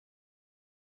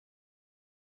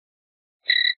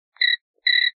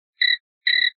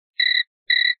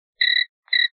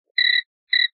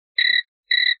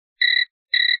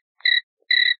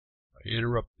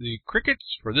Interrupt the crickets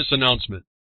for this announcement.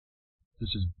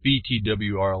 This is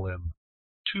BTWRLM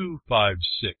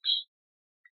 256.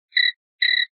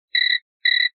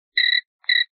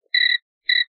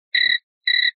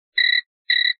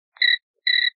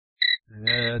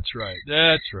 That's right.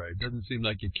 That's right. Doesn't seem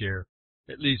like you care.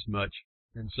 At least much.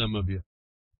 And some of you.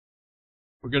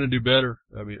 We're going to do better.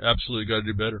 I mean, absolutely got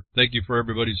to do better. Thank you for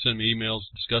everybody sending me emails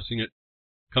discussing it.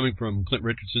 Coming from Clint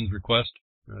Richardson's request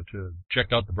to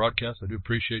check out the broadcast. I do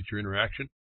appreciate your interaction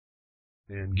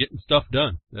and getting stuff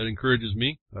done. That encourages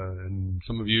me. And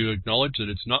some of you acknowledge that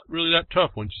it's not really that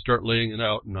tough once you start laying it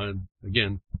out. And I,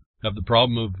 again, have the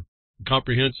problem of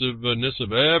comprehensiveness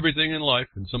of everything in life.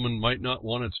 And someone might not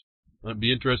want to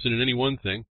be interested in any one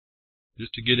thing.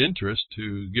 Just to get interest,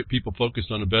 to get people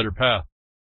focused on a better path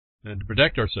and to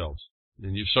protect ourselves.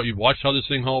 And you've watched how this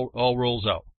thing all rolls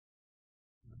out.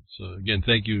 So again,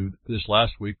 thank you this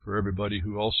last week for everybody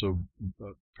who also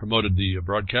promoted the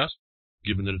broadcast,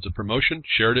 given that it's a promotion,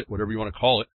 shared it, whatever you want to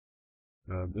call it.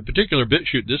 In particular,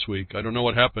 BitChute this week, I don't know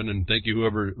what happened, and thank you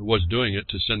whoever was doing it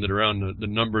to send it around. The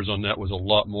numbers on that was a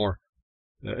lot more.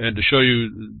 And to show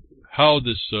you how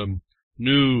this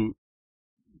new,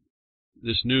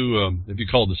 if you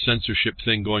call it the censorship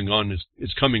thing going on,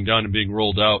 is coming down and being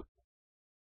rolled out.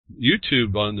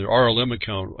 YouTube on their RLM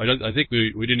account, I think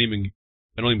we didn't even,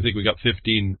 I don't even think we got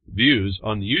 15 views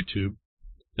on the YouTube.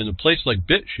 In a place like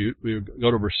BitChute, we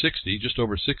got over 60, just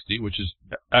over 60, which is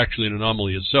actually an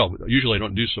anomaly itself. Usually I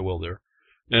don't do so well there.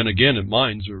 And again, at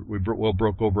Minds, we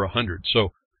broke over 100.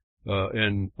 So,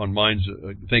 and on Minds,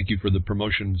 thank you for the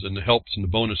promotions and the helps and the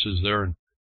bonuses there. And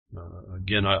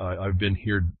again, I've been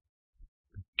here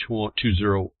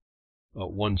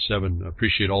 2017. I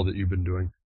appreciate all that you've been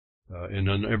doing. And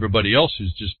on everybody else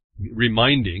who's just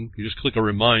reminding, you just click a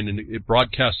remind and it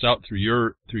broadcasts out through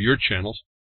your channels.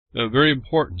 Very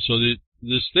important. So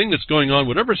this thing that's going on,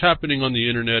 whatever's happening on the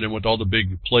internet and with all the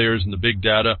big players and the big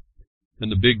data and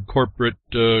the big corporate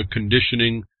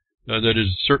conditioning that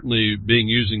is certainly being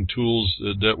using tools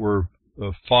that were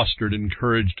fostered,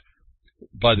 encouraged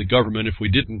by the government. If we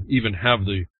didn't even have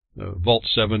the Vault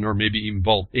 7 or maybe even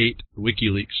Vault 8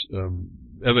 WikiLeaks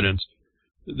evidence,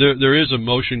 there is a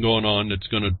motion going on that's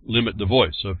going to limit the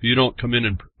voice. So if you don't come in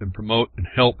and promote and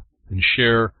help and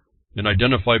share and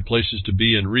identify places to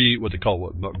be and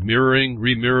re-mirror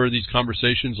these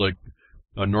conversations, like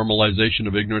normalization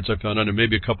of ignorance, I found out, and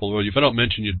maybe a couple of, if I don't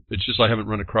mention you, it's just I haven't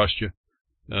run across you.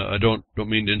 I don't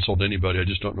mean to insult anybody. I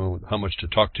just don't know how much to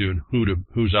talk to and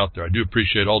who's out there. I do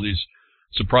appreciate all these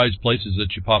surprise places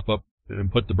that you pop up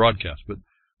and put the broadcast, but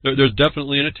there's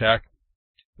definitely an attack.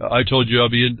 I told you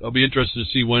I'll be interested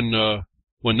to see when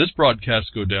this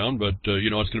broadcast go down, but it's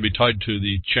going to be tied to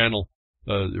the channel,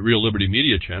 the Real Liberty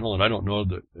Media channel, and I don't know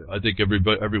that. I think every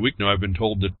week now I've been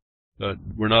told that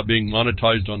we're not being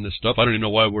monetized on this stuff. I don't even know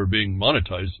why we're being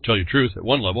monetized, to tell you the truth, at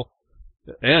one level,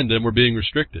 and then we're being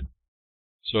restricted.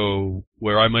 So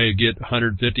where I may get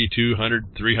 150,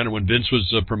 200, 300, when Vince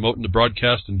was promoting the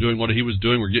broadcast and doing what he was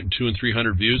doing, we're getting 200 and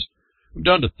 300 views. I'm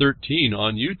down to 13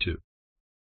 on YouTube.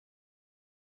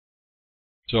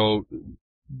 So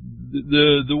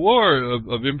the war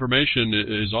of information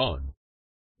is on.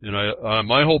 And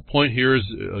my whole point here is,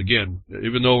 again,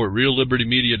 even though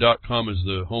reallibertymedia.com is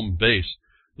the home base,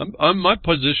 my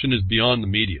position is beyond the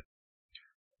media.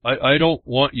 I don't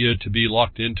want you to be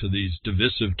locked into these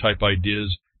divisive type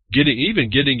ideas, even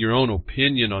getting your own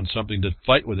opinion on something to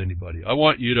fight with anybody. I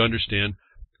want you to understand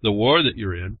the war that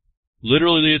you're in.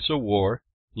 Literally, it's a war.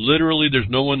 Literally, there's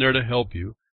no one there to help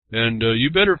you. And you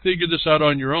better figure this out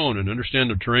on your own and understand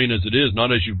the terrain as it is,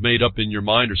 not as you've made up in your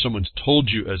mind or someone's told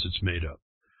you as it's made up.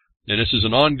 And this is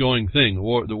an ongoing thing.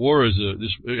 The war is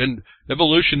and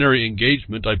evolutionary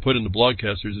engagement, I put in the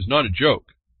blogcasters, is not a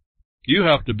joke. You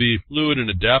have to be fluid and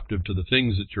adaptive to the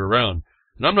things that you're around.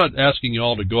 And I'm not asking you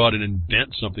all to go out and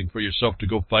invent something for yourself to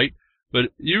go fight,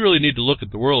 but you really need to look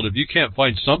at the world. If you can't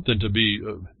find something to be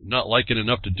not liking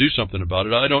enough to do something about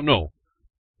it, I don't know.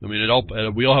 I mean,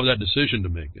 we all have that decision to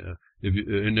make.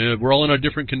 We're all in our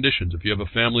different conditions. If you have a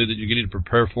family that you need to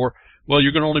prepare for, well,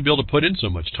 you're going to only be able to put in so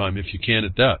much time if you can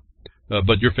at that.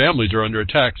 But your families are under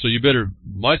attack, so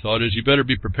my thought is you better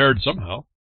be prepared somehow.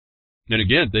 And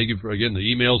again, thank you for, the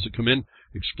emails that come in,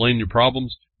 explain your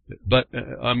problems. But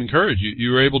I'm encouraged.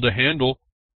 You were able to handle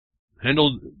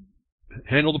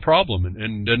the problem,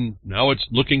 and then now it's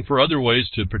looking for other ways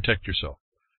to protect yourself.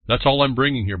 That's all I'm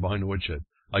bringing here behind the woodshed.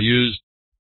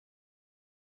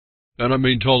 And I'm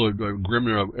being told that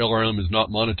Grimner LRM is not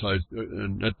monetized,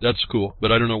 and that's cool.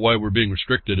 But I don't know why we're being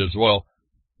restricted as well,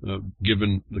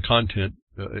 given the content.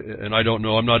 And I don't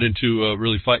know. I'm not into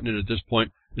really fighting it at this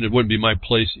point, and it wouldn't be my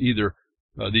place either.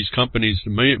 these companies, to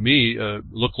me,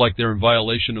 look like they're in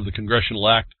violation of the Congressional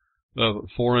Act of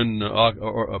foreign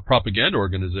propaganda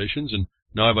organizations, and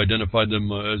now I've identified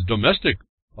them as domestic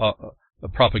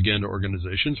propaganda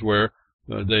organizations, where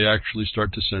they actually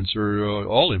start to censor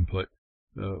all input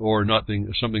or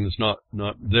something that's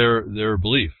not their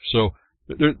belief. So,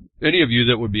 any of you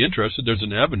that would be interested, there's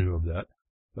an avenue of that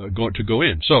to go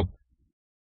in. So,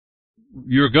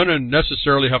 you're going to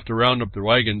necessarily have to round up the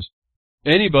wagons.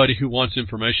 Anybody who wants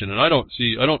information, and I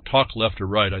don't talk left or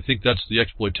right. I think that's the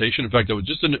exploitation. In fact, that was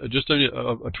just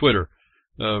a Twitter.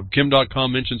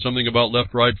 Kim.com mentioned something about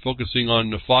left-right, focusing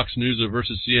on Fox News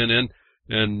versus CNN,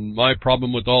 and my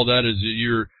problem with all that is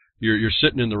you're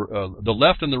sitting in the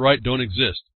left and the right don't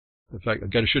exist. In fact,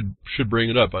 I should bring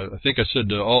it up. I think I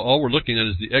said all we're looking at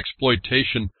is the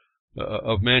exploitation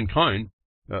of mankind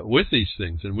with these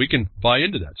things, and we can buy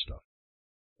into that stuff.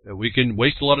 We can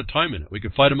waste a lot of time in it. We can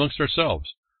fight amongst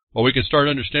ourselves, or we can start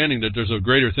understanding that there's a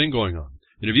greater thing going on.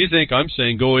 And if you think I'm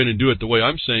saying go in and do it the way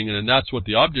I'm saying it, and that's what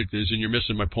the object is, and you're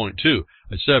missing my point too.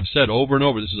 I've said over and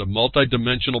over, this is a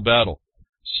multi-dimensional battle.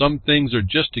 Some things are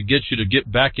just to get you to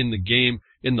get back in the game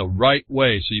in the right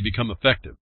way so you become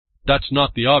effective. That's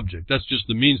not the object. That's just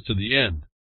the means to the end.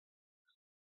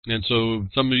 And so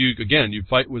some of you, again, you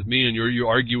fight with me and you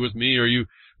argue with me, or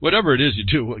whatever it is you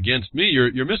do against me,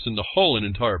 you're missing the whole and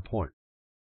entire point.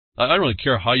 I don't really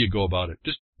care how you go about it.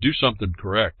 Just do something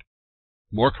correct.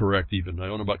 More correct even. I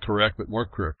don't know about correct, but more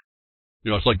correct.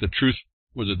 It's like the truth,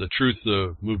 was it the truth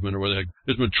movement or whatever?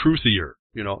 It's been truthier.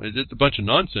 It's a bunch of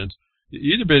nonsense.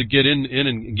 You either better get in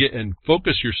and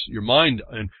focus your mind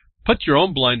and put your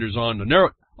own blinders on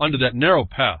onto that narrow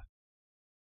path.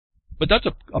 But that's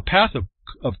a path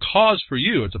of cause for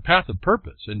you. It's a path of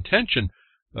purpose, intention,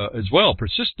 as well,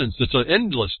 persistence. It's an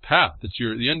endless path. It's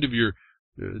the end of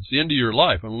your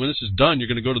life. I mean, when this is done, you're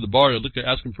going to go to the bar and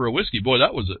asking for a whiskey. Boy,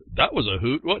 that was a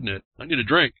hoot, wasn't it? I need a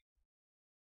drink.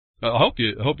 I hope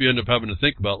you end up having to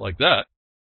think about it like that.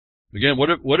 Again,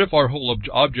 what if our whole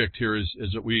object here is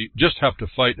that we just have to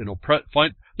fight and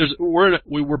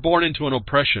we're born into an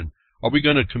oppression. Are we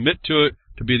going to commit to it,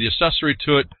 to be the accessory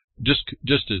to it, just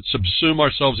to subsume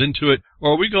ourselves into it,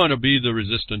 or are we going to be the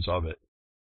resistance of it?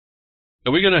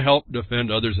 Are we going to help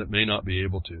defend others that may not be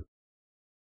able to?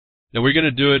 And we're going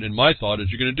to do it, and my thought is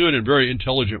you're going to do it in very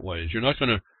intelligent ways. You're not going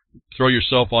to throw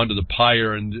yourself onto the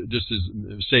pyre and just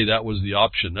say that was the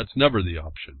option. That's never the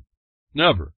option.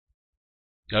 Never.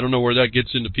 I don't know where that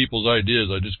gets into people's ideas.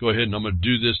 I just go ahead and I'm going to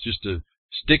do this just to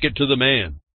stick it to the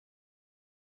man.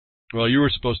 Well, you were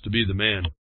supposed to be the man.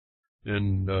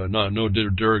 And no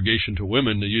derogation to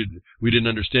women. We didn't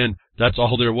understand that's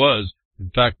all there was. In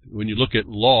fact, when you look at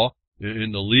law,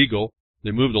 in the legal,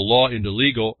 they moved the law into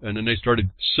legal, and then they started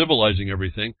civilizing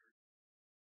everything.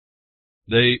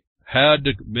 They had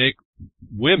to make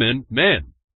women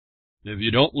men. If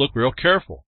you don't look real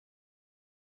careful.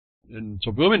 And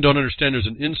so women don't understand there's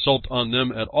an insult on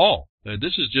them at all.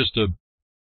 This is just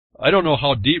I don't know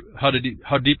how deep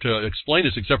to explain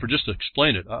this except for just to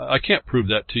explain it. I can't prove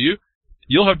that to you.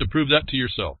 You'll have to prove that to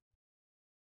yourself.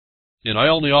 And I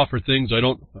only offer things I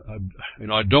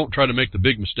don't try to make the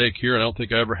big mistake here. I don't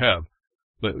think I ever have.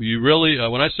 But you really,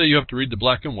 when I say you have to read the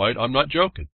black and white, I'm not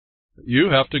joking. You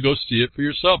have to go see it for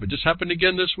yourself. It just happened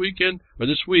again this weekend, or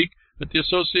this week, at the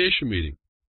association meeting.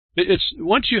 It's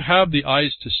once you have the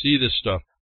eyes to see this stuff,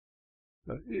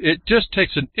 it just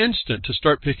takes an instant to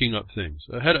start picking up things.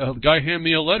 I had a guy hand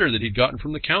me a letter that he'd gotten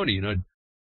from the county, and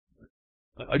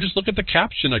I just look at the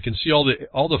caption. I can see all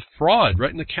the fraud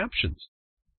right in the captions.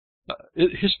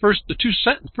 His first two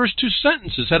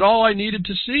sentences had all I needed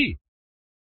to see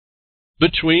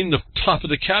between the top of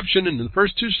the caption and the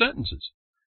first two sentences.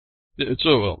 It's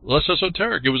less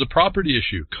esoteric. It was a property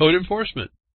issue, code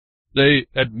enforcement. They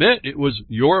admit it was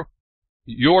your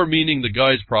meaning the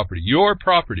guy's property, your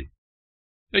property,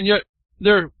 and yet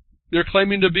they're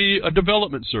claiming to be a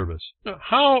development service.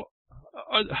 How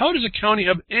does a county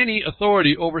have any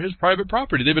authority over his private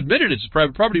property? They've admitted it's his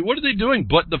private property. What are they doing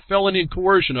but the felony and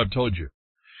coercion I've told you?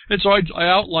 And so I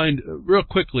outlined real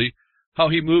quickly how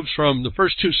he moves from the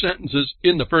first two sentences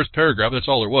in the first paragraph, that's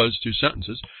all there was, 2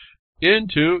 sentences,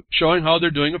 into showing how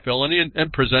they're doing a felony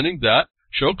and presenting that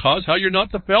show cause how you're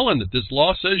not the felon that this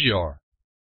law says you are.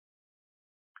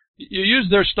 You use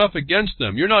their stuff against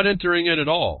them. You're not entering it at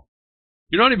all.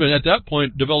 You're not even at that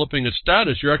point developing a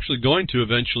status. You're actually going to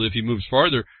eventually, if he moves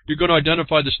farther, you're going to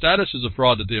identify the status as a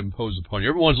fraud that they impose upon you.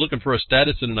 Everyone's looking for a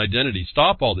status and an identity.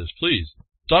 Stop all this, please.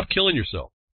 Stop killing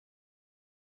yourself.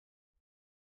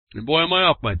 And boy, am I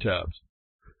off my tabs.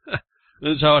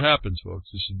 This is how it happens, folks.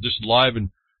 This is just live and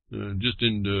just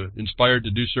inspired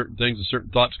to do certain things and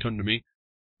certain thoughts come to me.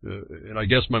 and I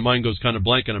guess my mind goes kind of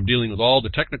blank, and I'm dealing with all the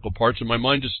technical parts, and my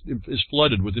mind just is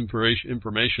flooded with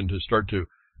information to start to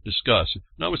discuss,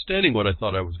 notwithstanding what I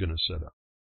thought I was going to set up.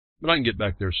 But I can get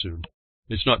back there soon.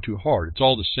 It's not too hard. It's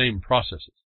all the same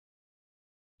processes.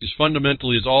 It's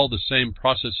fundamentally is all the same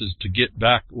processes to get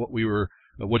back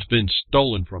what's been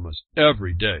stolen from us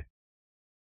every day.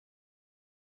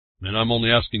 And I'm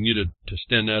only asking you to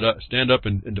stand up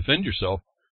and defend yourself,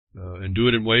 and do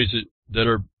it in ways that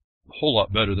are a whole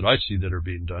lot better that I see that are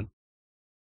being done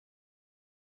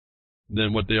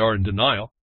than what they are in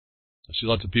denial. I see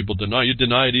lots of people deny. You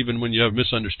deny it even when you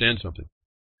misunderstand something,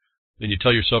 and you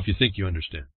tell yourself you think you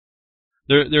understand.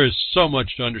 There is so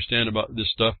much to understand about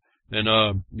this stuff, and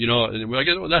and I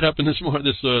guess that happened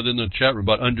in the chat room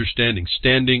about understanding,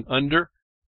 standing under.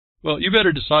 Well, you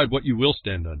better decide what you will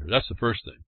stand under. That's the first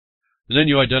thing, and then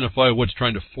you identify what's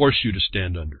trying to force you to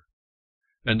stand under,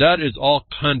 and that is all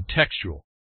contextual.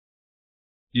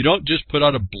 You don't just put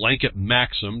out a blanket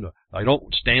maxim, I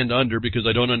don't stand under because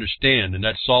I don't understand, and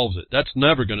that solves it. That's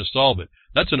never going to solve it.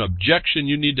 That's an objection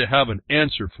you need to have an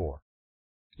answer for.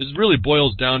 This really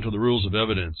boils down to the rules of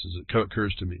evidence, as it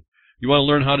occurs to me. You want to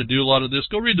learn how to do a lot of this?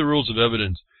 Go read the rules of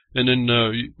evidence, and then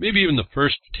maybe even the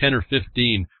first 10 or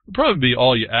 15 would probably be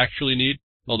all you actually need,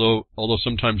 although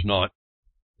sometimes not.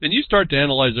 And you start to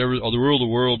analyze the rule of the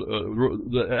world,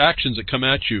 the actions that come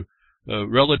at you,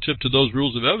 relative to those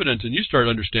rules of evidence, and you start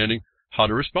understanding how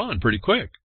to respond pretty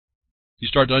quick. You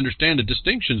start to understand the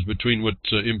distinctions between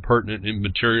what's impertinent,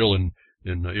 immaterial, and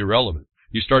irrelevant.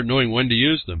 You start knowing when to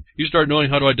use them. You start knowing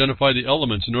how to identify the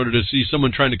elements in order to see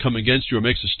someone trying to come against you or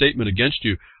makes a statement against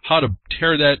you, how to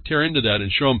tear into that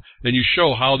and show them, and you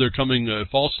show how they're coming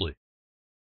falsely.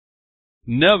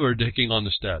 Never taking on the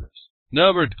status.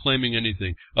 Never claiming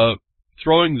anything.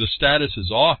 Throwing the statuses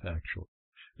off, actually.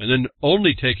 And then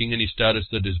only taking any status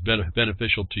that is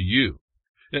beneficial to you.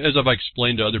 As I've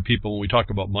explained to other people when we talk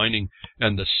about mining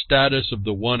and the status of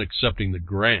the one accepting the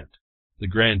grant, the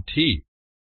grantee.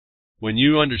 When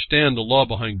you understand the law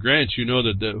behind grants, you know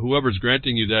that whoever's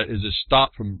granting you that is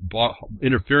stopped from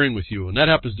interfering with you, and that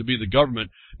happens to be the government.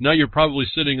 Now you're probably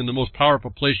sitting in the most powerful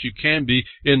place you can be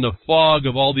in the fog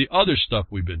of all the other stuff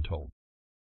we've been told.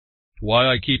 Why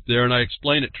I keep there and I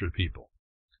explain it to people.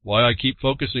 Why I keep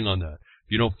focusing on that.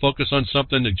 If you don't focus on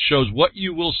something that shows what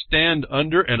you will stand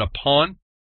under and upon,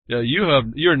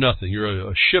 you're nothing.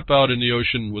 You're a ship out in the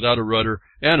ocean without a rudder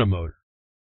and a motor.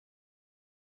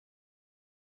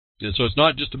 And so it's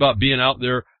not just about being out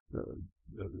there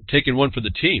taking one for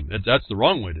the team. That's the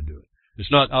wrong way to do it.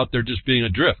 It's not out there just being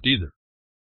adrift either.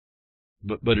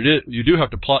 But it is. You do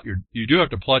have to plot your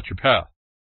path.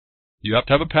 You have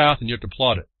to have a path and you have to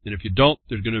plot it. And if you don't,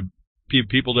 there's going to be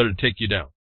people that will take you down.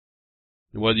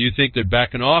 And whether you think they're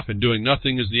backing off and doing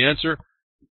nothing is the answer,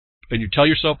 and you tell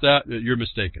yourself that, you're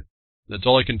mistaken. That's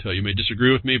all I can tell you. You may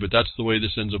disagree with me, but that's the way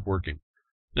this ends up working.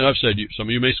 And I've said some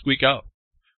of you may squeak out.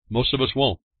 Most of us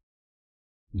won't.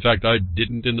 In fact, I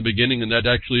didn't in the beginning, and that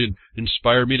actually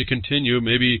inspired me to continue.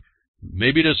 Maybe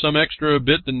to some extra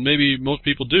bit than maybe most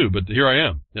people do, but here I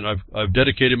am, and I've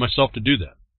dedicated myself to do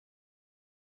that.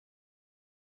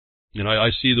 And I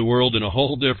see the world in a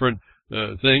whole different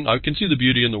thing. I can see the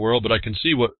beauty in the world, but I can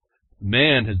see what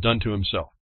man has done to himself.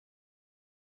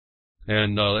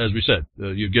 And as we said,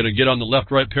 you're going to get on the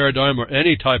left-right paradigm or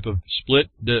any type of split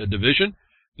division.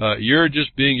 You're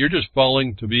just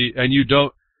falling to be, and you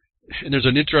don't. And there's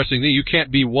an interesting thing: you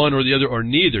can't be one or the other or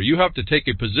neither. You have to take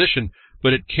a position,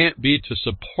 but it can't be to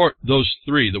support those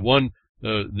three: the one,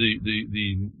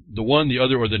 the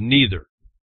other, or the neither.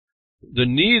 The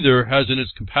neither has in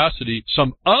its capacity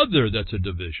some other that's a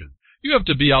division. You have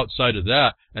to be outside of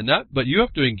that, but you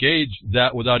have to engage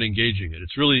that without engaging it.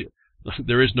 It's really,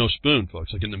 there is no spoon,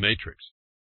 folks, like in the Matrix.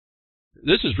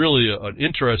 This is really an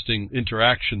interesting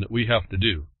interaction that we have to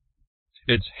do.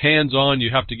 It's hands-on.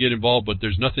 You have to get involved, but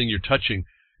there's nothing you're touching.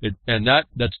 And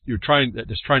that's trying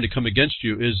to come against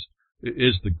you is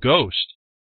the ghost.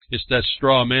 It's that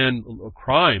straw man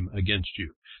crime against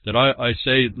you. That I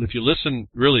say, if you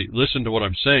really listen to what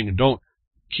I'm saying and don't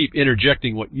keep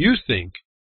interjecting what you think,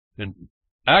 and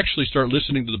actually start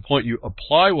listening to the point you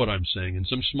apply what I'm saying in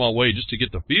some small way just to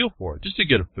get the feel for it, just to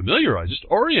get it familiarized, just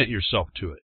orient yourself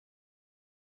to it.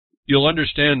 You'll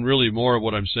understand really more of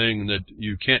what I'm saying, that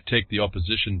you can't take the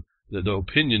opposition, the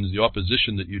opinions, the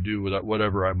opposition that you do without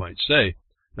whatever I might say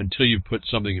until you put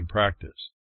something in practice.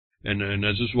 And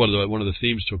as this is one of the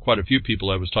themes to quite a few people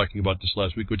I was talking about this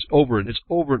last week, which it's over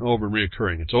and over and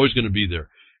reoccurring. It's always going to be there.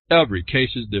 Every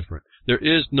case is different. There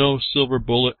is no silver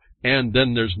bullet, and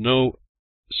then there's no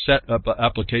set up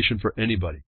application for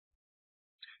anybody.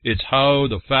 It's how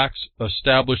the facts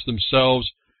establish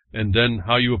themselves and then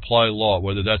how you apply law,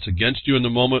 whether that's against you in the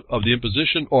moment of the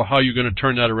imposition or how you're going to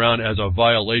turn that around as a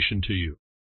violation to you.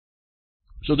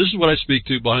 So this is what I speak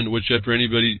to behind the woodshed for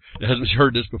anybody that hasn't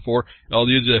heard this before. All of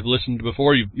you that have listened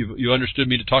before, you understood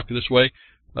me to talk this way.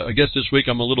 I guess this week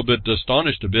I'm a little bit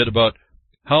astonished a bit about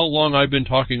how long I've been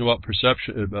talking about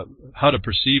perception, about how to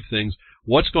perceive things,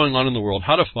 what's going on in the world,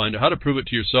 how to find it, how to prove it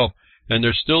to yourself. And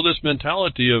there's still this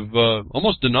mentality of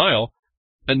almost denial,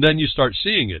 and then you start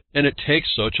seeing it. And it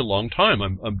takes such a long time.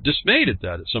 I'm dismayed at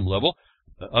that at some level,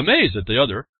 amazed at the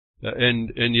other,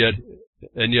 and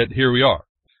yet here we are.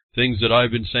 Things that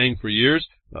I've been saying for years,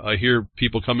 I hear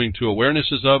people coming to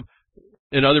awarenesses of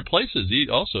in other places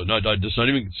also. Does not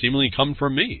even seemingly come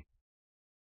from me.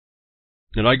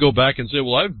 And I go back and say,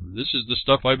 well, this is the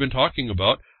stuff I've been talking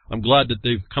about. I'm glad that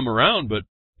they've come around, but,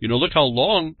 look how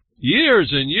long,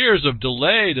 years and years of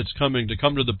delay that's coming to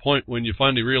come to the point when you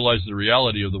finally realize the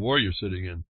reality of the war you're sitting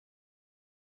in.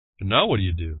 And now what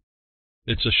do?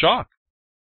 It's a shock.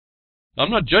 I'm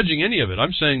not judging any of it.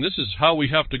 I'm saying this is how we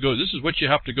have to go. This is what you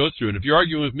have to go through. And if you're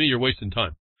arguing with me, you're wasting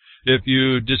time. If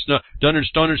you just don't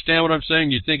understand what I'm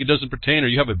saying, you think it doesn't pertain, or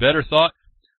you have a better thought,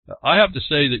 I have to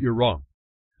say that you're wrong.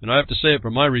 And I have to say it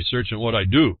from my research and what I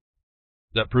do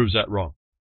that proves that wrong.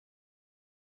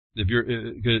 If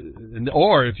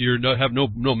you have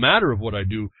no matter of what I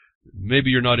do, maybe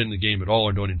you're not in the game at all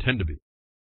or don't intend to be.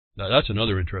 Now, that's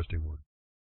another interesting one.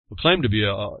 We claim to be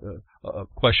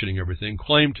questioning everything,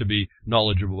 claim to be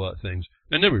knowledgeable about things,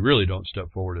 and then we really don't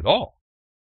step forward at all.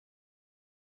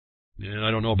 And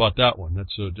I don't know about that one.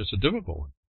 That's just a difficult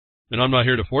one. And I'm not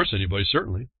here to force anybody,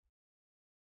 certainly.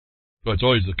 But it's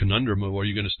always the conundrum of, are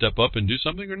you going to step up and do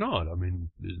something or not? I mean,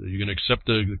 are you going to accept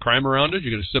the crime around it?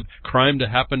 You're going to accept crime to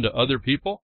happen to other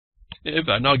people?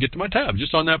 And I'll get to my tab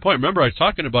just on that point. Remember, I was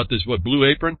talking about this, Blue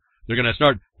Apron? They're going to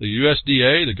start, the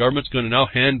USDA, the government's going to now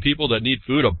hand people that need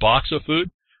food a box of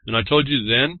food. And I told you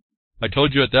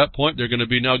at that point, they're going to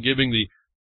be now giving the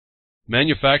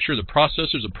manufacturer, the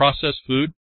processors of processed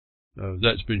food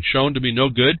that's been shown to be no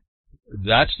good.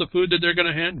 That's the food that they're going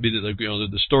to hand?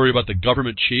 The story about the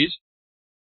government cheese?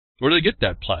 Where do they get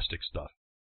that plastic stuff?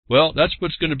 Well, that's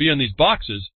what's going to be in these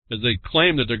boxes, as they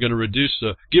claim that they're going to reduce,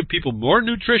 give people more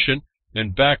nutrition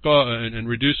and and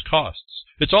reduce costs.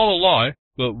 It's all a lie,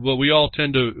 but we all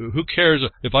tend to, who cares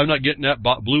if I'm not getting that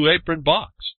Blue Apron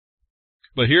box?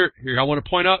 But here I want to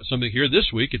point out something here.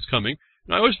 This week it's coming,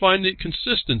 and I always find the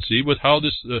consistency with how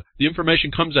the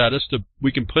information comes at us.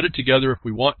 We can put it together if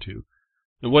we want to.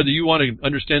 And whether you want to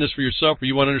understand this for yourself or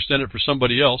you want to understand it for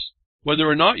somebody else, whether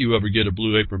or not you ever get a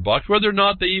Blue Apron box, whether or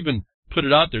not they even put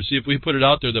it out there. See, if we put it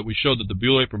out there that we show that the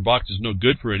Blue Apron box is no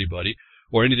good for anybody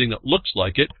or anything that looks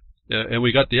like it, and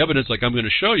we got the evidence like I'm going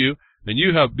to show you, and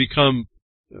you have become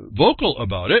vocal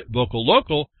about it,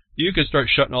 local, you can start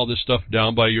shutting all this stuff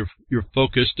down by your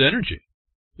focused energy.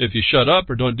 If you shut up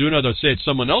or don't do another, say it's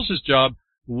someone else's job,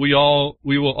 we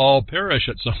will all perish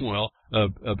at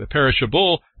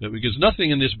perishable, because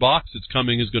nothing in this box that's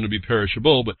coming is going to be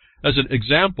perishable. But as an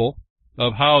example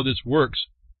of how this works,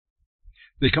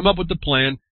 they come up with the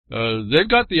plan. They've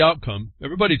got the outcome.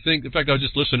 Everybody thinks, in fact, I was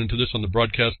just listening to this on the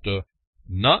broadcast,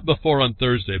 not before on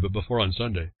Thursday, but before on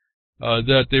Sunday,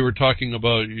 that they were talking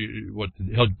about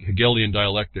the Hegelian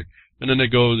dialectic. And then they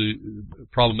go the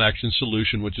problem, action,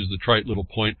 solution, which is the trite little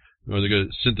point, or they go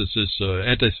synthesis,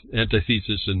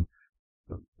 antithesis, and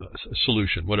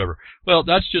solution, whatever. Well,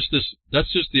 that's just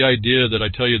the idea that I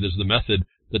tell you. There's the method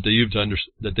that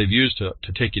they've used to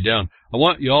take you down. I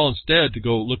want you all instead to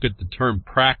go look at the term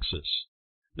praxis.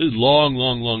 This is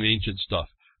long ancient stuff.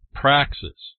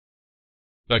 Praxis.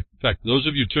 In fact, those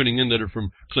of you tuning in that are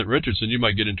from Clint Richardson, you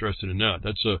might get interested in that.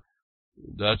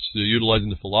 That's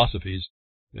utilizing the philosophies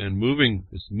and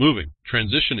it's moving,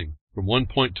 transitioning from one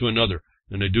point to another,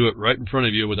 and they do it right in front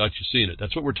of you without you seeing it.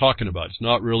 That's what we're talking about. It's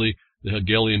not really the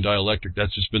Hegelian dialectic.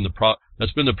 That's just been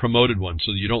the promoted one,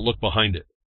 so that you don't look behind it.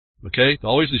 Okay?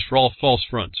 Always these false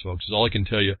fronts, folks, is all I can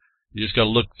tell you. You just got to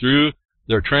look through.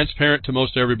 They're transparent to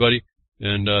most everybody,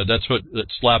 and that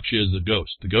slaps you as the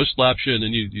ghost. The ghost slaps you, and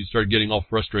then you start getting all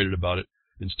frustrated about it,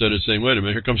 instead of saying, wait a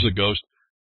minute, here comes the ghost.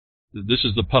 This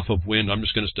is the puff of wind. I'm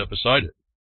just going to step aside it.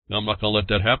 Now, I'm not going to let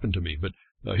that happen to me. But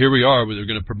here we are. They're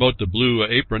going to promote the Blue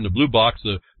Apron, the Blue Box,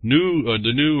 the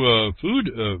new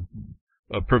food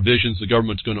provisions the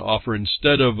government's going to offer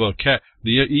instead of the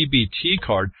EBT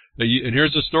card. And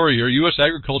here's the story here. U.S.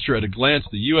 Agriculture at a glance,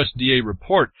 the USDA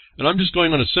report. And I'm just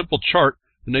going on a simple chart,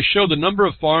 and they show the number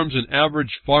of farms and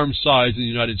average farm size in the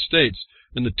United States.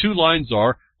 And the two lines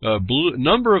are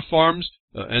number of farms,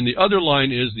 and the other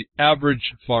line is the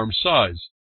average farm size.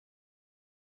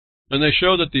 And they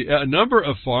show that the number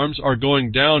of farms are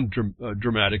going down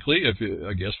dramatically. I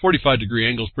guess 45-degree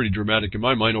angle is pretty dramatic in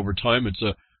my mind over time. It's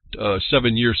a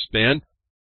 7-year span.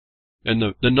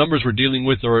 And the numbers we're dealing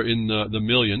with are in the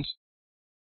millions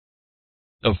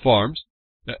of farms.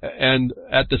 And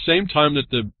at the same time that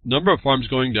the number of farms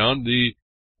going down, the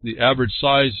average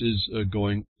size is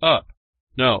going up.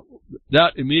 Now,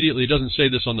 that immediately doesn't say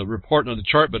this on the report and on the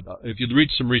chart, but if you do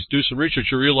some research,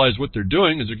 you realize what they're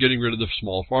doing is they're getting rid of the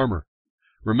small farmer.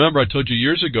 Remember, I told you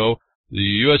years ago,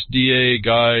 the USDA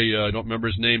guy, I don't remember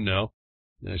his name now.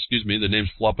 Excuse me, the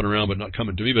name's flopping around but not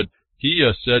coming to me, but he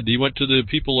said he went to the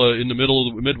people in the middle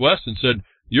of the Midwest and said,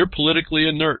 "You're politically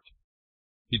inert."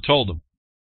 He told them,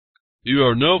 "You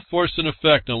are no force in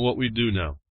effect on what we do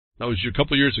now." That was a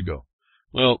couple years ago.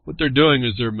 Well, what they're doing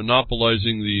is they're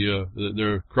monopolizing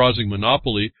they're causing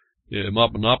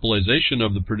monopolization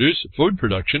of the food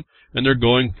production, and they're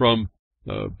going from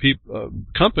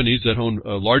companies that own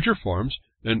larger farms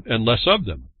and less of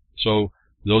them. So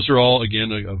those are all,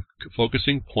 again, a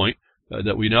focusing point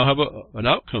that we now have an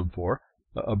outcome for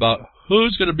about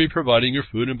who's going to be providing your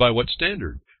food and by what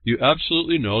standard. You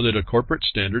absolutely know that a corporate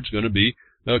standard is going to be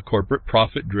corporate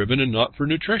profit-driven and not for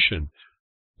nutrition.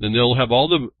 And they'll have all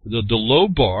the low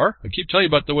bar. I keep telling you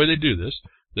about the way they do this.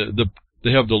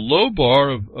 They have the low bar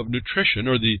of nutrition,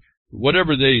 or the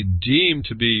whatever they deem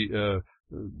to be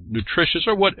nutritious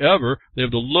or whatever. They have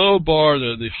the low bar,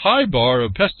 the high bar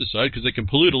of pesticide because they can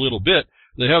pollute a little bit.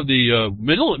 They have the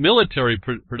military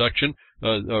production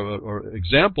or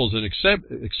examples and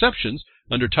exceptions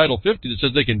under Title 50 that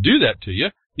says they can do that to you,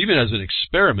 even as an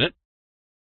experiment.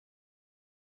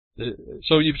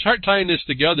 So you start tying this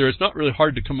together, it's not really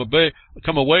hard to come away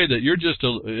that you're just,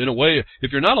 in a way,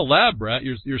 if you're not a lab rat,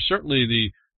 you're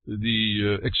certainly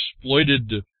the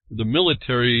exploited, the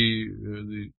military,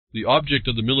 the object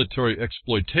of the military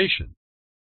exploitation.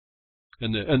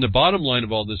 And the bottom line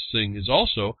of all this thing is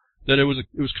also that it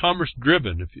was commerce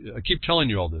driven. I keep telling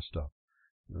you all this stuff.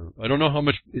 I don't know how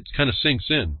much it kind of sinks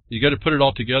in. You got to put it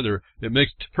all together. It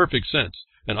makes perfect sense.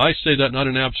 And I say that not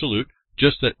in absolute.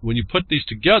 Just that when you put these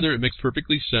together, it makes perfect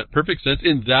sense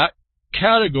in that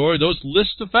category, those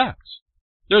lists of facts.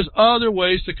 There's other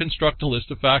ways to construct a list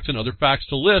of facts and other facts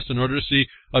to list in order to see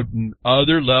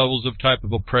other levels of type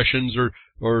of oppressions or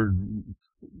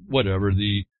whatever,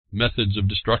 the methods of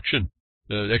destruction,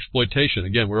 exploitation.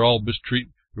 Again, we're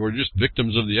just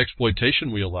victims of the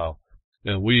exploitation we allow.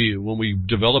 And when we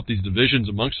develop these divisions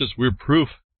amongst us, we're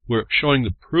showing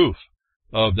the proof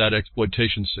of that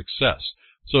exploitation success.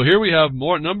 So here we have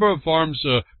more number of farms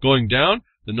going down,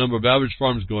 the number of average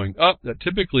farms going up. That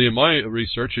typically, in my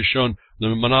research, has shown the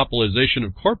monopolization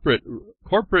of corporate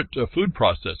food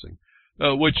processing,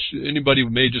 which anybody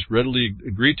may just readily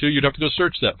agree to. You'd have to go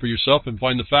search that for yourself and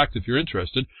find the fact if you're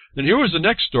interested. And here was the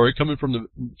next story coming from the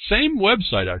same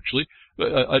website, actually.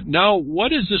 Now,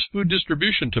 what is this food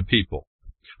distribution to people?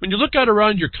 When you look out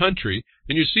around your country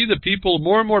and you see that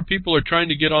more and more people are trying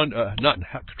to get on,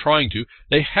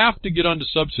 they have to get onto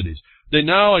subsidies.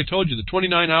 I told you, the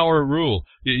 29-hour rule.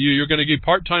 You're going to get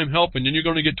part-time help and then you're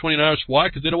going to get 29 hours. Why?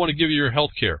 Because they don't want to give you your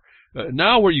health care.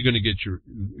 Now where are you going to get your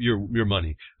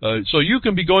money? So you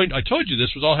can be going, I told you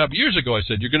this was all happened years ago. I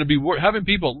said, you're going to be having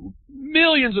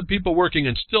millions of people working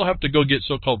and still have to go get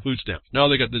so-called food stamps. Now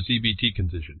they got this EBT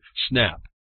condition, SNAP.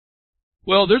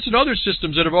 Well, there's other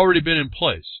systems that have already been in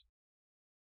place.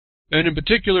 And in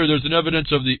particular, there's an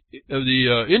evidence of the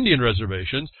Indian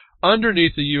reservations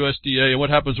underneath the USDA and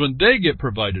what happens when they get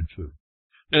provided food.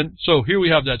 And so here we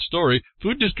have that story,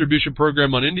 food distribution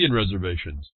program on Indian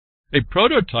reservations. A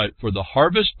prototype for the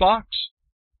harvest box?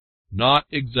 Not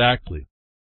exactly.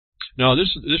 Now,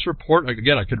 this report,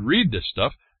 again, I could read this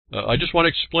stuff. I just want to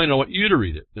explain. I want you to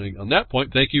read it. And on that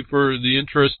point, thank you for the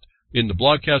interest in the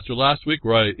blogcaster last week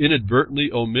where I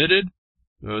inadvertently omitted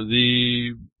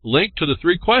the link to the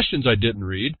 3 questions I didn't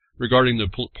read regarding the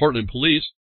Portland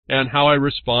police and how I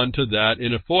respond to that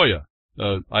in a FOIA.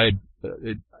 I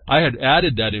had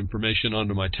added that information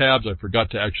onto my tabs. I forgot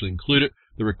to actually include it.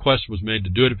 The request was made to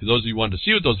do it. If those of you wanted to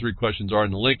see what those 3 questions are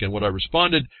in the link and what I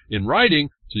responded in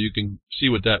writing, so you can see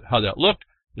how that looked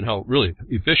and how really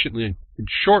efficiently and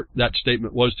short that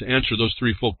statement was to answer those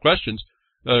 3 full questions,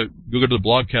 go to the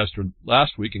blogcaster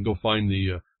last week and go find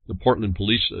the Portland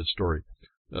police story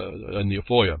and the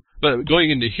FOIA. But going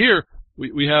into here,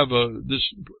 we have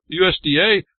this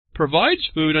USDA provides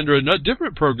food under a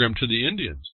different program to the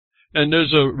Indians. And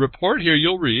there's a report here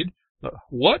you'll read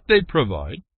what they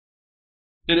provide.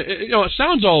 And it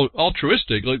sounds all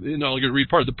altruistic. I'm going to read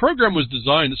part. The program was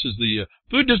designed. This is the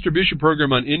food distribution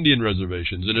program on Indian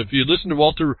reservations. And if you listen to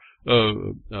Walter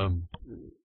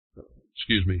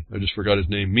excuse me, I just forgot his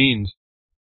name, Means.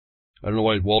 I don't know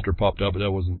why Walter popped up, but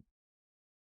that wasn't.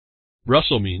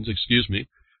 Russell Means, excuse me.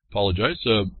 Apologize.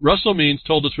 Russell Means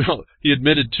told us, well, he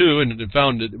admitted to and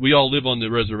found that we all live on the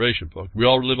reservation, folks. We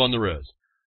all live on the res.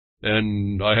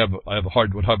 And I have a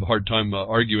hard time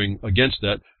arguing against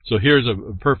that. So here's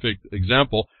a perfect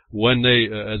example. When they,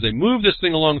 as they move this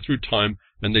thing along through time,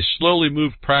 and they slowly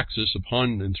move Praxis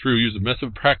upon and through, use the method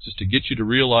of Praxis to get you to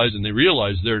realize, and they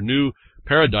realize their new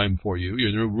paradigm for you,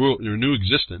 your new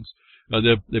existence.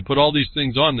 They put all these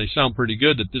things on. They sound pretty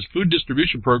good. That this food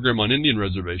distribution program on Indian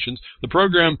reservations, the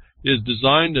program is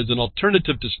designed as an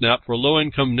alternative to SNAP for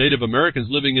low-income Native Americans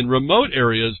living in remote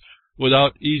areas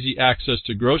without easy access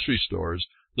to grocery stores.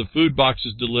 The food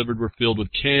boxes delivered were filled with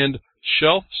canned,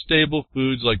 shelf-stable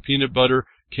foods like peanut butter,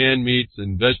 canned meats,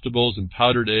 and vegetables, and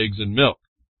powdered eggs and milk.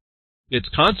 Its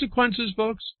consequences,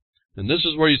 folks, and this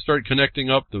is where you start connecting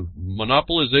up the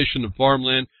monopolization of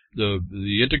farmland,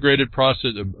 the integrated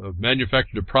process of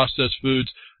manufactured to processed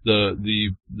foods,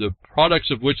 the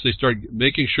products of which they start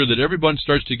making sure that everyone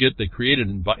starts to get. They create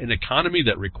an economy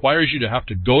that requires you to have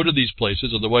to go to these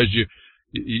places, otherwise you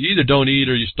either don't eat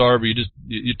or you starve, or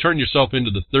you turn yourself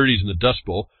into the 30s in the Dust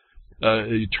Bowl.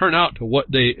 You turn out to what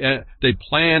they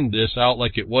planned this out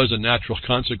like it was a natural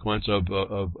consequence of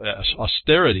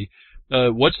austerity.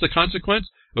 What's the consequence?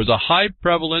 There was a high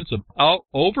prevalence of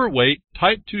overweight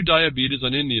type 2 diabetes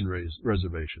on Indian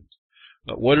reservations.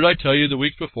 What did I tell you the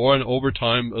weeks before and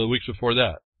overtime the weeks before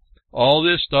that? All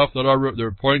this stuff that the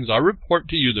reportings I report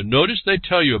to you, the notice they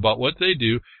tell you about what they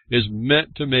do is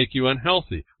meant to make you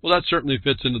unhealthy. Well, that certainly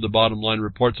fits into the bottom line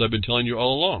reports I've been telling you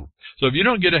all along. So if you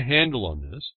don't get a handle on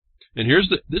this, and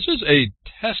this is a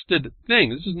tested thing.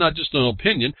 This is not just an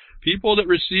opinion. People that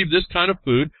receive this kind of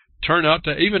food turn out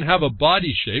to even have a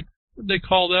body shape. What do they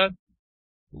call that?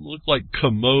 It looks like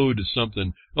commode or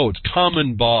something. Oh, it's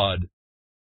common bod.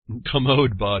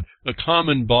 Commode bod. A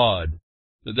common bod.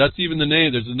 That's even the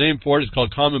name. There's a name for it. It's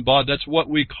called common bod. That's what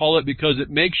we call it because it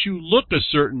makes you look a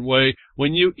certain way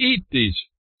when you eat these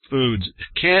foods.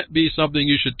 It can't be something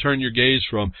you should turn your gaze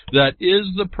from. That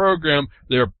is the program.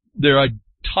 They're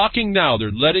talking now.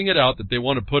 They're letting it out that they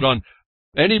want to put on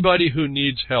anybody who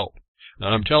needs help.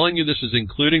 And I'm telling you, this is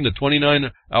including the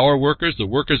 29-hour workers, the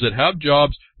workers that have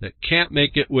jobs that can't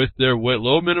make it with their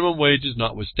low minimum wages,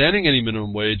 notwithstanding any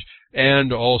minimum wage,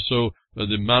 and also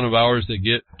the amount of hours they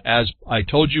get, as I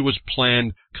told you was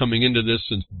planned coming into this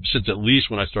since at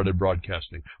least when I started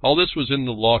broadcasting. All this was in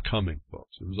the law coming,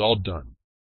 folks. It was all done.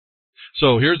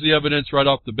 So here's the evidence right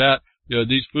off the bat. You know,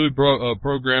 these food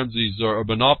programs, these are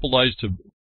monopolized to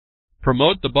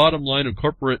promote the bottom line of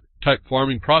corporate-type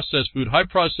farming. Processed food,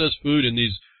 high-processed food, and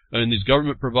these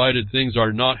government-provided things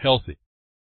are not healthy.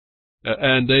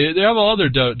 And they have other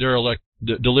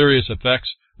delirious effects.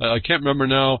 I can't remember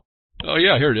now. Oh,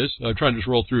 yeah, here it is. I'm trying to just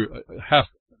roll through half.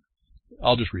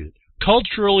 I'll just read it.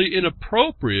 Culturally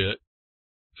inappropriate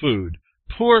food.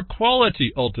 Poor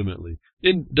quality, ultimately.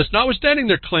 Notwithstanding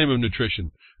their claim of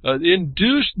nutrition.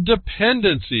 Induced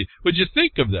dependency. Would you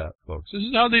think of that, folks? This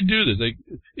is how they do this. They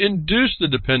induce the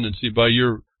dependency by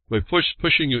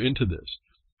pushing you into this.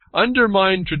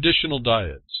 Undermine traditional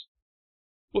diets.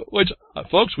 Which,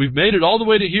 folks, we've made it all the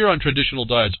way to here on traditional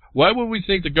diets. Why would we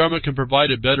think the government can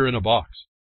provide it better in a box?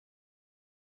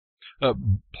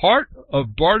 Part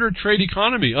of barter trade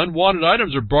economy. Unwanted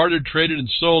items are bartered, traded, and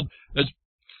sold as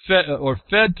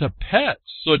fed to pets.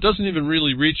 So it doesn't even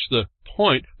really reach the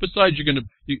point. Besides,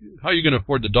 how are you going to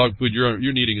afford the dog food? You're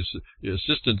needing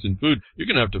assistance in food. You're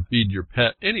going to have to feed your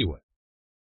pet anyway.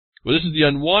 Well, this is the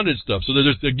unwanted stuff. So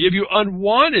they give you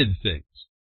unwanted things,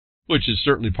 which is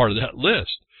certainly part of that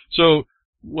list. So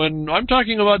when I'm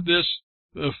talking about this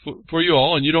for you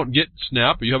all, and you don't get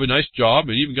SNAP, or you have a nice job,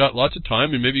 and you've got lots of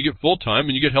time, and maybe you get full time,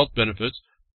 and you get health benefits,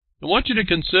 I want you to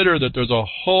consider that there's a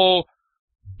whole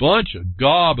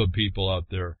gob of people out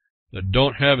there that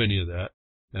don't have any of that.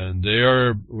 And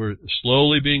we're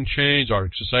slowly being changed, our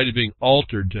society is being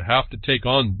altered to have to take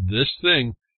on this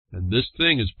thing, and this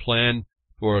thing is planned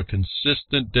for a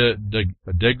consistent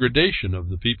degradation of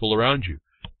the people around you.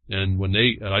 And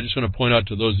I just want to point out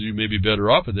to those of you who may be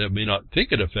better off with that, may not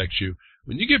think it affects you,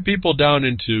 when you get people down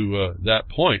into that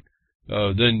point,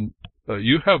 then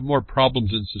you have more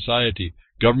problems in society.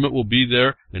 Government will be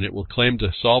there, and it will claim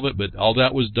to solve it, but all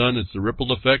that was done, it's the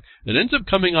ripple effect. It ends up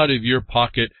coming out of your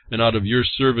pocket and out of your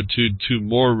servitude to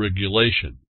more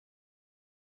regulation.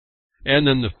 And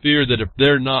then the fear that if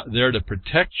they're not there to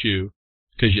protect you,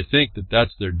 because you think that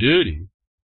that's their duty,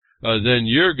 then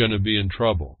you're going to be in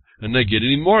trouble. And they get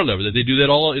any more leverage. They do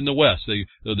that all in the West.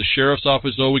 The sheriff's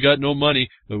office, we got no money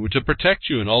to protect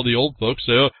you. And all the old folks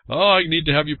say, I need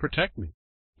to have you protect me.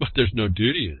 but there's no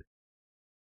duty in it.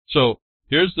 So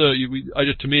here's the,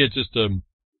 to me, it's just,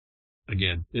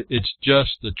 again, it's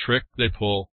just the trick they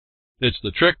pull. It's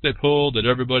the trick they pull that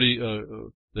everybody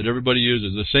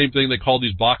uses. The same thing they call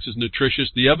these boxes nutritious.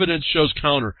 The evidence shows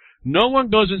counter. No one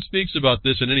goes and speaks about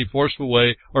this in any forceful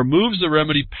way or moves the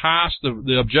remedy past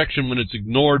the objection when it's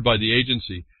ignored by the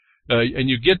agency. And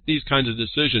you get these kinds of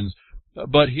decisions.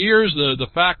 But here's the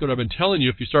fact that I've been telling you,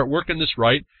 if you start working this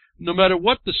right, no matter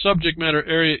what the subject matter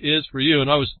area is for you, and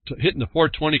I was hitting the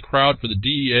 420 crowd for the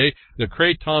DEA, the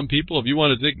Kratom people, if you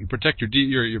want to protect your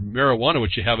marijuana,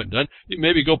 which you haven't done, you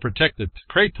maybe go protect the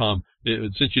Kratom,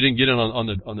 since you didn't get in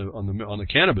on the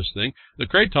cannabis thing. The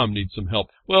Kratom needs some help.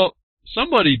 Well,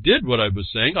 somebody did what I was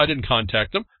saying. I didn't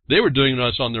contact them. They were doing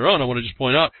this on their own. I want to just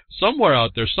point out, somewhere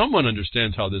out there, someone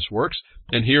understands how this works,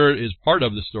 and here is part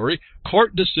of the story.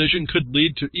 Court decision could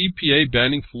lead to EPA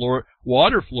banning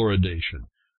water fluoridation.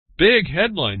 Big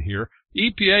headline here.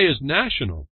 EPA is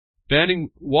national,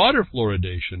 banning water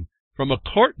fluoridation from a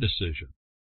court decision.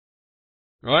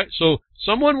 All right, so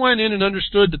someone went in and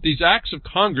understood that these acts of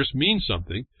Congress mean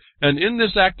something, and in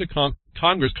this act of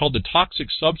Congress called the Toxic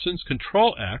Substance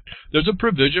Control Act, there's a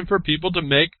provision for people to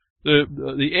make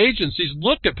the agencies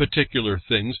look at particular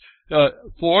things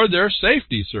for their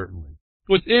safety, certainly,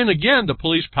 within, again, the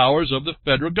police powers of the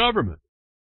federal government.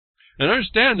 And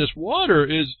understand,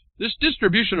 this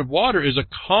distribution of water is a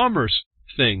commerce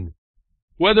thing.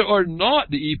 Whether or not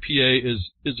the EPA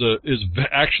is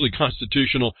actually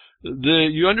constitutional,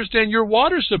 you understand your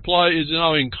water supply is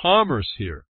now in commerce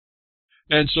here.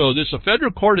 And so a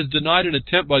federal court has denied an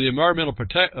attempt by the Environmental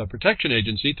Protection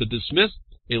Agency to dismiss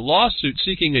a lawsuit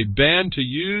seeking a ban to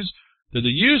the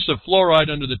use of fluoride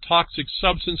under the Toxic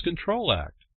Substance Control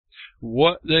Act.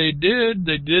 What they did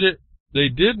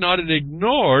not, and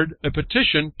ignored a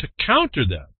petition to counter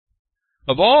that.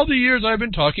 Of all the years I've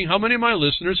been talking, how many of my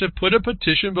listeners have put a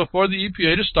petition before the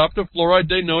EPA to stop the fluoride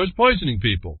they know is poisoning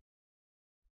people?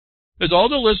 It's all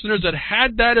the listeners that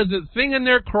had that as a thing in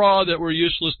their craw that were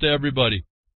useless to everybody.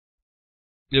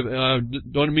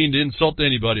 Don't mean to insult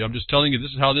anybody. I'm just telling you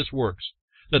this is how this works.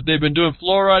 That they've been doing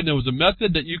fluoride, and there was a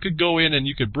method that you could go in and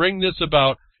you could bring this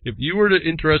about if you were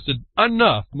interested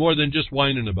enough, more than just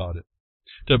whining about it,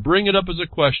 to bring it up as a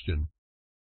question.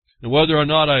 And whether or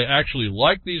not I actually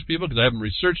like these people, because I haven't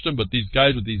researched them, but these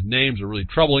guys with these names are really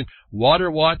troubling. Water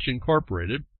Watch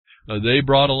Incorporated, they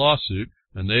brought a lawsuit,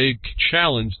 and they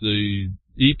challenged the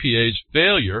EPA's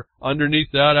failure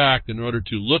underneath that act in order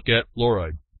to look at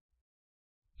fluoride.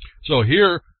 So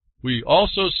here we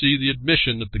also see the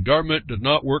admission that the government does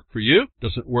not work for you,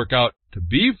 doesn't work out to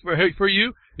be for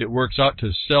you. It works out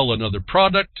to sell another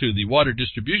product to the water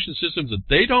distribution systems that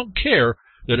they don't care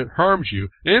that it harms you.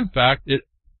 In fact, it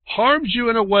harms you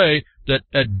in a way that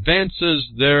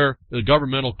advances their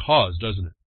governmental cause, doesn't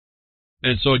it?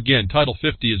 And so again, Title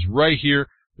 50 is right here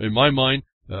in my mind.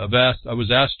 Someone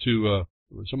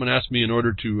asked me in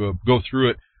order to go through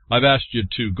it. I've asked you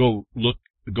to go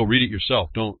read it yourself.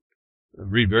 Don't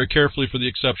read very carefully for the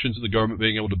exceptions of the government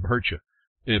being able to hurt you.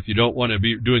 If you don't want to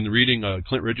be doing the reading,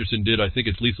 Clint Richardson did, I think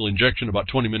it's Lethal Injection, about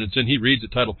 20 minutes in. He reads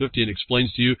at Title 50 and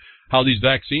explains to you how these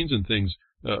vaccines and things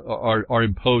are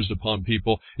imposed upon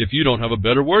people if you don't have a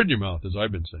better word in your mouth, as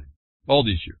I've been saying all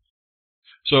these years.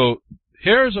 So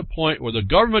here's a point where the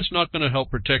government's not going to help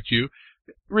protect you,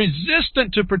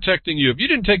 resistant to protecting you. If you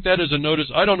didn't take that as a notice,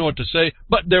 I don't know what to say,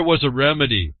 but there was a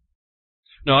remedy.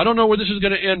 Now, I don't know where this is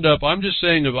going to end up. I'm just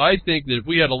saying I think that if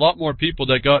we had a lot more people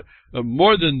that got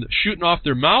more than shooting off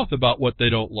their mouth about what they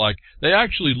don't like, they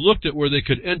actually looked at where they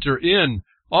could enter in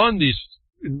on these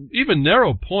even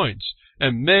narrow points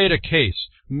and made a case,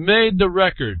 made the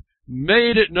record,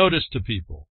 made it notice to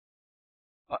people.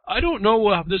 I don't know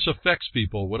how this affects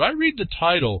people. When I read the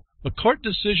title, a court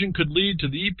decision could lead to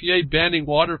the EPA banning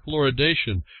water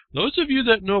fluoridation. Those of you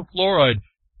that know fluoride,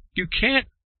 you can't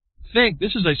think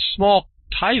this is a small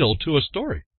title to a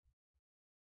story.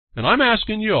 And I'm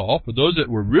asking you all, for those that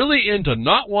were really into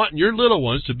not wanting your little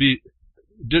ones to be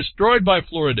destroyed by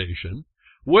fluoridation,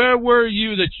 where were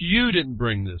you that you didn't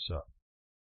bring this up?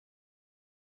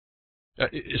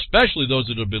 Especially those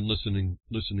that have been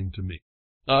listening to me.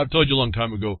 I've told you a long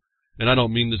time ago, and I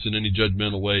don't mean this in any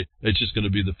judgmental way, it's just going to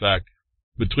be the fact.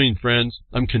 Between friends,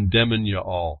 I'm condemning you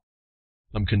all.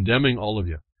 I'm condemning all of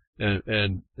you.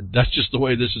 And that's just the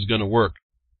way this is going to work.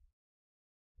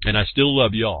 And I still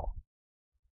love y'all.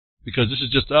 Because this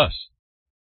is just us.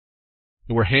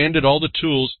 And we're handed all the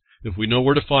tools if we know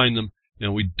where to find them,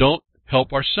 and we don't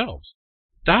help ourselves.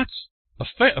 That's a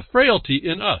frailty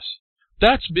in us.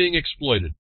 That's being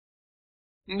exploited.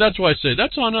 And that's why I say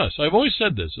that's on us. I've always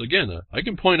said this. Again, I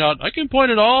can point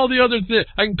at all the other things.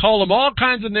 I can call them all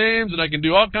kinds of names, and I can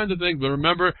do all kinds of things. But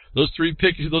remember, those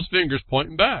those fingers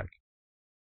pointing back.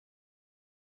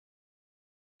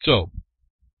 So,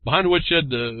 behind the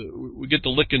woodshed, we get the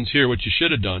lickings here, what you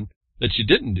should have done, that you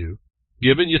didn't do,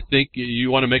 given you think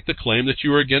you want to make the claim that you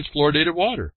were against fluoridated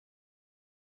water.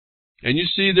 And you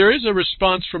see, there is a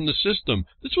response from the system.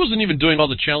 This wasn't even doing all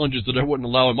the challenges that I wouldn't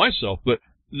allow in myself, but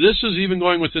this is even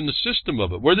going within the system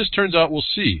of it. Where this turns out, we'll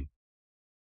see.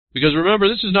 Because remember,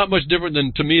 this is not much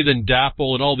different to me than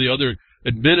DAPL and all the other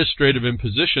administrative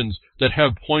impositions that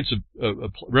have points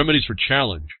of remedies for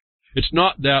challenge. It's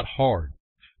not that hard.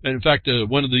 And in fact,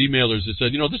 one of the emailers has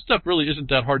said, this stuff really isn't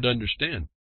that hard to understand.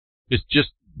 It's just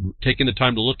taking the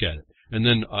time to look at it. And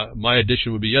then my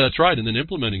addition would be, yeah, that's right, and then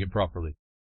implementing it properly.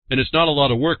 And it's not a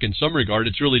lot of work in some regard.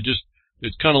 It's really just,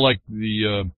 it's kind of like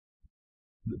the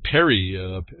parry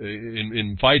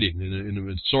in fighting, in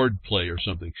a sword play or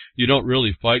something. You don't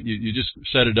really fight. You just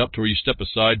set it up to where you step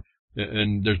aside,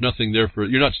 and there's nothing there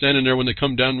you're not standing there when they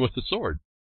come down with the sword.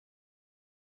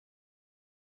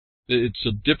 It's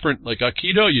a different, like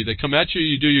Aikido. They come at you.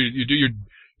 You do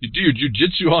your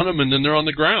jujitsu on them, and then they're on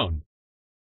the ground.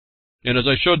 And as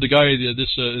I showed the guy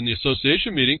in the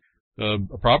association meeting,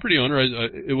 a property owner,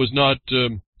 it was not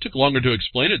took longer to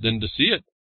explain it than to see it.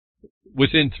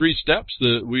 Within 3 steps,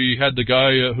 we had the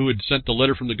guy who had sent the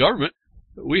letter from the government.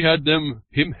 We had him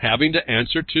having to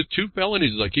answer to 2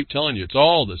 felonies. As I keep telling you, it's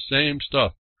all the same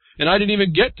stuff. And I didn't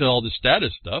even get to all the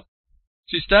status stuff.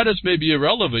 See, status may be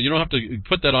irrelevant. You don't have to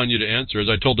put that on you to answer. As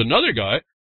I told another guy,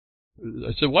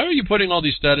 I said, why are you putting all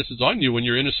these statuses on you when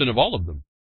you're innocent of all of them?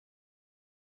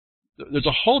 There's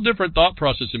a whole different thought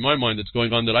process in my mind that's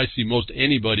going on that I see most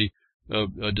anybody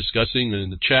discussing in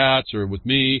the chats or with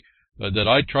me that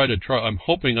I'm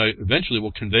hoping I eventually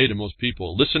will convey to most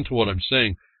people. Listen to what I'm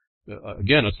saying.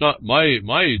 Again, it's not my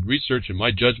research and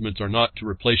my judgments are not to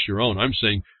replace your own. I'm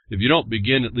saying if you don't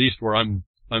begin at least where I'm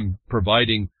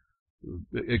providing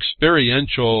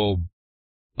experiential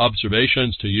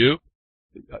observations to you,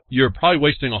 you're probably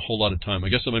wasting a whole lot of time. I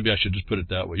guess maybe I should just put it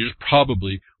that way. You're just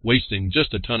probably wasting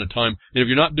just a ton of time. And if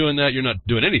you're not doing that, you're not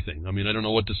doing anything. I mean, I don't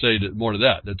know what to say more to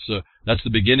that. That's the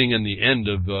beginning and the end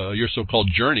of your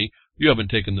so-called journey. You haven't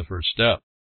taken the first step.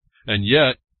 And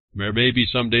yet, there may be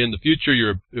someday in the future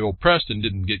you're oppressed and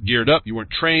didn't get geared up. You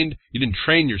weren't trained. You didn't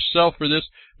train yourself for this.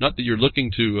 Not that you're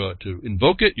looking to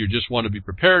invoke it. You just want to be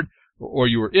prepared. Or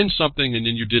you were in something and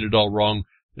then you did it all wrong.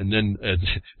 And then,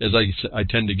 as I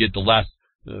tend to get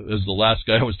as the last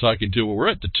guy I was talking to, well, we're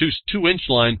at the 2-inch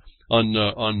line on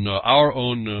our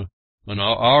own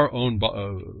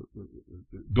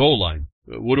goal line.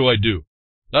 What do I do?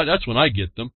 That's when I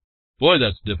get them. Boy,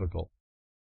 that's difficult.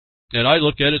 And I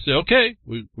look at it and say, okay,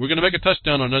 we're going to make a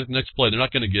touchdown on the next play. They're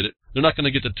not going to get it. They're not going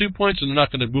to get the 2 points, and they're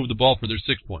not going to move the ball for their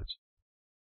 6 points.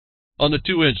 On the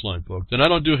 2-inch line, folks. And I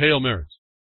don't do Hail Marys.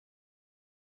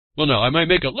 Well, no, I might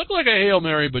make it look like a Hail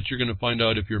Mary, but you're going to find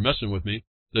out if you're messing with me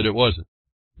that it wasn't.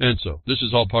 And so, this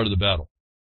is all part of the battle.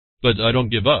 But I don't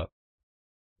give up.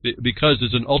 Because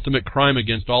there's an ultimate crime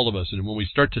against all of us. And when we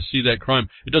start to see that crime,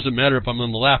 it doesn't matter if I'm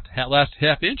on the last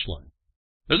half-inch line.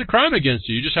 There's a crime against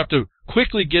you. You just have to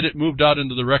quickly get it moved out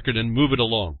into the record and move it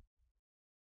along.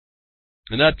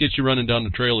 And that gets you running down the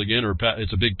trail again, or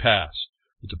it's a big pass.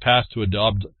 It's a pass to a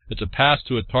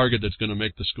target that's going to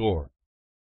make the score.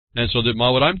 And so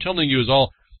what I'm telling you is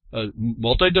all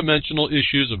multidimensional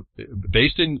issues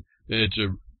it's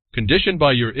conditioned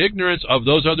by your ignorance of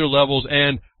those other levels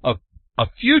and a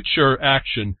future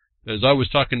action. As I was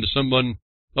talking to someone,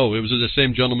 it was the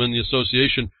same gentleman in the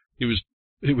association. He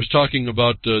was talking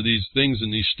about these things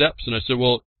and these steps, and I said,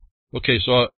 well, okay,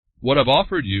 so what I've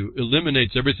offered you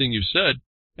eliminates everything you've said,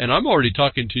 and I'm already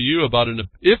talking to you about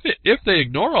if they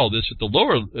ignore all this at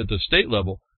the state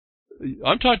level.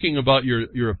 I'm talking about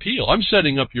your appeal. I'm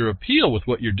setting up your appeal with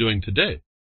what you're doing today.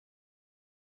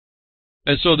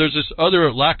 And so there's this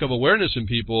other lack of awareness in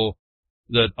people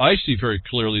that I see very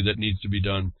clearly that needs to be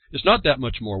done. It's not that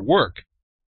much more work,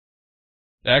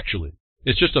 actually.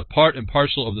 It's just a part and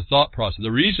parcel of the thought process,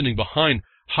 the reasoning behind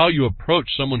how you approach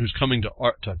someone who's coming to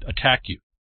attack you.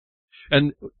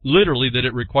 And literally that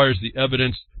it requires the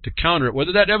evidence to counter it,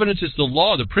 whether that evidence is the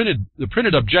law, the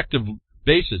printed objective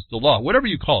basis, the law, whatever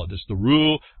you call it. It's the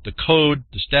rule, the code,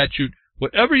 the statute,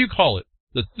 whatever you call it.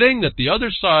 The thing that the other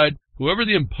side, whoever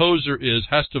the imposer is,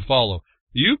 has to follow.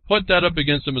 You put that up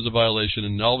against them as a violation,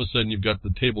 and all of a sudden you've got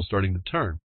the table starting to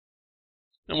turn.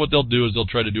 And what they'll do is they'll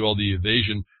try to do all the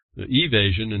evasion,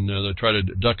 and they'll try to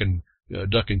duck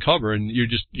and cover, and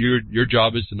your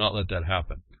job is to not let that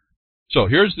happen. So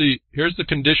here's the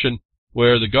condition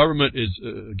where the government is,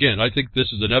 again, I think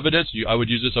this is an evidence. I would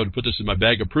use this, I would put this in my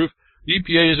bag of proof. The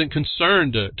EPA isn't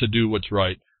concerned to do what's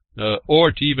right,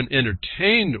 or to even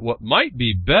entertain what might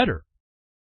be better.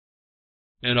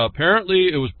 And apparently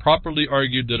it was properly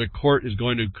argued that a court is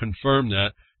going to confirm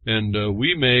that, and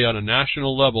we may, on a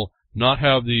national level, not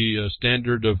have the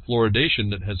standard of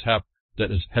fluoridation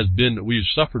that we've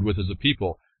suffered with as a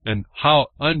people, and how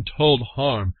untold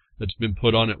harm that's been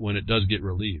put on it when it does get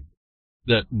relieved.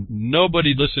 That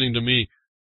nobody listening to me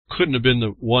couldn't have been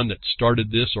the one that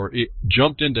started this or it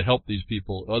jumped in to help these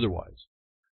people otherwise.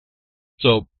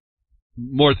 So,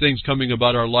 more things coming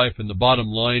about our life, and the bottom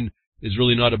line is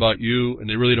really not about you, and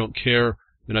they really don't care.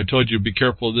 And I told you, be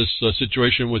careful of this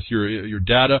situation with your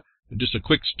data. And just a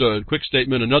quick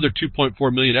statement, another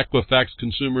 2.4 million Equifax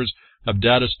consumers have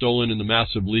data stolen in the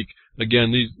massive leak.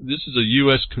 Again, this is a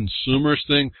U.S. consumers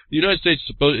thing. The United States,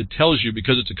 it tells you,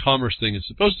 because it's a commerce thing, it's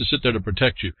supposed to sit there to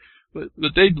protect you.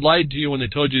 But they lied to you when they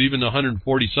told you even the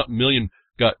 140-something million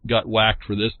got whacked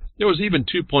for this. There was even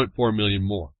 2.4 million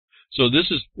more. So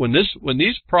this is, when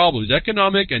these problems,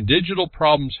 economic and digital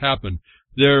problems happen,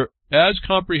 they're as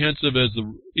comprehensive as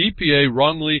the EPA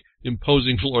wrongly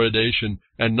imposing fluoridation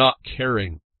and not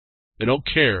caring. They don't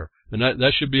care. And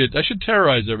that should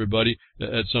terrorize everybody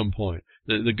at some point.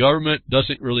 The government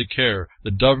doesn't really care.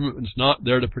 The government is not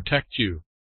there to protect you.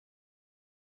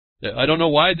 I don't know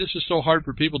why this is so hard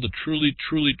for people to truly,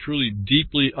 truly, truly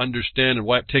deeply understand, and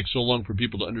why it takes so long for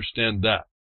people to understand that.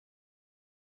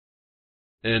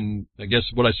 And I guess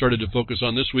what I started to focus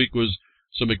on this week was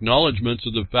some acknowledgments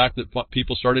of the fact that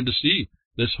people starting to see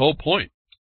this whole point.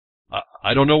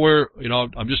 I don't know where,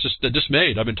 I'm just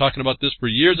dismayed. I've been talking about this for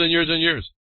years and years and years.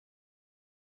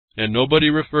 And nobody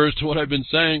refers to what I've been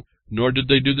saying, nor did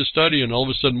they do the study. And all of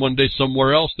a sudden, one day,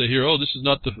 somewhere else, they hear, oh, this is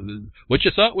not what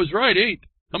you thought was right, ain't.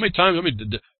 How many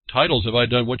titles have I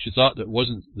done what you thought that was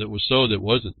so, that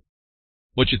wasn't?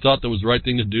 What you thought that was the right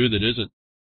thing to do, that isn't?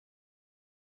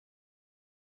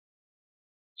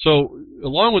 So,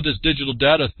 along with this digital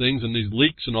data things and these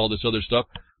leaks and all this other stuff,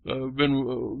 we've been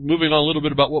moving on a little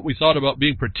bit about what we thought about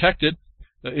being protected.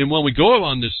 And when we go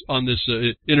on this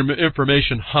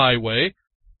information highway,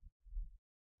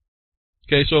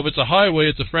 okay, so if it's a highway,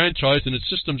 it's a franchise, and its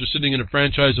systems are sitting in a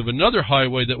franchise of another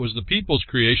highway that was the people's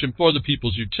creation for the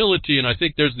people's utility, and I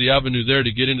think there's the avenue there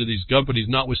to get into these companies,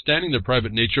 notwithstanding their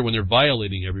private nature when they're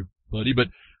violating everybody. But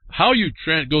how you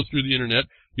go through the Internet,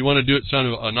 you want to do it sound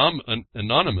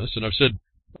anonymous, and I've said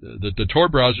that the Tor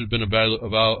browser has been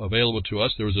available to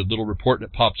us. There was a little report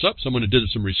that pops up, someone who did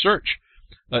some research.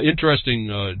 Interesting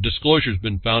disclosure has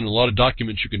been found, and a lot of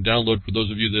documents you can download for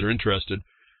those of you that are interested.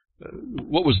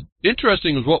 What was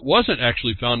interesting was what wasn't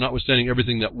actually found, notwithstanding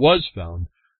everything that was found.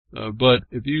 But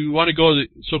if you want to go the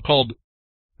so-called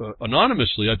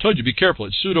anonymously, I told you, be careful.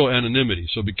 It's pseudo-anonymity,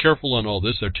 so be careful on all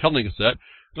this. They're telling us that.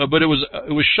 But it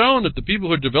was shown that the people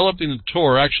who are developing the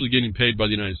Tor are actually getting paid by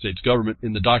the United States government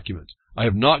in the documents. I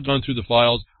have not gone through the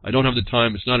files. I don't have the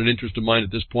time. It's not an interest of mine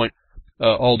at this point.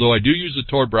 Although I do use the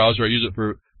Tor browser. I use it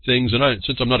for things, and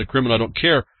since I'm not a criminal, I don't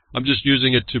care. I'm just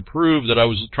using it to prove that I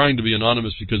was trying to be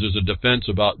anonymous, because there's a defense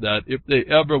about that. If they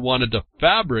ever wanted to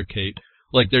fabricate,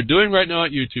 like they're doing right now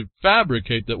at YouTube,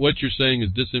 fabricate that what you're saying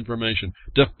is disinformation,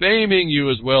 defaming you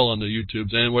as well on the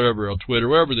YouTubes and wherever, on Twitter,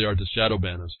 wherever they are, to shadow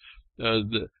ban us.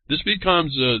 This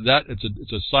becomes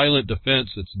it's a silent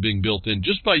defense that's being built in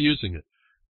just by using it,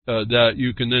 that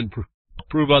you can then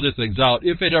prove other things out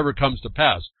if it ever comes to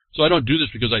pass. So I don't do this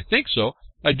because I think so.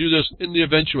 I do this in the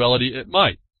eventuality it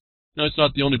might. Now, it's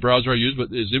not the only browser I use, but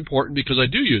it's important because I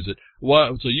do use it.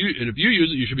 And if you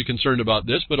use it, you should be concerned about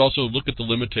this, but also look at the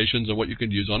limitations and what you can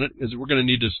use on it, as we're going to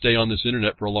need to stay on this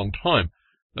Internet for a long time.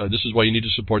 This is why you need to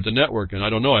support the network. And I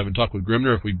don't know, I haven't talked with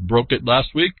Grimner. If we broke it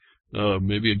last week,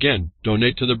 maybe again,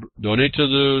 donate to the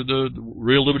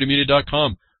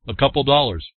reallibertymedia.com, a couple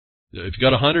dollars. If you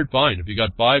got 100, fine. If you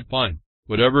got 5, fine.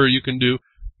 Whatever you can do,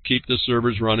 keep the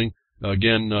servers running.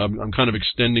 Again, I'm kind of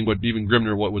extending what even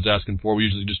Grimner was asking for. We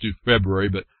usually just do February,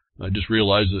 but I just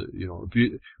realized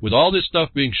that, with all this stuff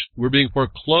we're being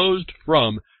foreclosed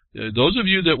from, those of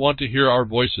you that want to hear our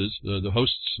voices, the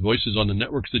hosts' voices on the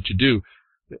networks that you do,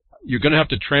 you're going to have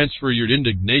to transfer your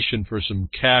indignation for some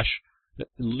cash, at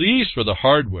least for the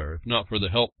hardware, if not for the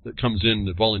help that comes in,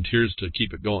 the volunteers to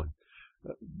keep it going.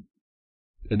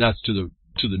 And that's to the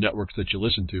networks that you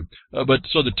listen to. But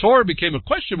so the Tor became a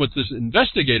question with this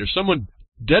investigator. Someone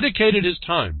dedicated his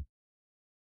time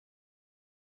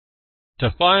to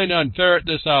find and ferret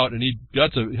this out, and he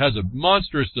has a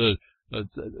monstrous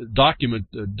document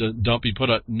dump he put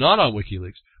out, not on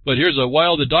WikiLeaks. But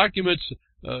while the documents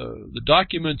the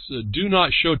documents do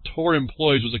not show Tor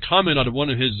employees was a comment out of one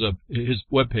of his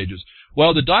web pages.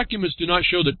 While the documents do not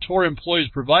show that Tor employees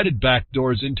provided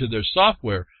backdoors into their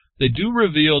software, they do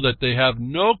reveal that they have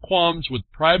no qualms with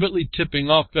privately tipping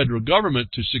off federal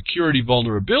government to security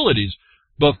vulnerabilities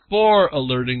before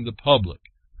alerting the public.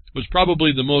 It was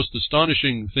probably the most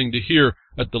astonishing thing to hear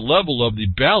at the level of the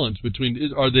balance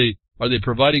between are they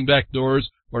providing backdoors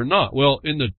or not. Well,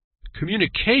 in the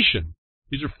communication,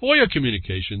 these are FOIA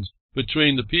communications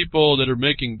between the people that are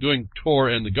doing Tor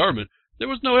and the government. There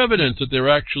was no evidence that they were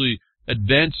actually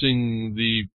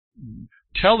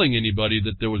telling anybody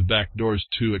that there was backdoors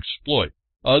to exploit,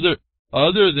 other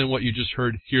than what you just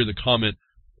heard here, the comment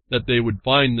that they would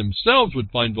find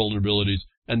vulnerabilities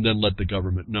and then let the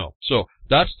government know. So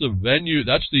that's the venue,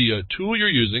 that's the tool you're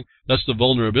using, that's the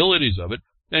vulnerabilities of it,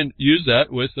 and use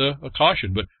that with a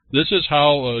caution. But this is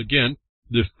how, again,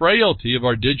 the frailty of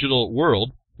our digital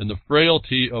world and the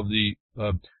frailty of the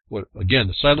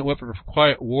silent weapon for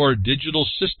quiet war digital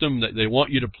system that they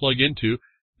want you to plug into,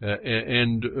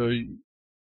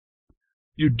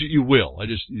 you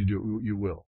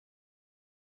will.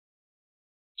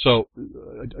 So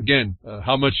again,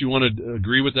 how much you want to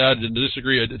agree with that and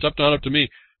disagree, it's not up to me.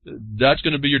 That's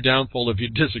going to be your downfall if you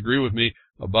disagree with me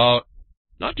about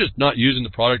not just not using the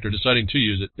product or deciding to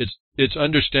use it. It's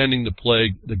understanding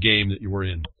the game that you were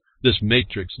in. This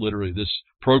matrix, literally, this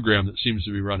program that seems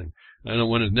to be running. I don't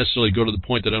want to necessarily go to the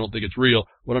point that I don't think it's real.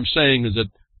 What I'm saying is that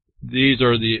these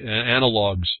are the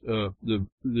analogs, the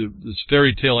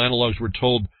fairy tale analogs we're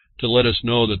told to let us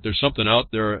know that there's something out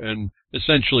there, and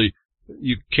essentially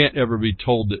you can't ever be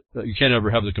told that you can't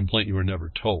ever have the complaint you were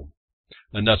never told.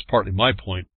 And that's partly my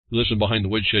point. Listen, behind the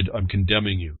woodshed, I'm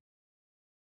condemning you.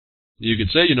 You can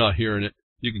say you're not hearing it.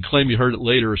 You can claim you heard it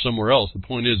later or somewhere else. The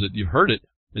point is that you heard it,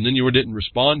 and then you didn't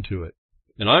respond to it.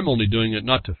 And I'm only doing it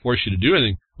not to force you to do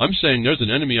anything. I'm saying there's an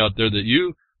enemy out there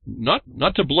that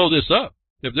not to blow this up.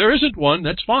 If there isn't one,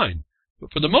 that's fine.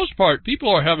 But for the most part, people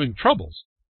are having troubles.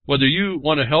 Whether you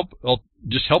want to help,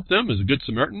 just help them as a good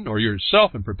Samaritan, or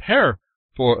yourself and prepare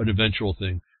for an eventual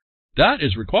thing, that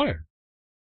is required.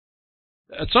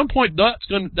 At some point,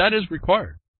 that is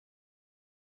required.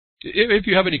 If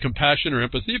you have any compassion or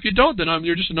empathy. If you don't, then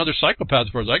you're just another psychopath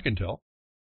as far as I can tell.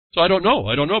 So I don't know.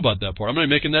 I don't know about that part. I'm not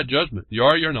making that judgment. You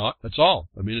are, you're not. That's all.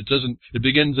 I mean, it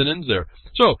begins and ends there.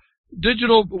 So,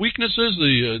 digital weaknesses,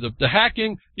 the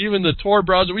hacking, even the Tor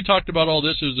browser, we talked about all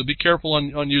this, is to be careful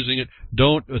on using it.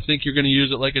 Don't think you're going to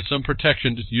use it like it's some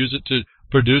protection. Just use it to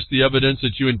produce the evidence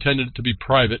that you intended it to be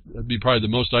private. That'd be probably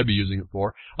the most I'd be using it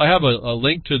for. I have a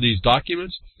link to these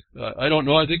documents. I don't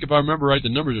know. I think if I remember right, the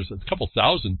numbers are a couple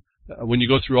thousand. When you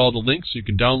go through all the links, you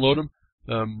can download them.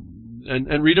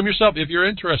 And read them yourself if you're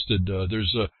interested.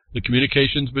 There's the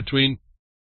communications between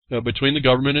the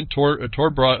government and Tor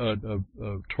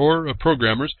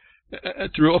programmers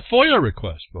through a FOIA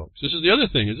request, folks. This is the other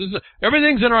thing.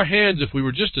 Everything's in our hands if we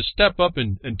were just to step up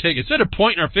and take it. Instead of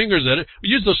pointing our fingers at it, we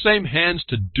use those same hands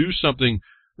to do something.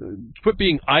 Quit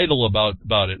being idle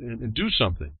about it and do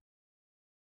something.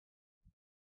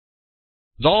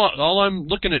 All I'm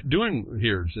looking at doing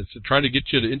here is to try to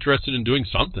get you interested in doing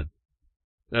something.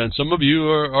 And some of you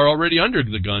are already under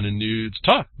the gun, and it's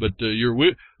tough. But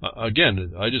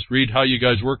again, I just read how you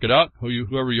guys work it out.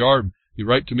 Whoever you are, you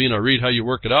write to me, and I read how you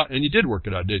work it out. And you did work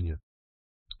it out, didn't you?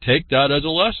 Take that as a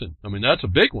lesson. I mean, that's a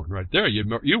big one right there.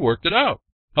 You worked it out.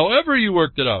 However you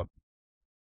worked it out.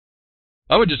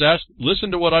 I would just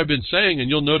listen to what I've been saying, and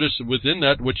you'll notice within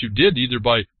that what you did, either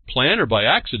by plan or by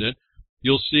accident.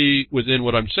 You'll see within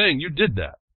what I'm saying, you did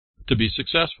that to be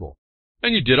successful.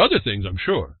 And you did other things, I'm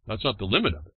sure. That's not the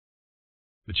limit of it.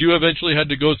 But you eventually had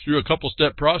to go through a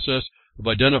couple-step process of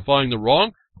identifying the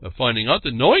wrong, of finding out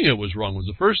that knowing it was wrong was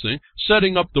the first thing,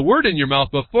 setting up the word in your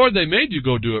mouth before they made you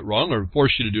go do it wrong or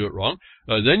force you to do it wrong.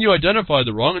 Then you identify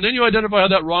the wrong, and then you identify how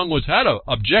that wrong had an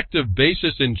objective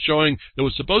basis in showing there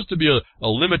was supposed to be a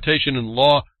limitation in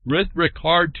law with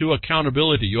regard to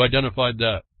accountability. You identified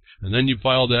that. And then you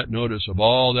file that notice of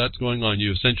all that's going on.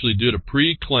 You essentially did a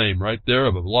pre-claim right there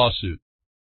of a lawsuit.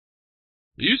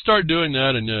 You start doing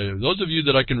that, and those of you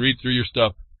that I can read through your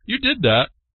stuff, you did that,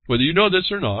 whether you know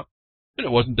this or not. And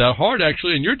it wasn't that hard,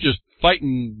 actually, and you're just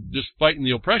fighting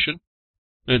the oppression.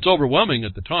 And it's overwhelming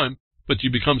at the time, but you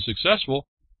become successful,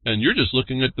 and you're just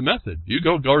looking at the method. You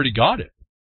already got it.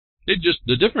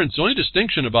 The only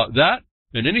distinction about that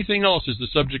and anything else is the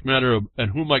subject matter of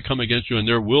and who might come against you and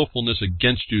their willfulness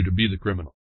against you to be the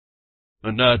criminal.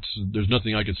 And there's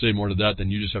nothing I can say more to that than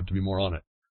you just have to be more on it.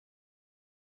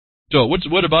 So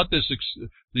what about this,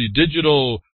 the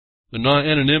digital, the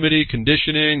non-anonymity,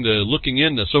 conditioning, the looking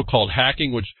in, the so-called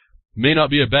hacking, which may not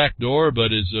be a backdoor,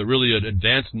 but is really an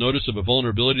advanced notice of a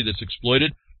vulnerability that's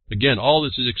exploited. Again, all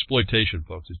this is exploitation,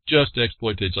 folks. It's just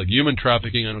exploitation. It's like human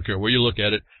trafficking. I don't care where you look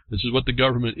at it. This is what the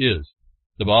government is,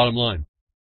 the bottom line.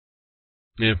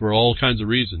 And for all kinds of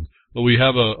reasons. But we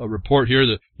have a report here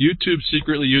that YouTube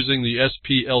secretly using the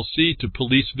SPLC to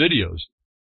police videos.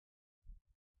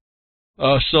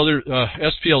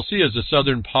 SPLC is the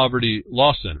Southern Poverty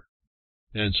Law Center.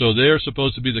 And so they're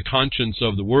supposed to be the conscience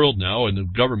of the world now, and the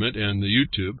government and the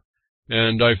YouTube.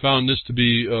 And I found this to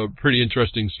be a pretty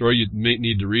interesting story. You may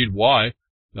need to read why,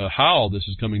 how this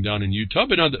is coming down in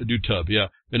YouTube. YouTube, yeah.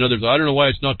 In others, I don't know why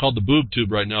it's not called the boob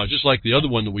tube right now. It's just like the other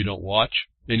one that we don't watch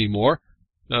anymore.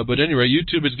 But anyway,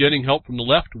 YouTube is getting help from the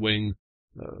left-wing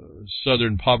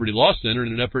Southern Poverty Law Center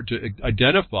in an effort to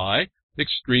identify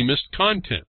extremist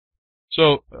content.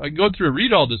 So I go through and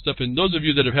read all this stuff, and those of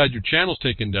you that have had your channels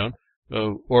taken down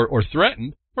or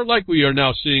threatened, or like we are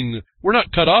now seeing, we're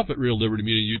not cut off at Real Liberty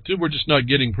Media YouTube. We're just not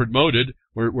getting promoted.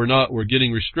 We're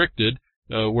getting restricted.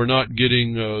 We're not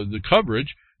getting the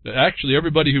coverage. Actually,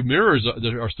 everybody who mirrors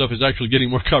our stuff is actually getting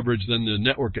more coverage than the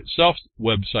network itself's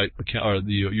website account or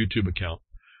the YouTube account.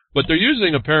 But they're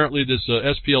using apparently this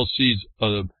SPLC's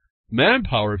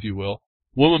manpower, if you will,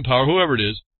 woman power, whoever it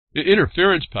is,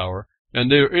 interference power,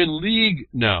 and they're in league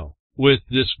now with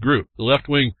this group, the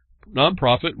left-wing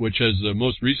nonprofit, which has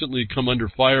most recently come under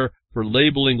fire for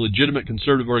labeling legitimate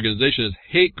conservative organizations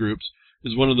as hate groups,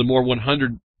 is one of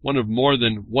more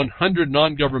than 100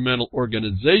 non-governmental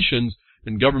organizations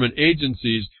and government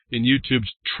agencies in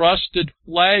YouTube's Trusted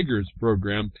Flaggers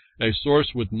program. A source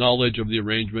with knowledge of the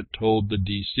arrangement told the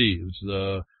DC. It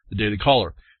was the Daily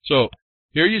Caller. So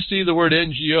here you see the word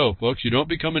NGO, folks. You don't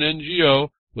become an NGO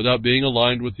without being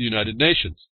aligned with the United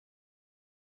Nations.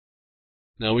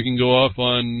 Now we can go off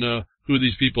on who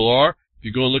these people are. If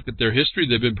you go and look at their history,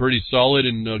 they've been pretty solid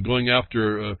in going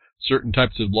after certain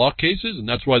types of law cases, and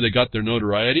that's why they got their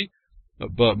notoriety.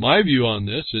 But my view on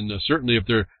this, and certainly if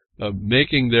they're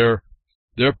making their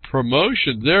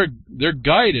promotion, their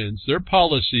guidance, their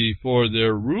policy for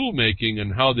their rulemaking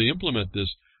and how they implement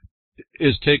this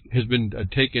has been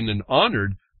taken and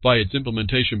honored by its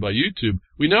implementation by YouTube.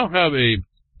 We now have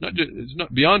it's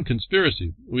not beyond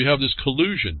conspiracy. We have this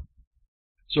collusion.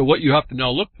 So what you have to now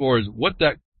look for is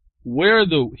where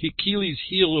the Achilles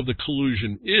heel of the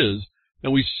collusion is,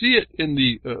 and we see it in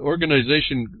the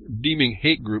organization deeming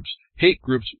hate groups. Hate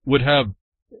groups would have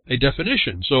a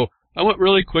definition. So I went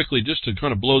really quickly just to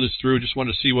kind of blow this through. Just want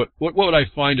to see what would I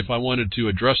find if I wanted to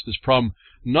address this problem,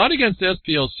 not against the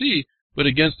SPLC, but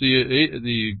against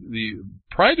the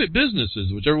private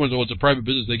businesses, which everyone knows it's a private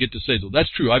business. They get to say, so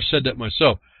that's true. I've said that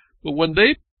myself. But when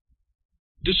they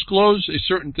disclose a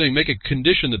certain thing, make a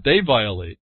condition that they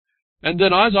violate, and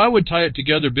then as I would tie it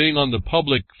together, being on the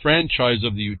public franchise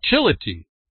of the utility,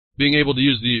 being able to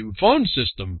use the phone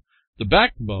system, the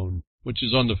backbone, which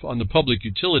is on the public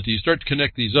utility, you start to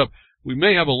connect these up, we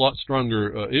may have a lot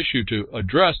stronger issue to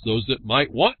address those that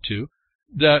might want to.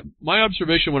 That my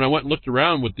observation when I went and looked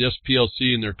around with the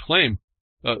SPLC and their claim,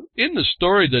 in the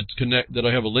story that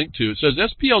I have a link to, it says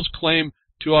SPL's claim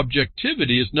to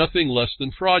objectivity is nothing less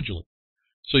than fraudulent.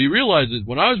 So you realize that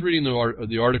when I was reading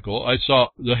the article, I saw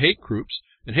the hate groups,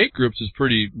 and hate groups is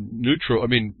pretty neutral. I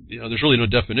mean, there's really no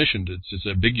definition. It's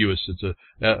ambiguous. It's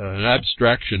an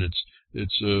abstraction.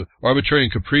 It's arbitrary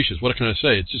and capricious. What can I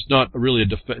say? It's just not really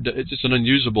it's just an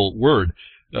unusable word.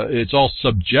 It's all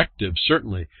subjective,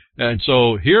 certainly. And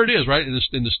so here it is, right?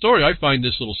 In the story, I find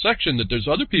this little section that there's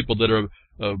other people that are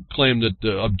claim that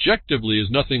objectively is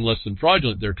nothing less than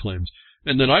fraudulent, their claims.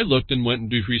 And then I looked and went and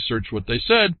do research what they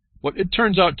said. What it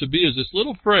turns out to be is this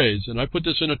little phrase, and I put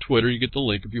this in a Twitter. You get the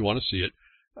link if you want to see it.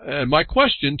 And my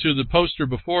question to the poster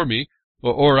before me,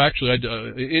 or actually,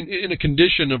 in a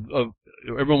condition of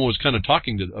everyone was kind of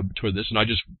talking to this, and I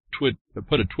just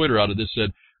put a Twitter out of this,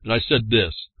 and I said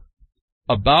this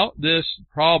about this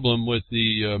problem with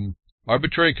the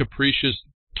arbitrary and capricious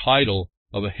title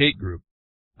of a hate group.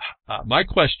 My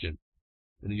question,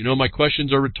 and you know my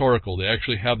questions are rhetorical. They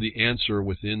actually have the answer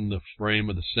within the frame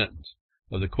of the sentence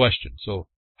of the question. So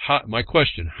my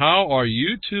question, how are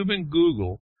YouTube and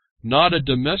Google not a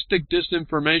domestic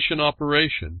disinformation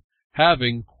operation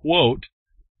having, quote,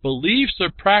 beliefs or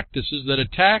practices that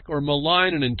attack or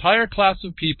malign an entire class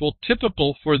of people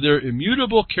typical for their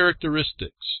immutable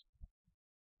characteristics,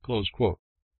 close quote.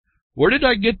 Where did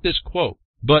I get this quote?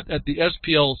 But at the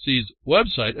SPLC's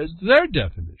website as their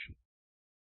definition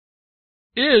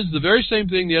is the very same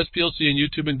thing the SPLC and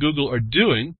YouTube and Google are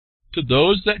doing to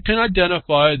those that can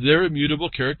identify their immutable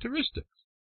characteristics.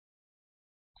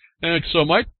 And so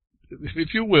my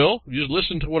if you will, just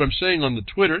listen to what I'm saying on the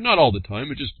Twitter. Not all the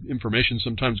time. It just information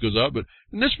sometimes goes out. But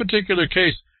in this particular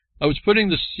case, I was putting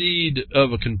the seed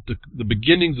of the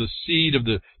beginnings, the seed of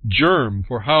the germ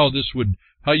for how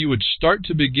you would start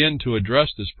to begin to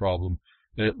address this problem.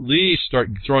 At least start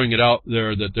throwing it out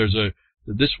there that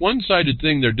this one-sided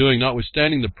thing they're doing,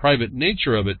 notwithstanding the private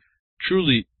nature of it,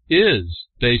 truly is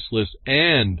baseless,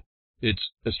 and it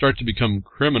starts to become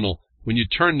criminal when you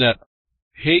turn that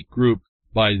hate group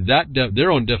by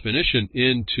their own definition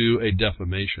into a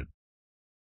defamation.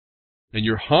 And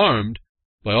you're harmed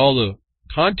by all the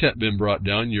content being brought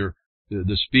down,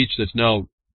 the speech that's now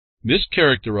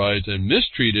mischaracterized and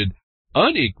mistreated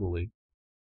unequally.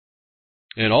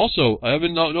 And also, I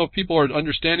don't know if people are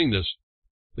understanding this.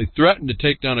 They threatened to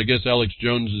take down, I guess, Alex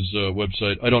Jones's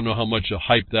website. I don't know how much a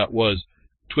hype that was.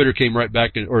 Twitter came right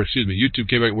back, YouTube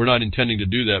came back. We're not intending to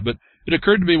do that. But it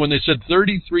occurred to me when they said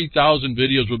 33,000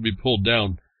 videos would be pulled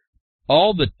down,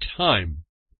 all the time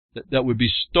that would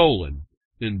be stolen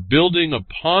in building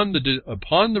upon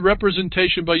the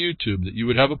representation by YouTube that you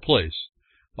would have a place,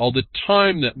 all the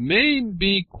time that may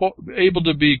be able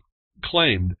to be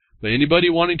claimed by anybody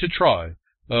wanting to try,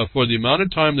 for the amount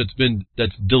of time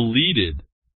that's deleted,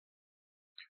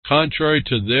 contrary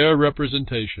to their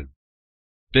representation,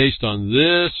 based on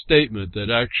this statement that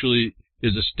actually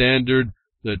is a standard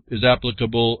that is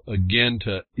applicable, again,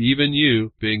 to even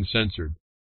you being censored.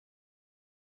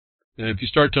 And if you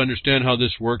start to understand how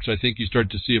this works, I think you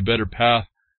start to see a better path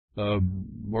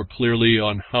more clearly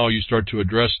on how you start to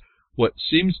address what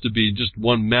seems to be just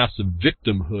one massive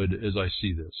victimhood as I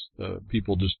see this.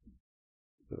 People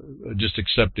just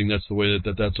accepting that's the way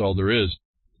that's all there is.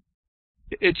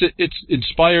 It's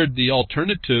inspired the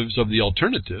alternatives of the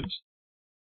alternatives.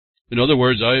 In other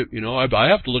words, I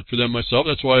have to look for them myself.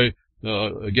 That's why,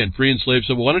 again, Free and Slave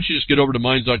said, well, why don't you just get over to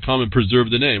Minds.com and preserve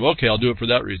the name? Okay, I'll do it for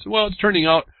that reason. Well, it's turning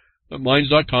out that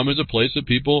Minds.com is a place that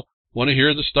people want to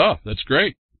hear the stuff. That's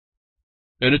great.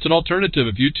 And it's an alternative.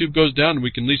 If YouTube goes down,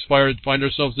 we can at least find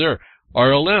ourselves there.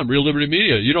 RLM, Real Liberty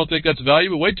Media. You don't think that's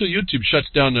valuable? Wait till YouTube shuts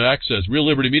down the access. Real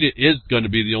Liberty Media is going to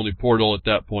be the only portal at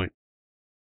that point.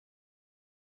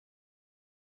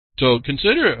 So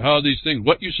consider how these things,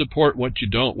 what you support, what you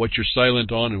don't, what you're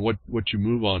silent on, and what you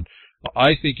move on.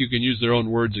 I think you can use their own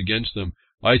words against them.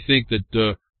 I think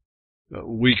that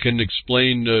we can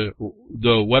explain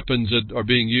the weapons that are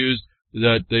being used,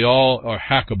 that they all are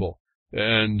hackable.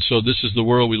 And so this is the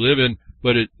world we live in.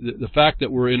 But the fact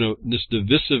that we're in this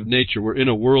divisive nature, we're in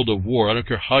a world of war. I don't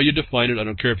care how you define it. I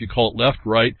don't care if you call it left,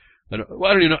 right. I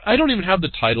don't even have the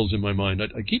titles in my mind.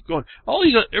 I keep going.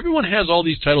 Everyone has all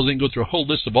these titles. They can go through a whole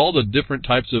list of all the different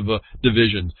types of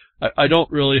divisions. I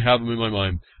don't really have them in my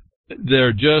mind.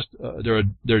 They're just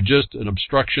an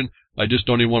obstruction. I just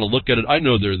don't even want to look at it. I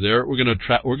know they're there. We're going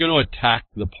to attack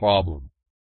the problem,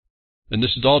 and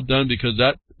this is all done because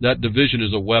that division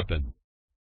is a weapon.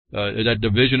 That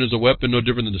division is a weapon, no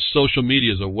different than the social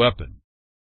media is a weapon.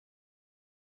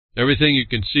 Everything you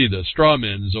can see, the straw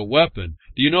man is a weapon.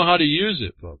 Do you know how to use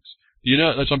it, folks? Do you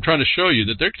know? That's what I'm trying to show you,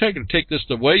 that they're taking to take this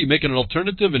away. You make it an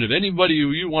alternative, and if anybody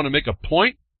you want to make a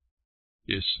point,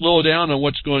 you slow down on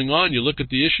what's going on, you look at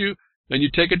the issue, and you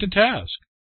take it to task.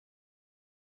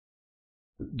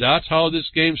 That's how this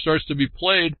game starts to be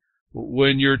played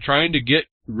when you're trying to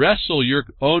wrestle your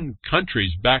own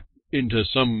countries back into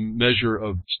some measure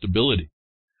of stability.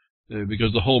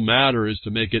 Because the whole matter is to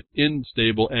make it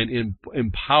unstable and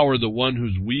empower the one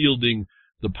who's wielding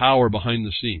the power behind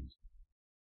the scenes.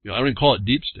 I don't even call it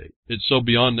deep state. It's so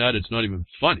beyond that, it's not even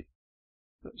funny.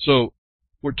 So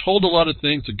we're told a lot of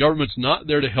things. The government's not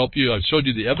there to help you. I've showed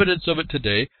you the evidence of it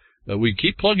today. We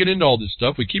keep plugging into all this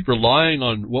stuff. We keep relying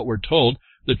on what we're told.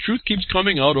 The truth keeps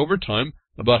coming out over time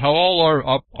about how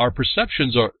all our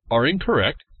perceptions are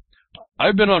incorrect.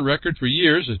 I've been on record for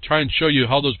years to try and show you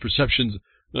how those perceptions,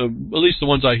 at least the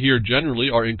ones I hear generally,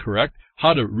 are incorrect,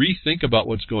 how to rethink about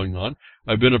what's going on.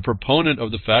 I've been a proponent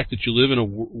of the fact that you live in a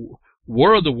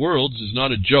war of the worlds is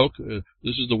not a joke.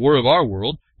 This is the war of our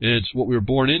world, and it's what we were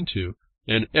born into.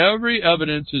 And every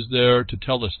evidence is there to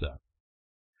tell us that.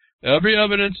 Every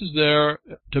evidence is there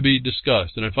to be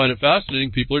discussed, and I find it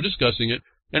fascinating. People are discussing it,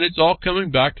 and it's all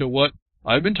coming back to what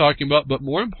I've been talking about, but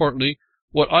more importantly,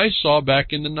 what I saw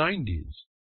back in the 90s.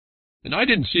 And I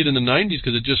didn't see it in the 90s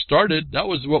because it just started. That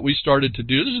was what we started to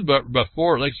do. This is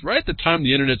before, like right at the time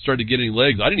the internet started getting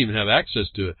legs. I didn't even have access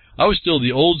to it. I was still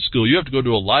the old school. You have to go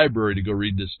to a library to go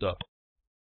read this stuff.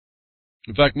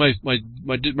 In fact, my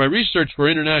research for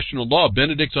international law,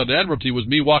 Benedict's on Admiralty, was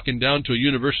me walking down to a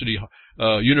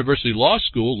university law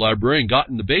school library and got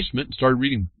in the basement and started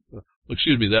reading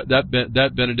excuse me,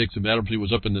 that Benedictine Adamsy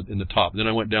was up in the top. Then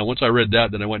I went down. Once I read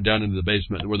that, then I went down into the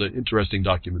basement where the interesting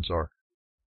documents are.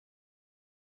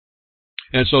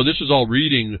 And so this is all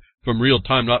reading from real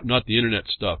time, not the internet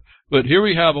stuff. But here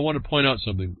we have, I want to point out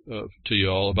something to you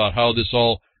all about how this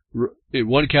all,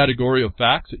 one category of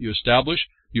facts that you establish,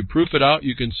 you proof it out,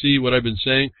 you can see what I've been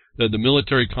saying, that the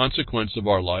military consequence of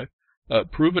our life,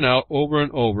 proven out over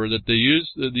and over that they use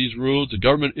these rules, the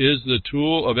government is the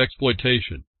tool of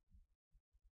exploitation.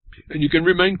 And you can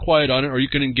remain quiet on it, or you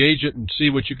can engage it and see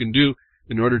what you can do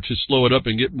in order to slow it up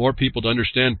and get more people to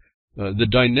understand the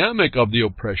dynamic of the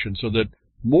oppression, so that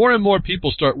more and more people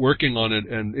start working on it,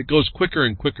 and it goes quicker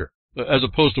and quicker, as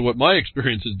opposed to what my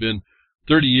experience has been,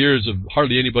 30 years of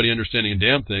hardly anybody understanding a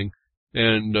damn thing,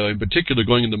 and in particular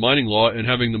going into mining law and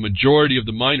having the majority of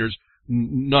the miners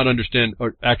not understand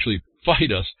or actually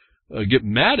fight us, get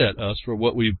mad at us for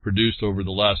what we've produced over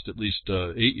the last at least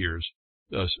 8 years,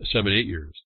 7, 8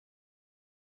 years.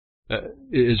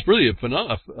 It's really a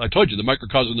phenomenon. I told you, the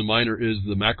microcosm of the miner is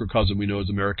the macrocosm we know as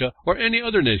America, or any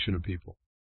other nation of people.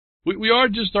 We are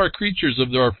just our creatures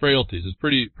of our frailties. It's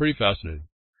pretty fascinating.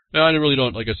 And I really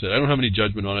don't, like I said, I don't have any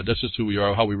judgment on it. That's just who we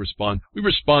are, how we respond. We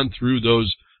respond through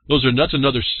that's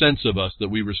another sense of us that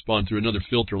we respond through, another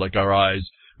filter, like our eyes,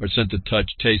 our sense of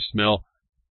touch, taste, smell,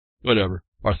 whatever.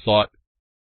 Our thought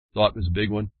is a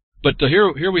big one. But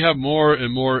here we have more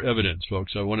and more evidence,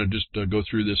 folks. I want to just go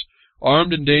through this.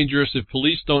 Armed and dangerous. If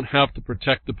police don't have to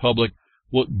protect the public,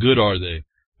 what good are they?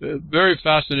 Very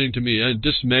fascinating to me, and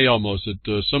dismay almost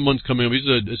that someone's coming up.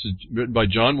 This is written by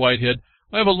John Whitehead.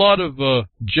 I have a lot of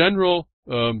general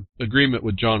agreement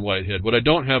with John Whitehead. What I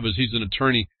don't have is he's an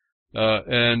attorney,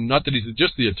 and not that he's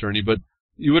just the attorney, but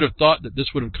you would have thought that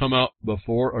this would have come out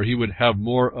before, or he would have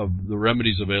more of the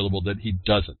remedies available that he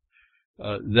doesn't,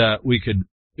 that we could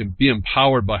be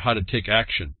empowered by how to take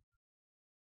action.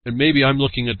 And maybe I'm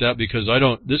looking at that because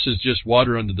this is just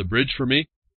water under the bridge for me,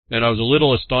 and I was a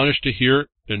little astonished to hear.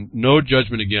 And no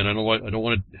judgment again. I don't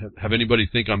want to have anybody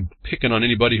think I'm picking on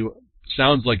anybody who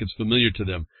sounds like it's familiar to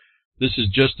them. This is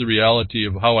just the reality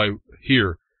of how I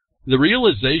hear. The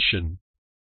realization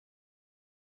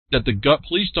that the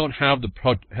police don't have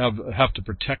to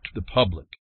protect the public.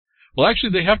 Well,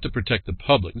 actually, they have to protect the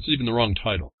public. This is even the wrong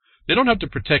title. They don't have to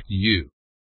protect you.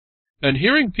 And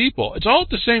hearing people, it's all at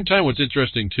the same time what's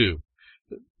interesting, too.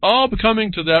 All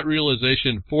coming to that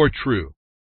realization for true.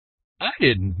 I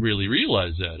didn't really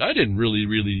realize that. I didn't really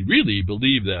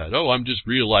believe that. Oh, I'm just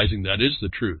realizing that is the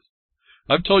truth.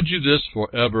 I've told you this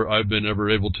forever. I've been ever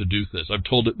able to do this. I've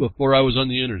told it before I was on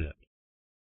the internet.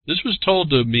 This was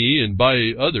told to me and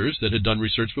by others that had done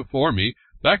research before me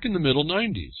back in the middle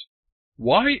 90s.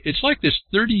 Why? It's like this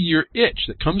 30-year itch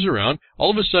that comes around.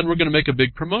 All of a sudden, we're going to make a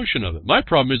big promotion of it. My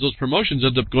problem is those promotions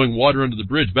end up going water under the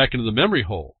bridge back into the memory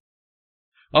hole.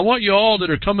 I want you all that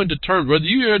are coming to terms, whether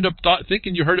you end up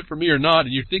thinking you heard it from me or not,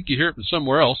 and you think you hear it from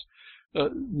somewhere else,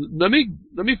 let me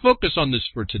focus on this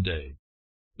for today.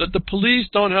 That the police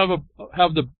don't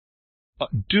have the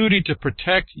duty to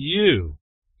protect you.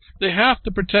 They have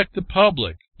to protect the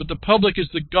public, but the public is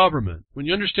the government. When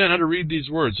you understand how to read these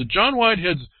words. So John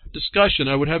Whitehead's discussion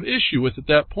I would have issue with at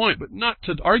that point, but not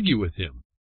to argue with him.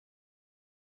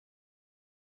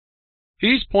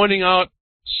 He's pointing out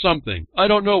something. I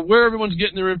don't know where everyone's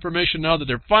getting their information now that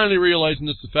they're finally realizing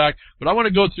this is a fact, but I want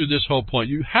to go through this whole point.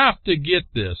 You have to get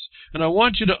this, and I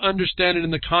want you to understand it in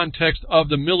the context of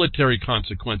the military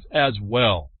consequence as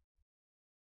well.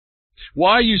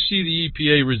 Why you see the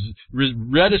EPA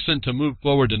reticent to move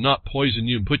forward to not poison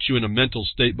you and put you in a mental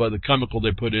state by the chemical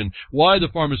they put in, why the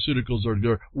pharmaceuticals are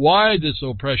there, why this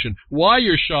oppression, why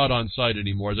you're shot on sight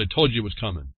anymore, as I told you was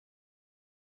coming.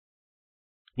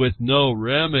 With no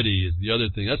remedy is the other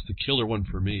thing. That's the killer one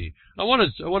for me. I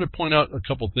want to point out a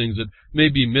couple things that may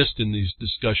be missed in these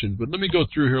discussions, but let me go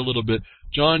through here a little bit.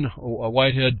 John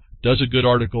Whitehead does a good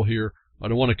article here. I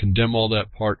don't want to condemn all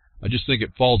that part. I just think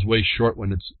it falls way short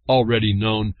when it's already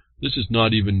known. This is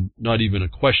not even a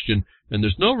question, and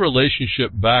there's no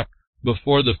relationship back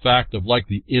before the fact of like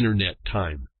the internet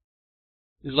time.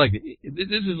 This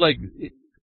is like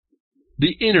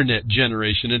the internet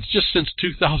generation. It's just since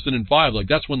 2005, like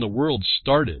that's when the world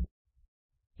started.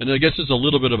 And I guess it's a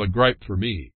little bit of a gripe for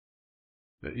me.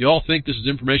 You all think this is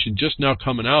information just now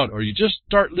coming out, or you just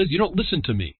you don't listen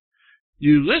to me.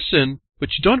 You listen, but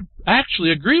you don't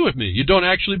actually agree with me. You don't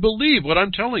actually believe what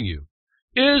I'm telling you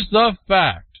is the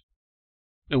fact.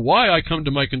 And why I come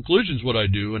to my conclusions what I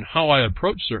do and how I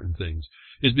approach certain things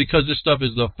is because this stuff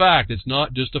is the fact. It's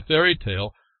not just a fairy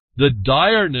tale. The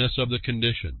direness of the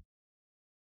condition.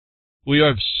 We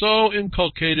are so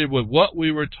inculcated with what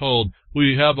we were told.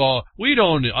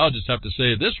 I'll just have to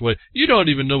say it this way, you don't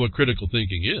even know what critical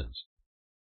thinking is.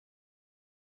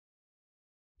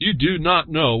 You do not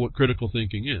know what critical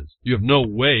thinking is. You have no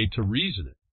way to reason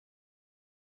it.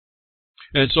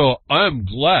 And so I'm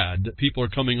glad that people are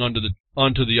coming onto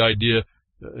the idea.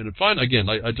 And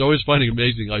I always find it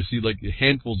amazing. I see like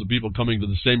handfuls of people coming to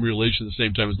the same realization at the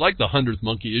same time. It's like the 100th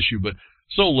monkey issue, but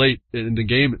so late in the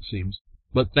game it seems.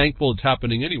 But thankful it's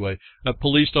happening anyway.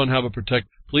 Police don't have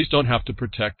to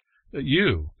protect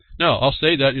you. Now, I'll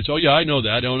say that. It's, oh yeah, I know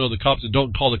that. I don't know the cops.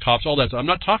 Don't call the cops, all that stuff. I'm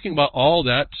not talking about all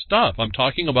that stuff. I'm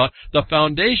talking about the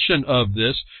foundation of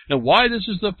this and why this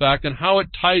is the fact and how it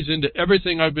ties into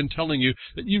everything I've been telling you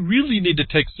that you really need to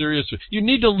take seriously. You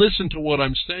need to listen to what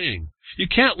I'm saying. You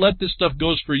can't let this stuff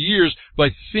go for years by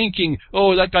thinking,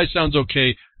 oh, that guy sounds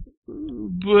okay,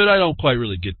 but I don't quite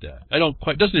really get that.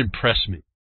 It doesn't impress me.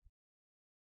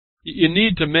 You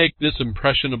need to make this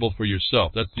impressionable for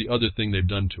yourself. That's the other thing they've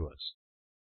done to us.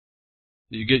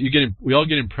 We all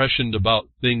get impressioned about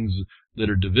things that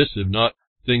are divisive, not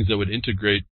things that would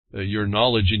integrate your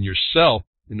knowledge in yourself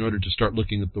in order to start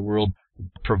looking at the world,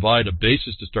 provide a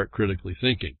basis to start critically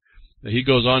thinking. He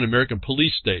goes on, American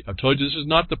police state. I've told you this is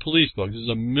not the police, folks. This is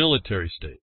a military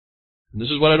state. And this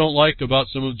is what I don't like about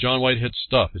some of John Whitehead's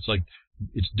stuff. It's like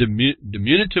it's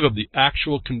diminutive of the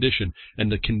actual condition, and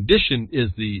the condition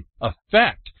is the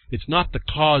effect. It's not the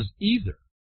cause either.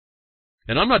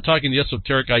 And I'm not talking the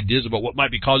esoteric ideas about what might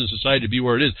be causing society to be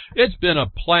where it is. It's been a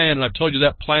plan, and I've told you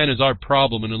that plan is our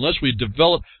problem. And unless we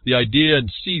develop the idea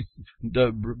and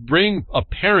bring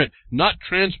apparent, not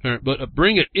transparent, but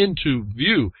bring it into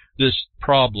view, this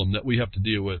problem that we have to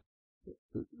deal with,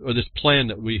 or this plan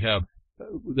that we have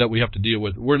to deal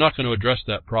with, we're not going to address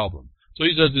that problem. So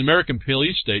he says the American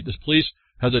police state, this police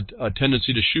has a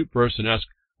tendency to shoot first and ask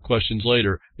questions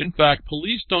later. In fact,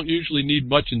 police don't usually need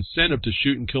much incentive to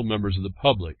shoot and kill members of the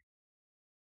public.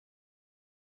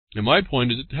 And my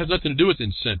point is it has nothing to do with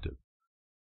incentive.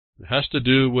 It has to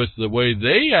do with the way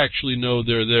they actually know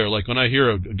they're there. Like when I hear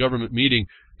a government meeting,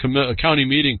 a county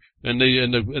meeting, and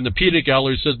the peanut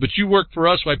gallery says, "But you work for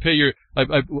us, so I pay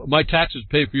my taxes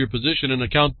pay for your position,"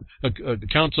 and county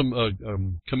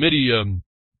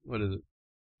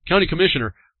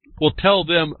commissioner will tell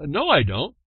them, "No, I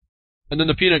don't." And then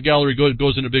the peanut gallery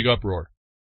goes in a big uproar.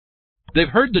 They've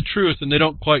heard the truth and they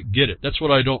don't quite get it. That's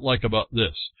what I don't like about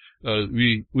this.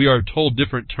 We are told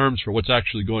different terms for what's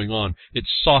actually going on. It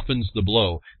softens the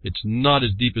blow. It's not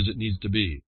as deep as it needs to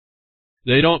be.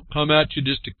 They don't come at you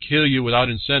just to kill you without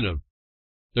incentive.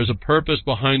 There's a purpose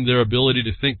behind their ability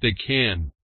to think they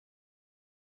can.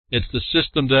 It's the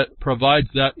system that provides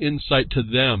that insight to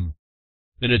them,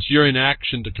 and it's your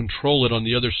inaction to control it on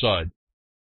the other side.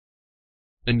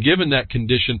 And given that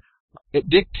condition, it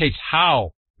dictates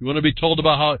how. You want to be told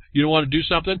about how you don't want to do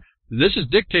something? This is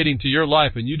dictating to your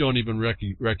life, and you don't even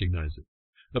recognize it.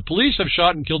 The police have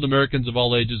shot and killed Americans of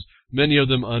all ages, many of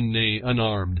them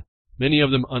unarmed. Many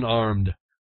of them unarmed.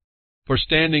 For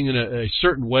standing in a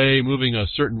certain way, moving a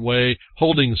certain way,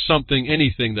 holding something,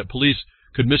 anything that police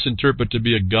could misinterpret to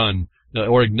be a gun,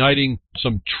 or igniting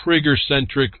some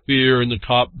trigger-centric fear in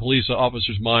the police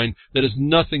officer's mind that has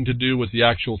nothing to do with the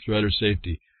actual threat or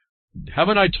safety.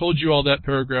 Haven't I told you all that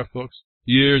paragraph, folks?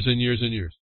 Years and years and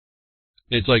years.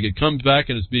 It's like it comes back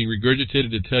and it's being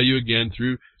regurgitated to tell you again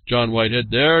through John Whitehead.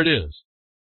 There it is.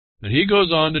 And he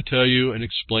goes on to tell you and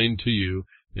explain to you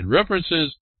in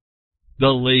references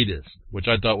the latest, which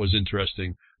I thought was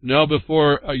interesting. Now,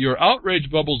 before your outrage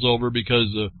bubbles over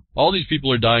because all these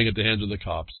people are dying at the hands of the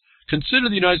cops, consider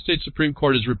the United States Supreme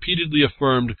Court has repeatedly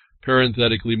affirmed,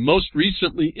 parenthetically, most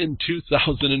recently in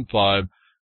 2005,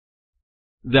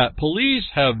 that police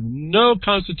have no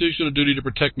constitutional duty to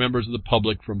protect members of the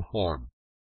public from harm.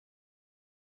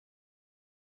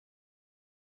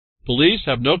 Police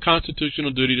have no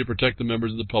constitutional duty to protect the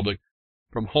members of the public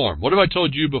from harm. What have I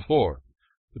told you before?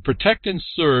 The protect and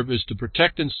serve is to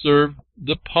protect and serve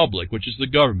the public, which is the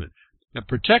government. And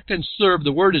protect and serve,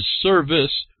 the word is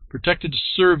service, protected to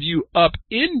serve you up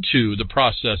into the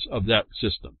process of that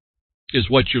system,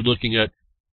 is what you're looking at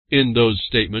in those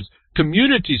statements.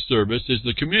 Community service is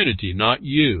the community, not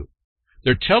you.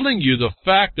 They're telling you the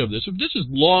fact of this. If this is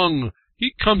long,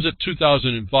 he comes at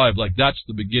 2005 like that's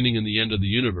the beginning and the end of the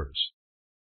universe.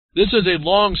 This is a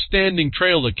long-standing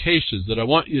trail of cases that I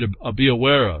want you to be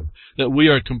aware of, that we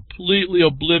are completely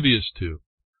oblivious to.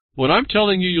 When I'm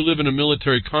telling you you live in a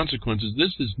military consequences,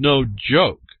 this is no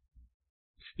joke.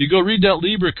 You go read that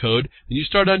Libra code, and you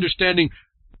start understanding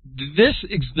this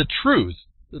is the truth.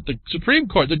 that the Supreme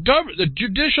Court, the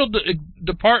judicial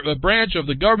department branch of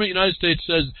the government of the United States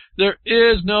says there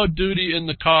is no duty in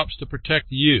the cops to protect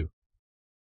you.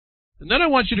 And then I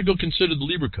want you to go consider the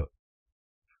Lieber Code.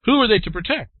 Who are they to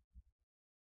protect?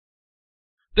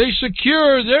 They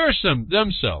secure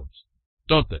themselves,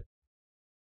 don't they?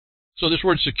 So this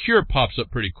word secure pops up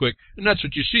pretty quick, and that's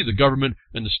what you see. The government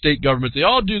and the state government, they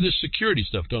all do this security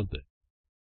stuff, don't they?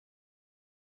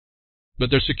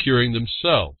 But they're securing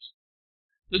themselves.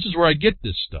 This is where I get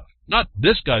this stuff. Not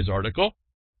this guy's article,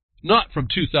 not from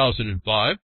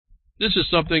 2005. This is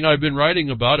something I've been writing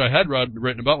about, I had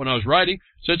written about when I was writing,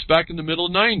 since back in the middle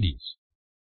 90s.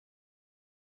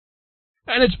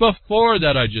 And it's before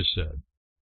that I just said.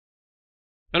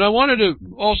 And I wanted to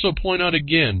also point out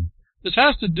again, this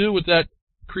has to do with that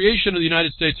creation of the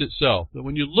United States itself, that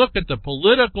when you look at the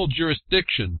political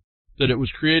jurisdiction that it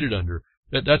was created under,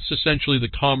 that's essentially the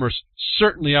commerce,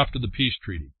 certainly after the peace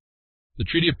treaty. The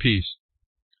Treaty of Peace,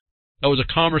 that was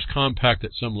a commerce compact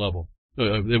at some level.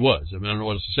 It was. I mean, I don't know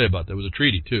what else to say about that. It was a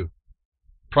treaty, too.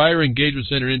 Prior engagements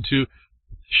entered into,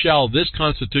 shall this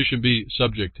Constitution be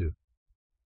subject to?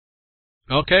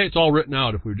 Okay, it's all written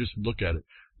out if we just look at it.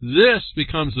 This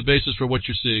becomes the basis for what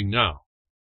you're seeing now,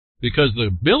 because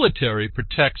the military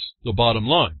protects the bottom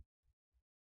line,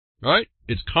 right?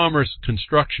 It's commerce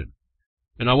construction.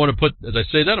 And I want to put, as I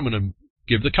say that, I'm going to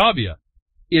give the caveat.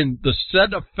 In the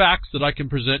set of facts that I can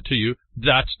present to you,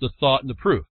 that's the thought and the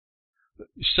proof.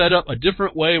 Set up a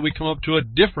different way, we come up to a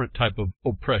different type of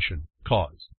oppression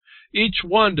cause. Each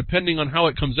one, depending on how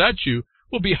it comes at you,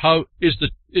 will be how is the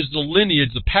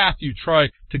lineage, the path you try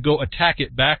to go attack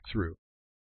it back through.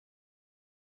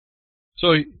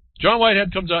 So John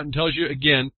Whitehead comes out and tells you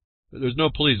again that there's no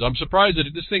police. I'm surprised that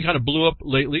this thing kind of blew up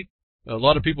lately. A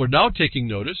lot of people are now taking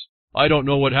notice. I don't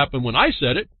know what happened when I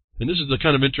said it, and this is the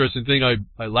kind of interesting thing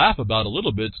I laugh about a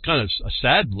little bit. It's kind of a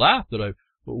sad laugh that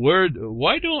what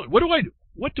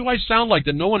do I sound like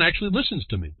that no one actually listens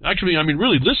to me? Actually, I mean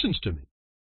really listens to me.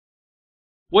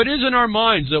 What is in our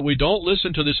minds that we don't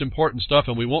listen to this important stuff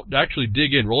and we won't actually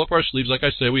dig in, roll up our sleeves like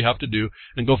I say we have to do,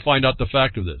 and go find out the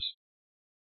fact of this?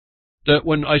 That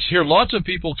when I hear lots of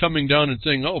people coming down and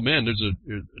saying, oh man,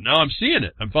 now I'm seeing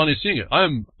it. I'm finally seeing it.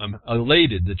 I'm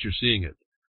elated that you're seeing it.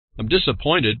 I'm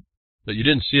disappointed that you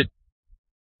didn't see it,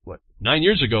 9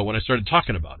 years ago when I started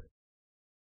talking about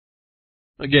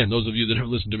it. Again, those of you that have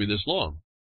listened to me this long.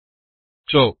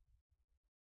 So,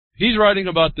 he's writing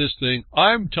about this thing.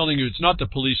 I'm telling you it's not the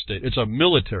police state. It's a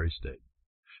military state.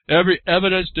 Every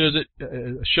evidence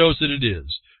shows that it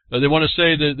is. They want to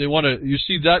say that you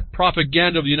see that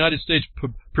propaganda of the United States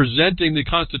presenting the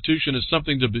Constitution as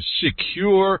something to be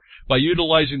secure by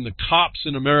utilizing the cops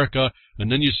in America,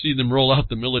 and then you see them roll out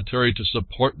the military to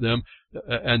support them,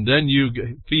 and then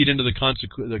you feed into the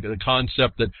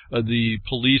concept that the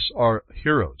police are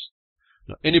heroes.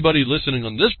 Now, anybody listening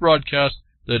on this broadcast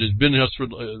that has been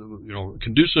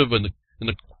conducive in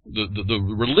the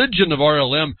religion of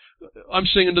RLM, I'm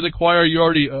singing to the choir. You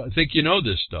already think you know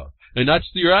this stuff. And that's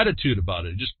your attitude about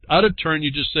it. Just out of turn,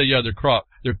 you just say, yeah, they're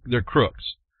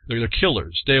crooks. They're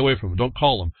killers. Stay away from them. Don't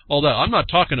call them. All that. I'm not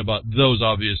talking about those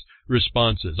obvious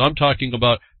responses. I'm talking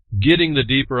about getting the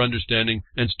deeper understanding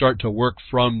and start to work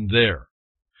from there.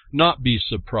 Not be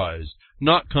surprised.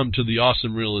 Not come to the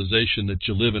awesome realization that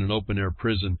you live in an open-air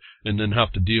prison and then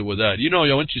have to deal with that.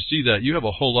 Once you see that, you have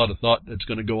a whole lot of thought that's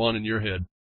going to go on in your head.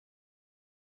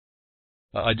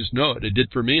 I just know it. It did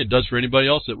for me. It does for anybody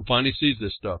else that finally sees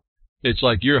this stuff. It's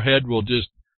like your head will just,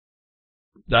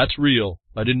 that's real.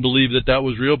 I didn't believe that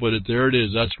was real, but there it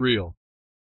is. That's real.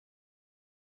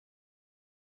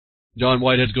 John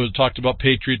Whitehead talked about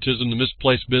patriotism, the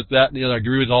misplaced myth, that and the other. I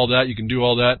agree with all that. You can do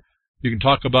all that. You can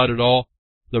talk about it all.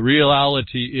 The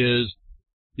reality is,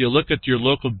 you look at your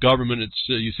local government,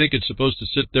 you think it's supposed to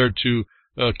sit there to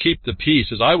keep the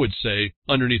peace, as I would say,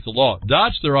 underneath the law.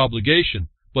 That's their obligation,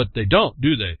 but they don't,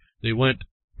 do they? They went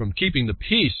from keeping the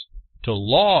peace to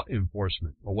law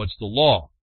enforcement. Well, what's the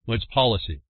law? Well, it's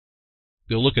policy.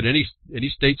 Go look at any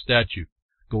state statute.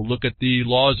 Go look at the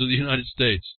laws of the United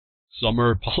States. Some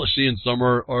are policy and some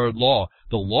are law.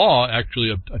 The law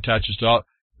actually attaches to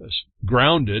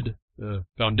grounded,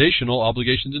 foundational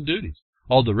obligations and duties.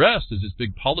 All the rest is this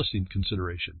big policy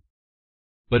consideration.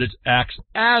 But it acts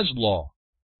as law.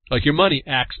 Like your money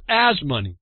acts as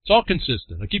money. It's all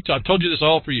consistent. I've told you this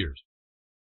all for years.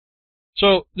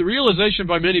 So the realization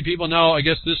by many people now, I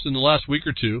guess this in the last week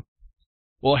or two,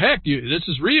 well, heck, this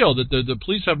is real, that the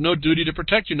police have no duty to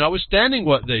protect you, notwithstanding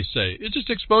what they say. It's just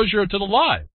exposure to the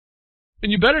lie.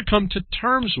 And you better come to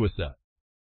terms with that.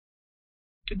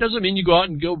 It doesn't mean you go out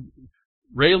and go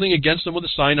railing against them with a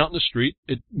sign out in the street.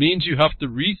 It means you have to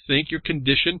rethink your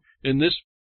condition in this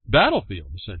battlefield,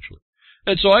 essentially.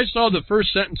 And so I saw the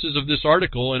first sentences of this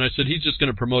article, and I said, he's just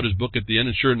going to promote his book at the end,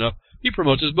 and sure enough, he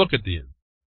promotes his book at the end.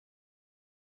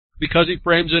 Because he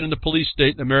frames it in the police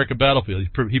state and American battlefield.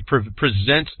 He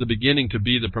presents the beginning to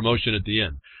be the promotion at the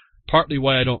end. Partly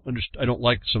why I don't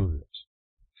like some of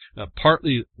this.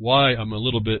 Partly why I'm a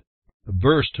little bit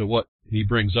averse to what he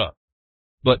brings up.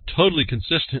 But totally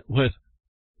consistent with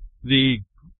being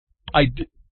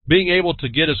able to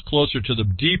get us closer to the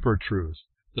deeper truths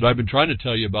that I've been trying to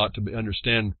tell you about to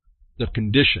understand the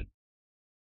condition.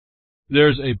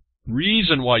 There's a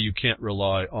reason why you can't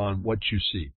rely on what you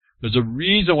see. There's a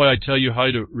reason why I tell you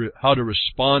how to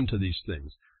respond to these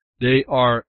things. They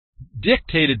are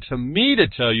dictated to me to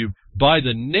tell you by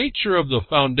the nature of the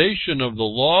foundation of the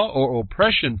law or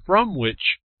oppression from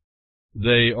which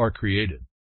they are created.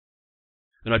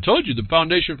 And I told you the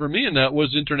foundation for me in that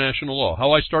was international law.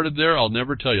 How I started there, I'll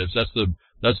never tell you. That's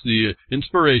the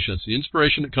inspiration. It's the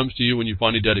inspiration that comes to you when you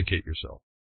finally dedicate yourself.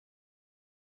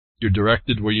 You're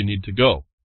directed where you need to go.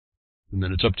 And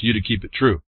then it's up to you to keep it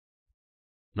true.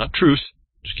 Not truth,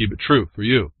 just keep it true for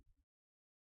you.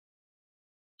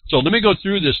 So let me go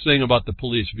through this thing about the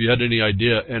police, if you had any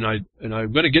idea, and I'm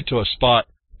going to get to a spot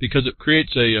because it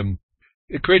creates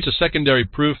a secondary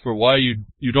proof for why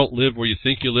you don't live where you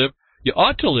think you live. You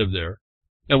ought to live there,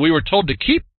 and we were told to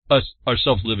keep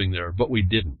ourselves living there, but we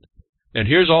didn't. And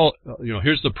here's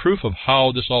the proof of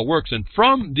how this all works. And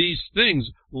from these things,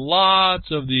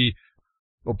 lots of the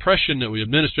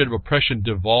administrative oppression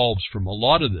devolves from a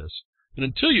lot of this. And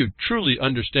until you truly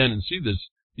understand and see this,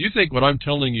 you think what I'm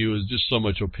telling you is just so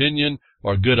much opinion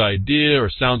or a good idea or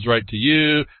sounds right to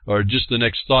you or just the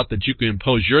next thought that you can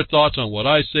impose your thoughts on what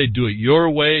I say, do it your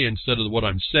way instead of what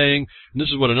I'm saying. And this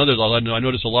is what I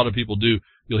notice a lot of people do.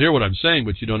 You'll hear what I'm saying,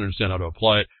 but you don't understand how to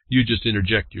apply it. You just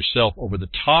interject yourself over the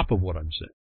top of what I'm saying.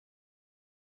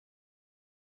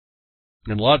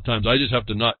 And a lot of times I just have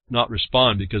to not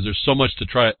respond because there's so much to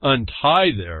try to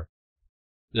untie there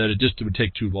that it would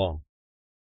take too long.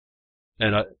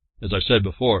 And as I said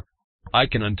before, I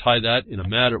can untie that in a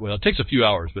matter, well, it takes a few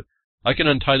hours, but I can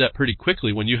untie that pretty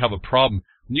quickly when you have a problem.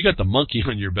 When you got the monkey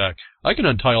on your back, I can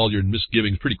untie all your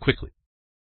misgivings pretty quickly.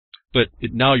 But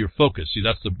now you're focused. See,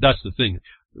 that's the thing.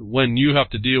 When you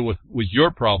have to deal with your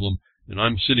problem, and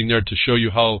I'm sitting there to show you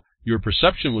how your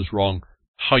perception was wrong,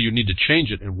 how you need to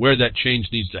change it, and where that change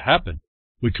needs to happen,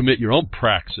 we commit your own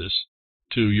praxis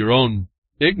to your own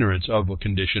ignorance of a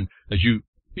condition as you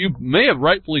may have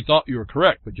rightfully thought you were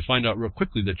correct, but you find out real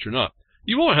quickly that you're not.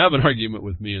 You won't have an argument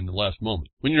with me in the last moment.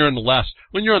 When you're on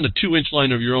the 2-inch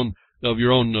line of your own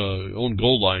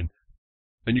goal line,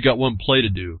 and you got one play to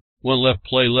do, one left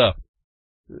play left,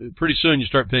 pretty soon you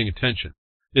start paying attention.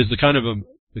 Is the kind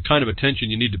of attention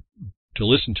you need to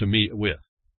listen to me with.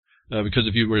 Because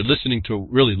if you were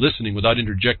really listening without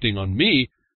interjecting on me,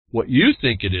 what you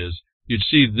think it is, you'd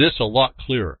see this a lot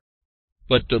clearer.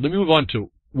 But let me move on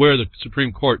to where the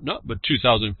Supreme Court, but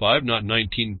 2005, not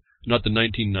the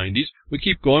 1990s. We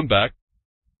keep going back,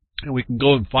 and we can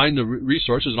go and find the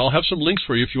resources, and I'll have some links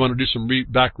for you if you want to do some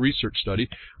back research study.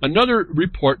 Another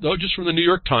report, though, just from the New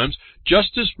York Times,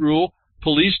 Justice Rule,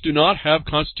 Police do not have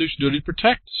constitutional duty to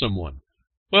protect someone.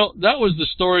 Well, that was the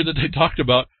story that they talked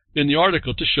about in the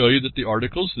article to show you that the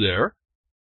article's there.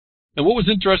 And what was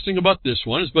interesting about this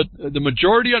one is, but the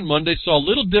majority on Monday saw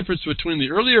little difference between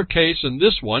the earlier case and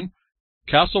this one,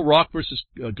 Castle Rock versus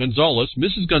Gonzalez.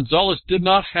 Mrs. Gonzalez did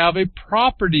not have a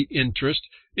property interest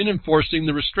in enforcing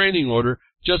the restraining order,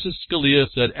 Justice Scalia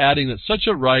said, adding that such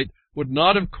a right would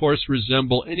not, of course,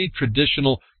 resemble any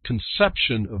traditional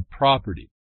conception of property.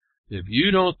 If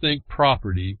you don't think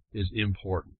property is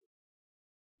important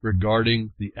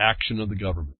regarding the action of the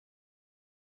government.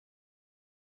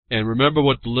 And remember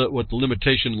what the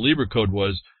limitation in Lieber Code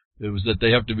was. It was that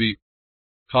they have to be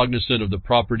cognizant of the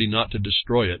property, not to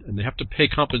destroy it, and they have to pay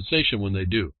compensation when they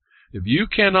do. If you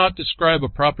cannot describe a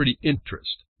property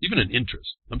interest, even an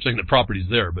interest, I'm saying the property's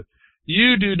there, but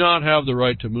you do not have the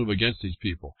right to move against these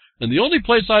people. And the only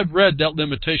place I've read that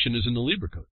limitation is in the Lieber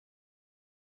Code.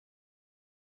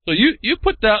 So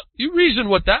you reason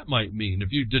what that might mean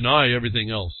if you deny everything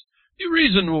else. You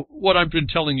reason what I've been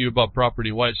telling you about property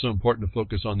and why it's so important to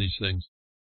focus on these things.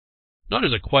 Not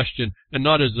as a question and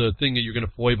not as a thing that you're going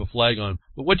to wave a flag on,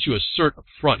 but what you assert up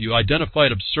front. You identify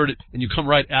it, assert it, and you come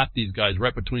right at these guys,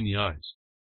 right between the eyes.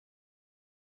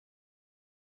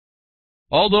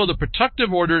 Although the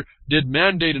protective order did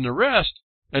mandate an arrest,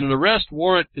 and an arrest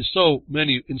warrant is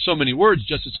in so many words,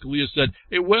 Justice Scalia said,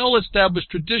 a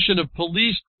well-established tradition of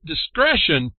police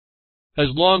discretion has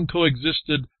long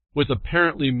coexisted with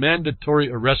apparently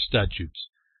mandatory arrest statutes.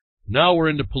 Now we're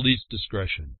into police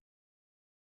discretion.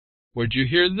 Where'd you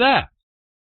hear that?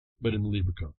 But in the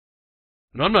Lieber Code.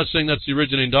 And I'm not saying that's the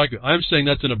originating document. I'm saying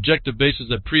that's an objective basis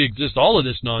that pre-exists all of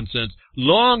this nonsense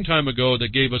long time ago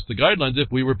that gave us the guidelines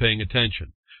if we were paying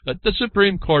attention. That the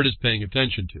Supreme Court is paying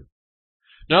attention to.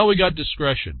 Now we got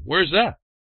discretion. Where's that?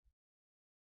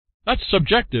 That's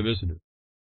subjective, isn't it?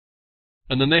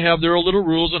 And then they have their little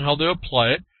rules on how they apply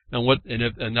it.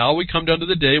 And now we come down to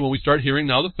the day when we start hearing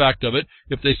now the fact of it.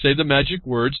 If they say the magic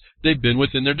words, they've been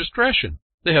within their discretion.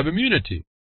 They have immunity.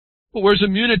 But where's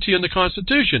immunity in the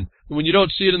Constitution? And when you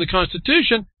don't see it in the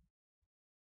Constitution,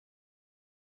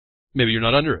 maybe you're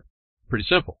not under it. Pretty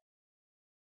simple.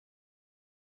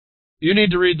 You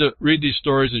need to read these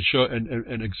stories and show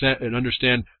and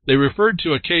understand. They referred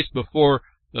to a case before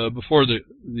in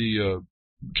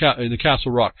the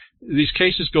Castle Rock. These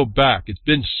cases go back. It's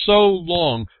been so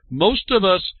long. Most of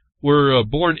us were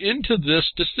born into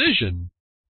this decision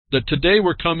that today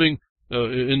we're coming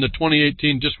in the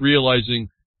 2018 just realizing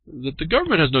that the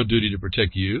government has no duty to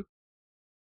protect you.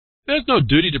 It has no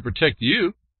duty to protect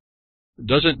you.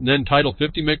 Doesn't then Title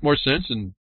 50 make more sense,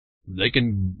 and they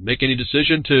can make any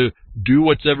decision to do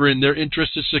whatever in their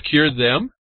interest to secure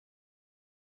them?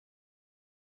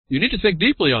 You need to think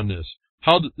deeply on this,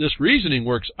 how this reasoning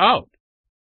works out.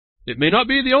 It may not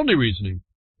be the only reasoning,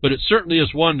 but it certainly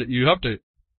is one that you have to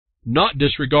not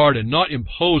disregard and not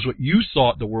impose what you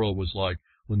thought the world was like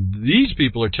when these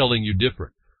people are telling you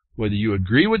different. Whether you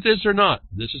agree with this or not,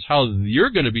 this is how you're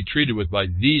going to be treated with by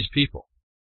these people.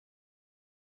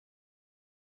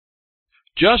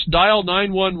 Just Dial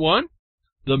 911,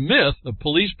 The Myth of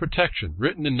Police Protection,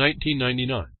 written in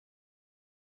 1999.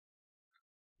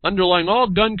 Underlying all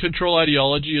gun control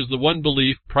ideology is the one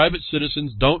belief: private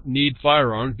citizens don't need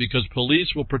firearms because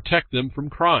police will protect them from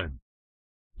crime.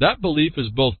 That belief is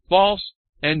both false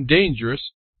and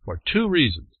dangerous for two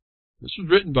reasons. This was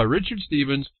written by Richard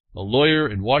Stevens, a lawyer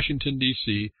in Washington,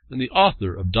 D.C., and the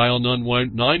author of Dial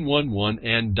 911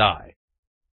 and Die.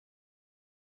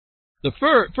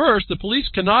 First, the police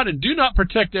cannot and do not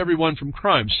protect everyone from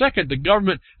crime. Second, the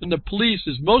government and the police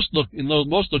in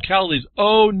most localities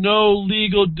owe no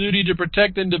legal duty to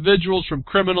protect individuals from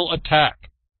criminal attack.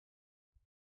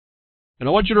 And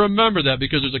I want you to remember that,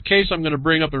 because there's a case I'm going to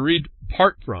bring up and read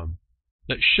part from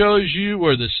that shows you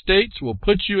where the states will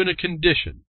put you in a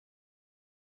condition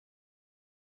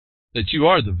that you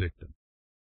are the victim.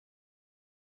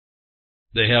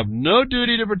 They have no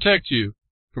duty to protect you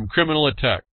from criminal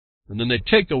attack, and then they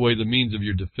take away the means of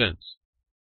your defense.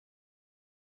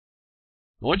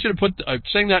 I want you to I'm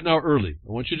saying that now early.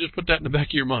 I want you to just put that in the back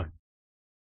of your mind.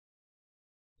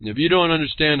 And if you don't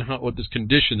understand what this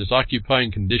condition, this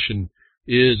occupying condition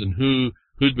is, and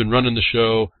who's been running the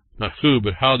show, not who,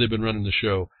 but how they've been running the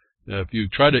show, if you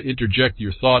try to interject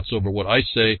your thoughts over what I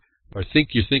say, or think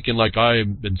you're thinking like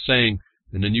I've been saying,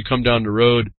 and then you come down the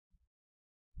road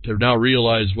to now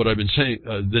realize what I've been saying,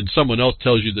 then someone else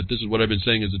tells you that this is what I've been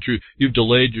saying is the truth. You've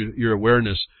delayed your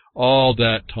awareness all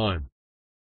that time.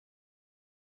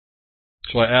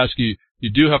 So I ask you, you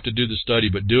do have to do the study,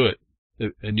 but do it.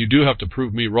 And you do have to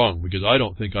prove me wrong, because I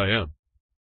don't think I am.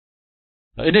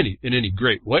 In any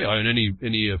great way, in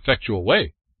any effectual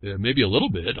way. Maybe a little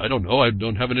bit. I don't know. I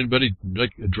don't have anybody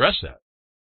address that.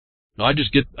 No, I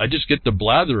just get the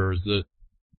blatherers, that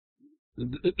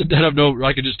have no.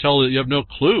 I can just tell that you have no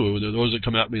clue. Those that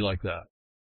come at me like that.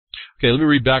 Okay, let me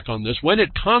read back on this. When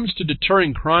it comes to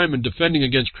deterring crime and defending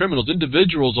against criminals,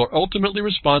 individuals are ultimately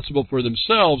responsible for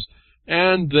themselves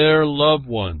and their loved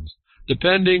ones.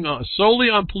 Depending solely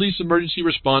on police emergency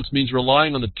response means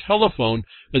relying on the telephone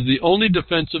as the only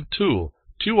defensive tool.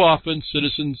 Too often,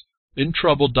 citizens in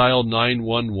trouble dial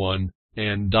 911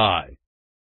 and die.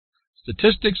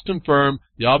 Statistics confirm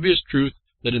the obvious truth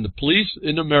that the police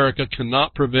in America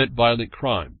cannot prevent violent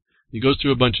crime. He goes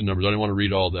through a bunch of numbers. I don't want to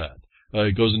read all that.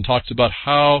 He goes and talks about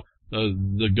how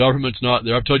the government's not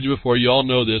there. I've told you before. You all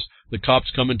know this. The cops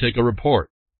come and take a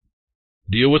report.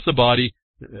 Deal with the body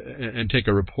and take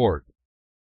a report.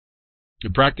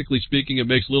 And practically speaking, it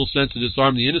makes little sense to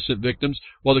disarm the innocent victims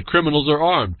while the criminals are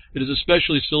armed. It is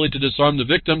especially silly to disarm the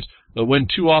victims when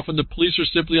too often the police are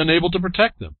simply unable to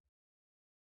protect them.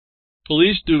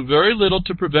 Police do very little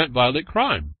to prevent violent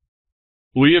crime.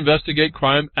 We investigate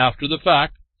crime after the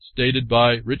fact, stated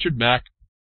by Richard Mack,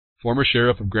 former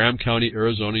sheriff of Graham County,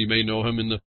 Arizona. You may know him in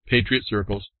the Patriot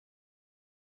circles.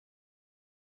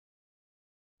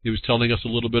 He was telling us a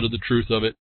little bit of the truth of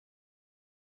it.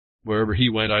 Wherever he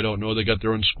went, I don't know. They got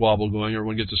their own squabble going.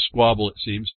 Everyone gets a squabble, it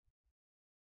seems.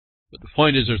 But the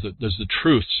point is, there's the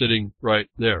truth sitting right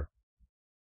there.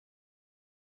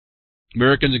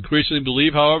 Americans increasingly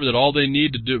believe, however, that all they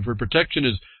need to do for protection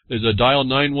is a dial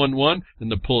 911,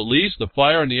 and the police, the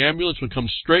fire, and the ambulance would come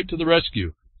straight to the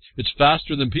rescue. It's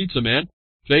faster than pizza, man.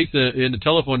 Faith in the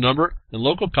telephone number and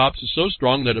local cops is so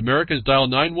strong that Americans dial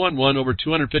 911 over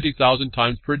 250,000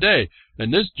 times per day.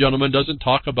 And this gentleman doesn't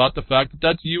talk about the fact that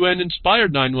that's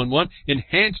UN-inspired 911.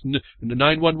 Enhanced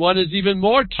 911 is even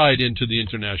more tied into the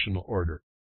international order.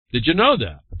 Did you know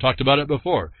that? I talked about it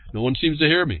before. No one seems to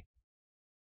hear me.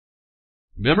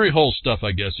 Memory hole stuff,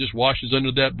 I guess, just washes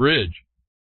under that bridge.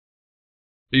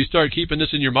 You start keeping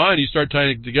this in your mind, you start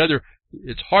tying it together,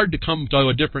 it's hard to come to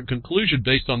a different conclusion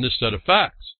based on this set of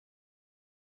facts.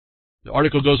 The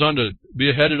article goes on to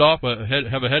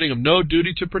have a heading of no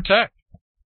duty to protect.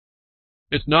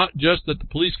 It's not just that the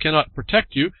police cannot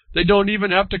protect you, they don't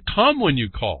even have to come when you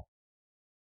call.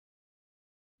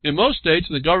 In most states,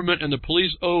 the government and the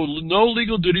police owe no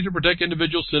legal duty to protect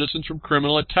individual citizens from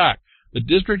criminal attack. The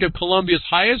District of Columbia's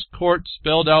highest court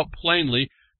spelled out plainly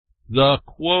the,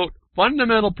 quote,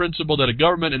 fundamental principle that a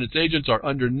government and its agents are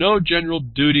under no general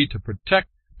duty to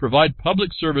provide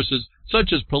public services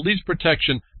such as police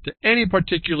protection to any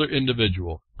particular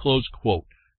individual, close quote.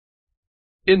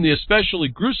 In the especially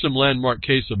gruesome landmark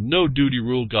case of no duty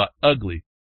rule got ugly.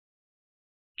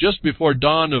 Just before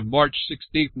dawn of March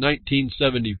 16,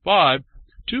 1975,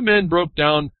 two men broke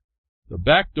down the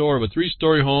back door of a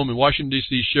three-story home in Washington,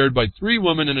 D.C., shared by three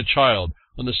women and a child.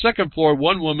 On the second floor,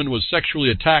 one woman was sexually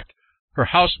attacked. Her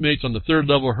housemates on the third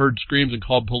level heard screams and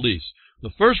called police.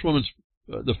 The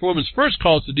woman's first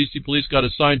calls to D.C. police got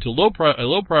assigned to a low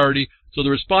priority, so the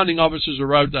responding officers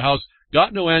arrived at the house,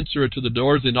 got no answer to the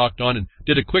doors they knocked on, and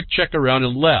did a quick check around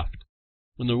and left.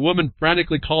 When the woman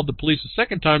frantically called the police a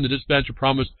second time, the dispatcher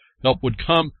promised help would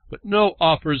come, but no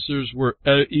officers were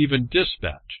even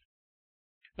dispatched.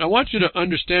 I want you to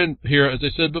understand here, as I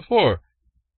said before,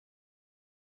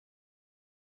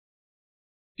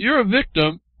 you're a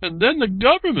victim, and then the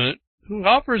government, who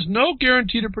offers no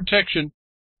guarantee to protection,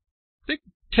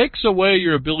 takes away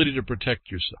your ability to protect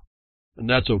yourself. And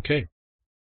that's okay.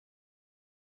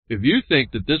 If you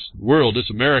think that this world, this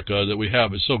America that we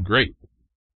have is so great,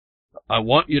 I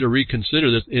want you to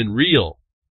reconsider this in real.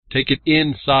 Take it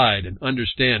inside and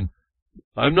understand.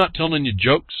 I'm not telling you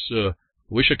jokes.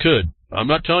 Wish I could. I'm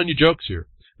not telling you jokes here.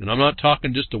 And I'm not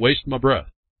talking just to waste my breath.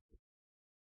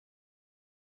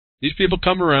 These people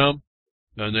come around,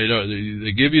 and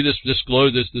they give you this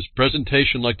disclosure, this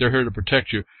presentation like they're here to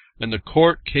protect you. And the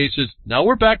court cases, now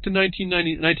we're back to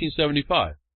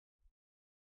 1975.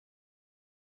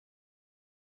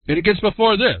 And it gets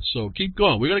before this, so keep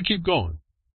going. We're going to keep going.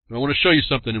 And I want to show you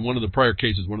something in one of the prior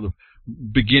cases, one of the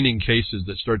beginning cases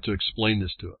that start to explain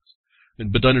this to us.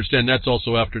 But understand that's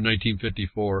also after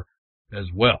 1954 as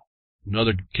well.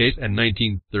 Another case, and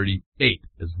 1938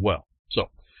 as well. So,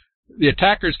 the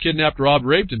attackers kidnapped, robbed,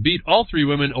 raped, and beat all three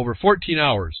women over 14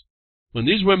 hours. When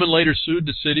these women later sued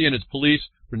the city and its police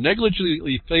for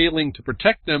negligently failing to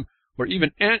protect them or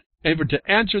even able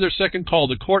to answer their second call,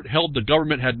 the court held the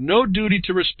government had no duty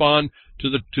to respond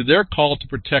to their call to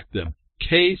protect them.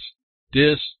 Case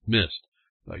dismissed.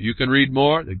 You can read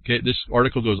more. This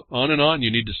article goes on and on.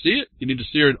 You need to see it. You need to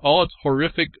see it in all its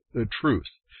horrific truth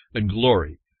and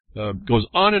glory. Goes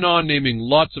on and on, naming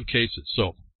lots of cases.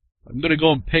 So I'm going to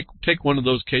go and take one of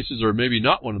those cases, or maybe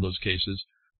not one of those cases.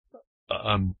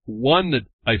 One that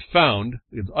I found,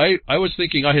 I was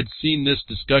thinking I had seen this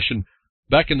discussion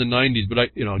back in the 90s, but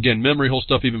again, memory hole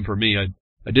stuff even for me.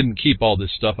 I didn't keep all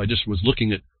this stuff. I just was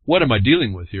looking at what am I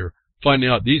dealing with here, finding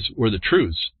out these were the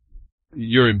truths.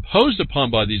 You're imposed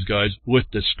upon by these guys with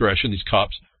discretion, these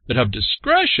cops that have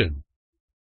discretion,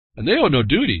 and they owe no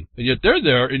duty, and yet they're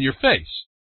there in your face.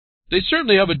 They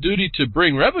certainly have a duty to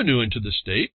bring revenue into the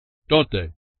state, don't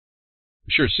they? It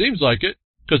sure seems like it,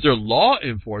 because they're law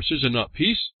enforcers and not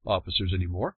peace officers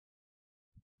anymore.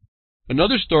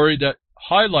 Another story that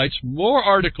highlights more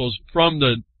articles from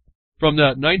that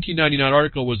 1999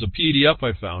 article was a PDF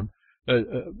I found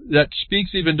that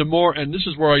speaks even to more, and this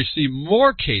is where I see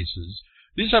more cases.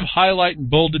 These have highlight and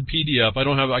bolded PDF.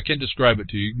 I can't describe it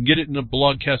to you. You can get it in the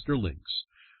blogcaster links.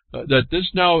 That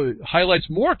this now highlights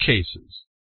more cases.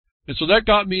 And so that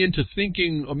got me into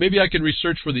thinking, or maybe I can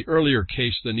research for the earlier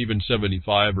case than even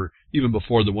 75, or even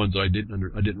before the ones I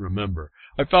didn't remember.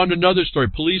 I found another story.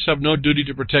 Police have no duty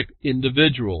to protect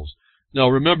individuals. Now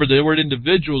remember, the word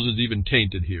individuals is even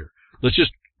tainted here. Let's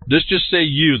just say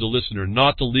you, the listener,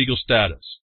 not the legal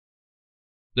status.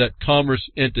 That commerce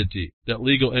entity, that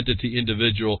legal entity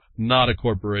individual, not a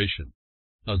corporation.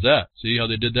 How's that? See how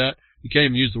they did that? You can't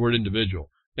even use the word individual.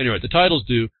 Anyway, the titles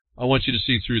do. I want you to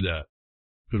see through that.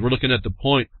 Because we're looking at the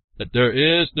point that there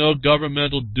is no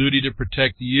governmental duty to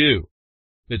protect you.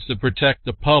 It's to protect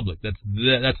the public.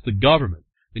 That's the government.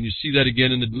 And you see that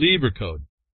again in the Lieber Code.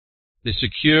 They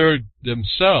secure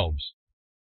themselves.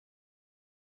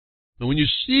 And when you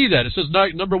see that, it says,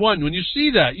 number one, when you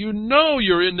see that, you know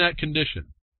you're in that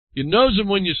condition. You knows them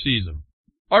when you sees them.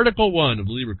 Article 1 of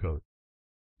the Lieber Code.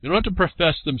 You don't have to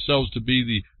profess themselves to be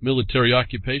the military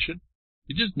occupation.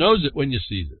 You just knows it when you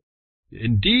sees it.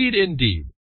 Indeed, indeed.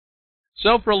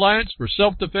 Self-reliance for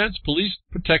self-defense, police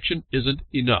protection isn't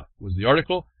enough, was the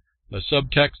article. The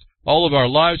subtext, all of our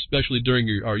lives, especially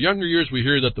during our younger years, we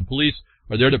hear that the police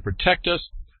are there to protect us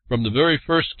from the very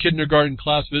first kindergarten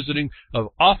class visiting of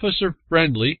Officer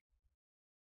Friendly.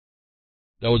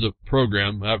 That was a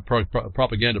program, a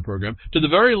propaganda program, to the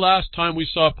very last time we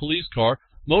saw a police car,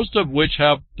 most of which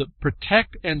have the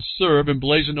protect and serve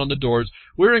emblazoned on the doors.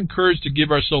 We're encouraged to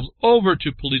give ourselves over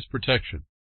to police protection.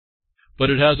 But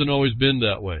it hasn't always been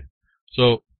that way.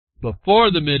 So,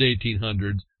 before the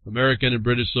mid-1800s, American and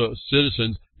British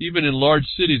citizens, even in large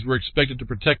cities, were expected to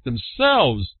protect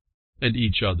themselves and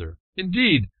each other.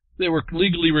 Indeed, they were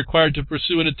legally required to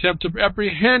pursue an attempt to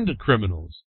apprehend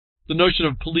criminals. The notion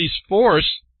of police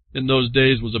force in those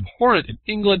days was abhorrent in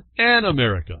England and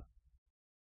America,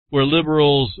 where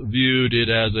liberals viewed it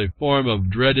as a form of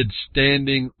dreaded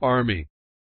standing army.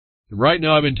 And right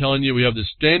now I've been telling you we have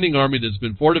this standing army that's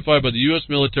been fortified by the U.S.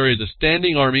 military as a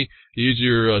standing army. You use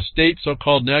your state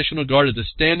so-called National Guard as a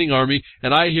standing army,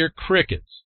 and I hear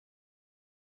crickets.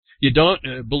 You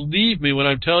don't believe me when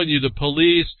I'm telling you the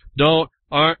police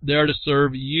aren't there to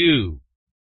serve you.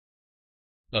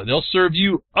 They'll serve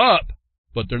you up,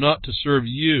 but they're not to serve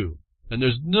you. And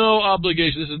there's no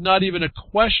obligation. This is not even a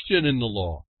question in the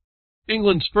law.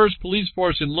 England's first police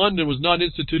force in London was not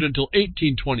instituted until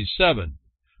 1827.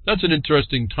 That's an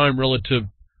interesting time relative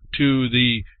to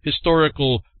the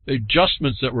historical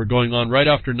adjustments that were going on right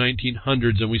after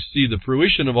 1900s, and we see the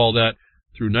fruition of all that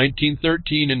through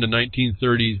 1913 into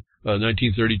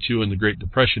 1932 in the Great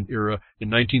Depression era. In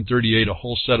 1938, a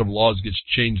whole set of laws gets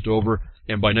changed over,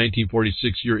 and by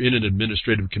 1946, you're in an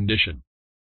administrative condition.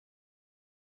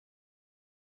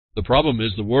 The problem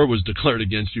is the war was declared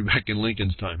against you back in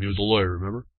Lincoln's time. He was a lawyer,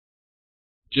 remember?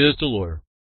 Just a lawyer.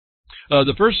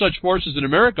 The first such forces in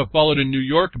America followed in New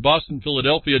York, Boston,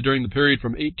 Philadelphia during the period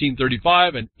from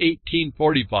 1835 and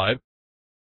 1845.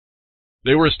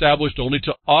 They were established only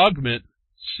to augment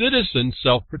citizen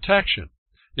self-protection.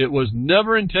 It was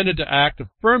never intended to act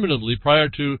affirmatively prior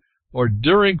to or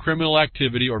during criminal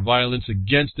activity or violence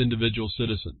against individual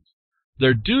citizens.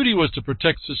 Their duty was to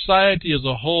protect society as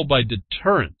a whole by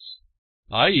deterrence,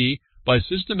 i.e., by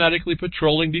systematically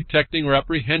patrolling, detecting, or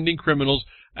apprehending criminals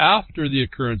after the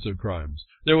occurrence of crimes.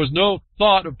 There was no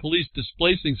thought of police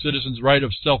displacing citizens' right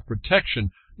of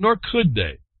self-protection, nor could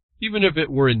they, even if it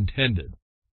were intended.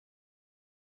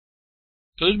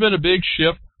 So there's been a big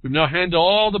shift. We've now handed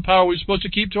all the power we're supposed to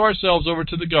keep to ourselves over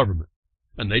to the government,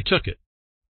 and they took it.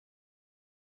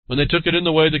 And they took it in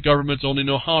the way that governments only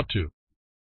know how to,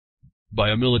 by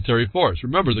a military force.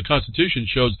 Remember, the Constitution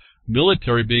shows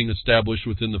military being established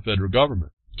within the federal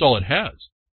government. That's all it has.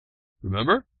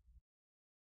 Remember?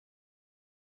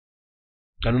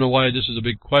 I don't know why this is a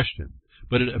big question,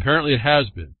 but apparently it has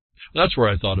been. That's where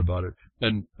I thought about it.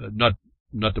 And not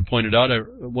to point it out,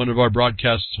 one of our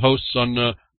broadcast hosts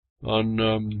on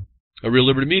Real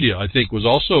Liberty Media, I think, was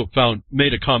also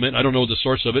made a comment. I don't know the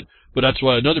source of it, but that's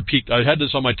why another peaked. I had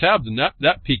this on my tabs, and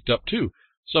that peaked up too.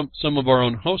 Some of our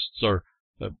own hosts are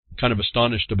kind of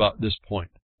astonished about this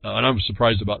point, and I'm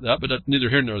surprised about that. But that's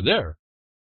neither here nor there.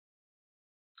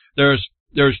 There's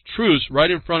truths right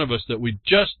in front of us that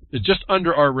it's just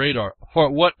under our radar for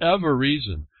whatever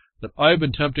reason that I've been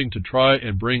attempting to try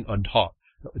and bring on top.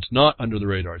 It's not under the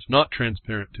radar. It's not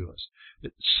transparent to us.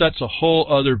 It sets a whole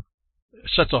other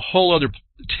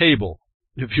table,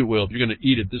 if you will. If you're going to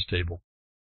eat at this table,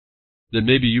 then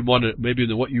maybe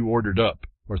than what you ordered up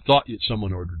or thought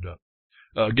someone ordered up.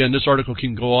 Again, this article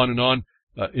can go on and on.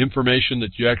 Information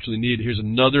that you actually need. Here's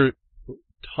another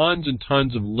tons and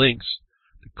tons of links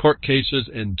to court cases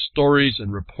and stories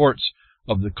and reports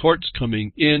of the courts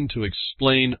coming in to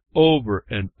explain over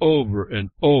and over and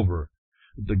over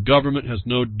that the government has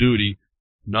no duty,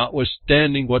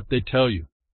 notwithstanding what they tell you.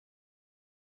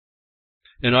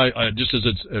 And I just as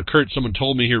it's occurred, someone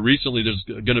told me here recently there's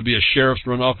going to be a sheriff's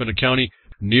runoff in a county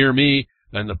near me,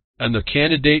 and the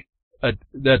candidate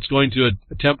that's going to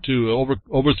attempt to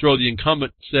overthrow the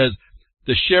incumbent says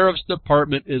the sheriff's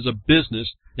department is a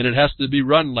business and it has to be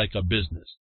run like a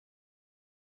business.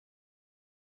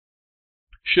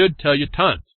 Should tell you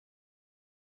tons.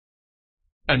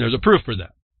 And there's a proof for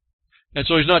that. And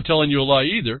so he's not telling you a lie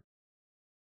either.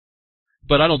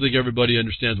 But I don't think everybody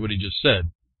understands what he just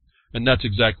said. And that's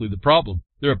exactly the problem.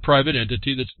 They're a private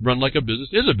entity that's run like a business,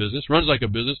 is a business, runs like a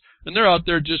business, and they're out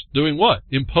there just doing what?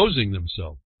 Imposing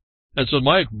themselves. And so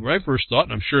my first thought,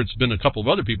 and I'm sure it's been a couple of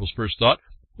other people's first thought,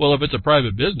 well, if it's a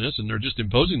private business and they're just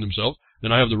imposing themselves,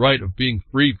 then I have the right of being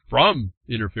free from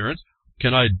interference.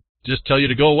 Can I just tell you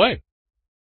to go away?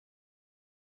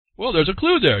 Well, there's a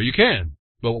clue there. You can.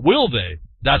 But will they?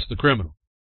 That's the criminal.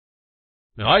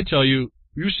 Now, I tell you,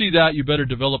 you see that, you better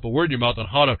develop a word in your mouth on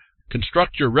how to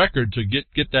construct your record to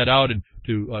get that out and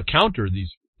to counter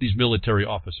these military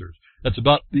officers. That's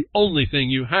about the only thing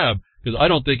you have, because I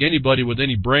don't think anybody with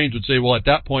any brains would say, well, at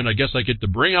that point, I guess I get to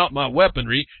bring out my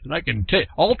weaponry and I can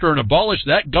alter and abolish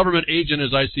that government agent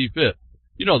as I see fit.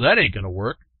 You know, that ain't going to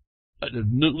work.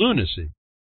 Lunacy.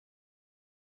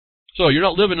 So you're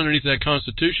not living underneath that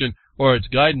Constitution or its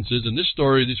guidances, and this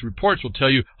story, these reports will tell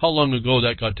you how long ago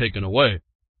that got taken away.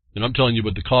 And I'm telling you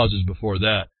what the cause is before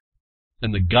that.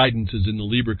 And the guidance is in the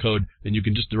Libra Code, and you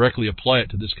can just directly apply it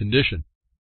to this condition.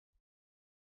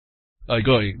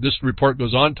 This report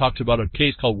goes on, talks about a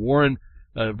case called Warren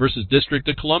versus District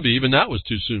of Columbia. Even that was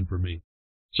too soon for me.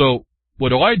 So what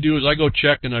do? Is I go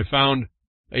check, and I found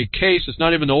a case. It's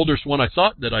not even the oldest one I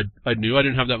thought that I knew. I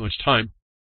didn't have that much time.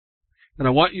 And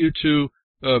I want you to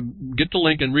get the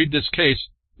link and read this case.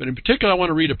 But in particular, I want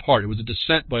to read a part. It was a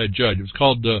dissent by a judge. It was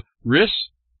called RISS,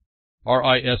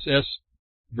 R-I-S-S,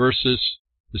 versus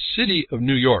the City of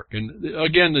New York. And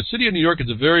again, the City of New York is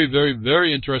a very, very,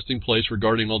 very interesting place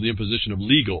regarding all the imposition of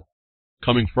legal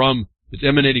it's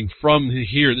emanating from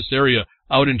here, this area,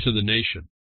 out into the nation.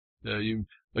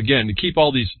 Again, to keep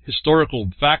all these historical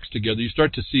facts together, you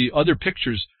start to see other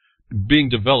pictures being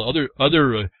developed,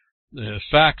 other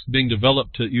facts being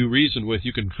developed that you reason with.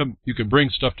 You can bring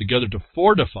stuff together to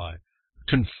fortify,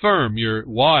 confirm your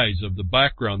whys of the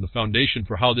background, the foundation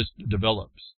for how this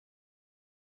develops.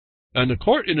 And the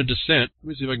court in a dissent, let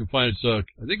me see if I can find it.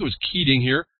 I think it was Keating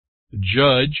here, the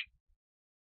judge,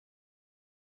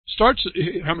 starts,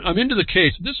 I'm into the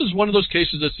case. This is one of those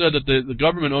cases that said that the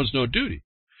government owes no duty.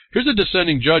 Here's a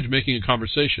dissenting judge making a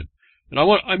conversation. And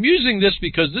I'm using this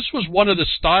because this was one of the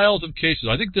styles of cases.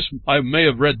 I may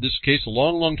have read this case a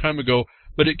long, long time ago,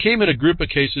 but it came in a group of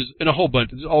cases in a whole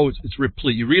bunch. It's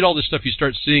replete. You read all this stuff, you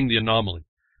start seeing the anomaly.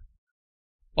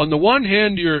 On the one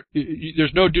hand,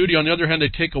 there's no duty. On the other hand, they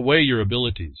take away your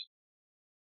abilities.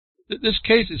 This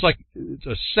case is it's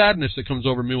a sadness that comes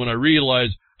over me when I realize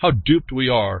how duped we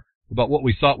are about what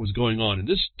we thought was going on. And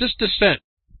this dissent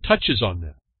touches on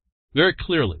that very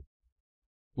clearly.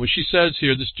 When she says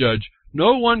here, this judge,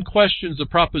 no one questions the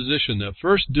proposition that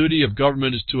first duty of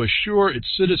government is to assure its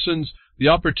citizens the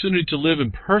opportunity to live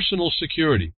in personal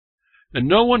security. And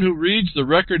no one who reads the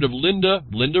record of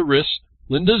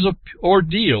Linda's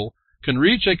ordeal can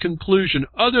reach a conclusion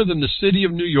other than the City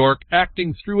of New York,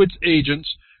 acting through its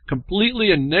agents,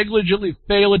 completely and negligently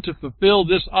failed to fulfill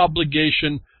this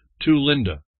obligation to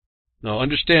Linda. Now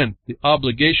understand, the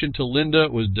obligation to Linda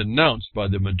was denounced by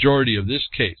the majority of this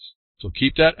case. So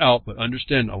keep that out, but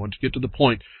understand, I want to get to the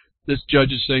point. This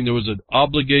judge is saying there was an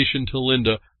obligation to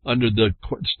Linda under the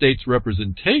state's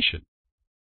representation.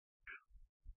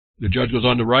 The judge goes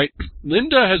on to write,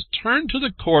 Linda has turned to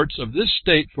the courts of this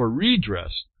state for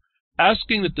redress,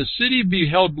 asking that the city be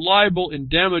held liable in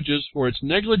damages for its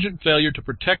negligent failure to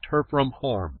protect her from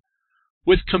harm.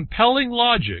 With compelling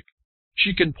logic,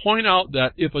 she can point out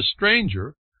that if a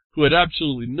stranger, who had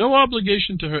absolutely no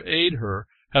obligation to aid her,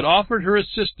 had offered her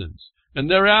assistance, and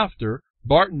thereafter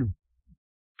Barton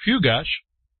Fugash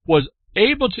was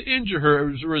able to injure her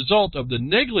as a result of the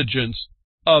negligence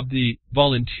of the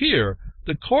volunteer,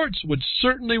 the courts would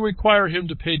certainly require him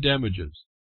to pay damages.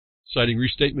 Citing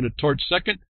Restatement of Tort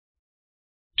Section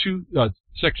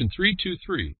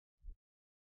 323.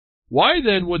 Why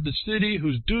then would the city,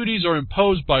 whose duties are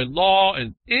imposed by law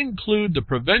and include the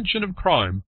prevention of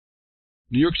crime,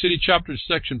 New York City Chapter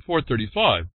Section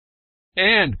 435,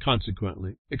 and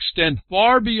consequently extend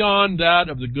far beyond that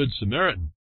of the Good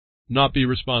Samaritan, not be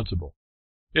responsible?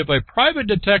 If a private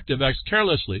detective acts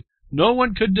carelessly, no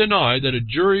one could deny that a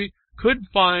jury could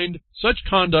find such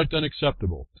conduct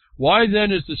unacceptable. Why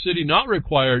then is the city not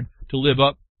required to live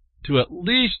up to at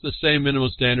least the same minimum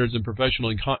standards in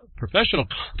professional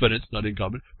competence, not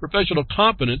incompetent, professional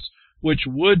competence, which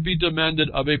would be demanded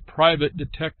of a private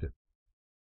detective?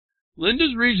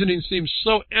 Linda's reasoning seems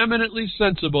so eminently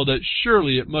sensible that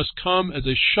surely it must come as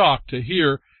a shock to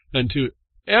hear, and to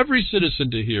every citizen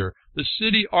to hear, the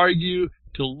city argue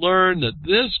to learn that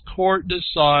this court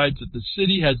decides that the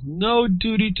city has no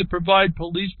duty to provide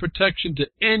police protection to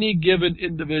any given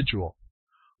individual.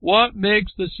 What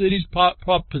makes the city's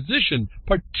proposition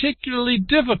particularly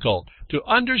difficult to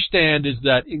understand is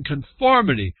that in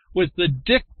conformity with the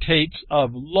dictates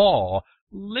of law,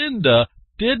 Linda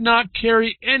did not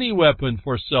carry any weapon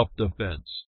for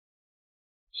self-defense,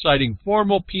 citing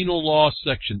formal penal law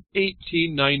section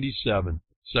 1897.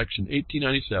 Section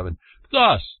 1897.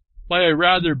 Thus, by a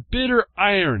rather bitter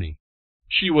irony,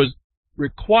 she was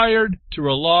required to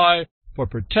rely for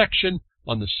protection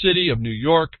on the city of New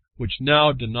York, which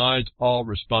now denies all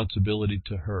responsibility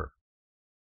to her.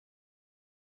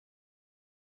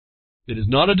 It is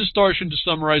not a distortion to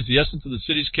summarize the essence of the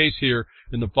city's case here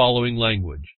in the following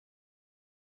language.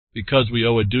 Because we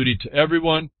owe a duty to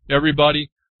everybody,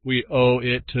 we owe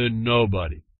it to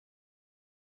nobody.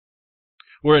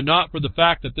 Were it not for the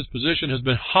fact that this position has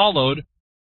been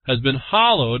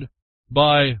hollowed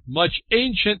by much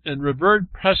ancient and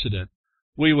revered precedent,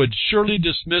 we would surely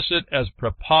dismiss it as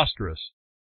preposterous.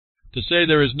 To say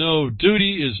there is no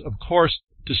duty is, of course,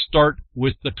 to start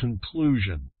with the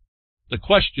conclusion. The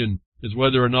question is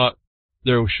whether or not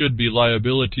there should be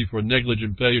liability for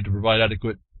negligent failure to provide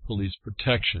adequate police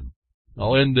protection.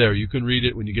 I'll end there. You can read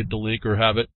it when you get the link or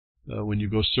have it when you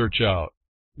go search out.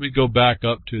 Let me go back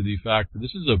up to the fact that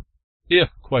this is a if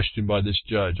question by this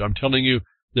judge. I'm telling you,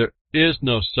 there is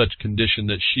no such condition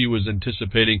that she was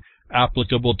anticipating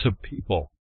applicable to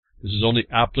people. This is only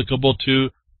applicable to,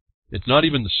 it's not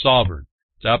even the sovereign.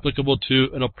 It's applicable to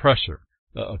an oppressor,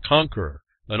 a conqueror,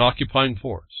 an occupying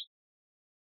force.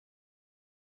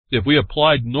 If we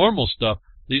applied normal stuff,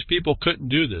 these people couldn't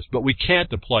do this, but we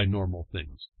can't apply normal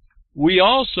things. We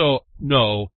also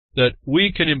know that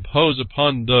we can impose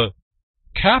upon the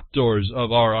captors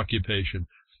of our occupation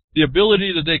the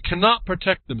ability that they cannot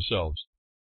protect themselves,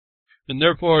 and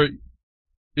therefore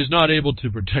is not able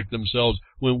to protect themselves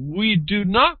when we do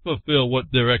not fulfill what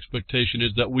their expectation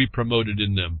is that we promoted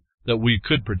in them, that we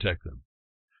could protect them,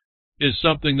 is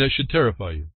something that should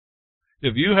terrify you.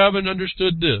 If you haven't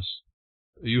understood this,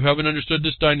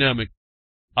 dynamic,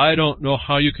 I don't know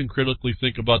how you can critically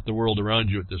think about the world around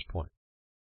you at this point.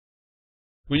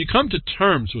 When you come to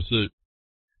terms with the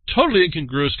totally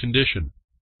incongruous condition,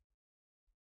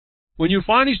 when you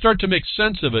finally start to make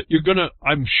sense of it, you're going to,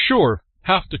 I'm sure,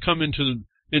 have to come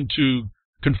into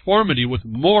conformity with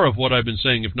more of what I've been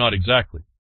saying, if not exactly.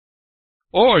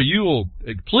 Or you will,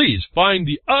 please, find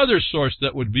the other source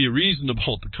that would be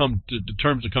reasonable to come to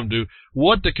terms to come to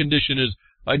what the condition is.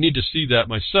 I need to see that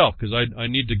myself, because I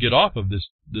need to get off of this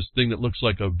thing that looks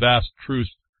like a vast truth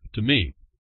to me.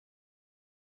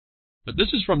 But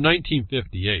this is from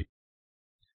 1958.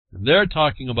 And they're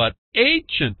talking about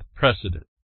ancient precedent.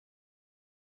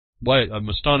 Why, I'm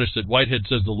astonished that Whitehead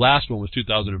says the last one was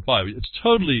 2005. It's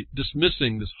totally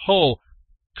dismissing this whole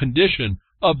condition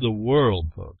of the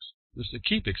world, folks. Just to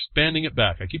keep expanding it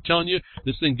back. I keep telling you,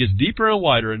 this thing gets deeper and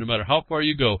wider, and no matter how far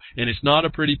you go, and it's not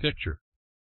a pretty picture.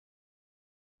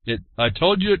 I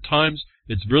told you at times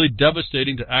it's really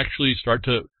devastating to actually start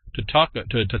to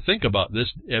think about this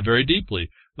very deeply.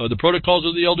 The Protocols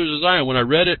of the Elders of Zion, when I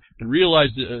read it and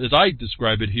realized, as I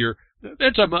describe it here,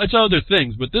 it's other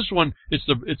things, but this one, it's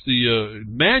the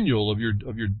manual of your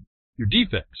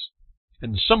defects,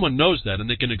 and someone knows that, and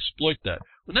they can exploit that.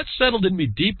 When that settled in me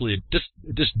deeply, it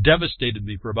just devastated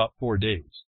me for about 4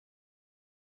 days.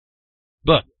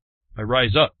 But I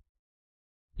rise up.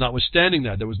 Notwithstanding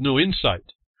that, there was no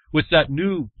insight. With that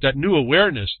new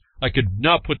awareness, I could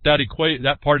now put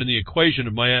that part in the equation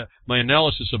of my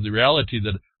analysis of the reality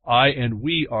that I and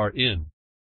we are in.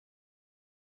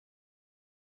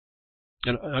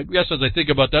 And I guess as I think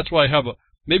about that's why I have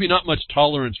maybe not much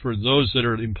tolerance for those that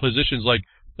are in positions like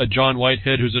John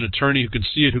Whitehead, who's an attorney who can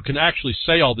see it, who can actually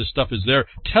say all this stuff is there,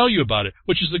 tell you about it,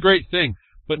 which is the great thing,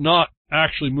 but not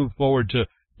actually move forward to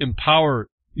empower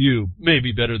you,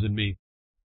 maybe better than me.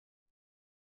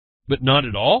 But not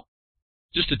at all?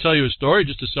 Just to tell you a story,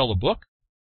 just to sell a book?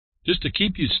 Just to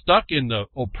keep you stuck in the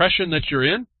oppression that you're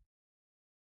in?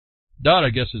 That, I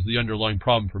guess, is the underlying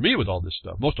problem for me with all this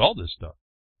stuff, most all this stuff.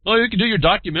 Oh, you can do your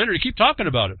documentary, keep talking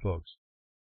about it, folks.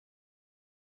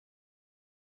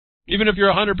 Even if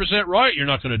you're 100% right, you're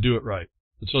not going to do it right.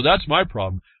 And so that's my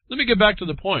problem. Let me get back to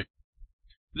the point.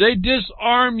 They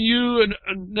disarm you and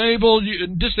enable you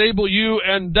and disable you,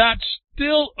 and that's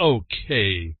still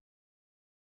okay.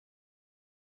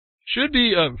 Should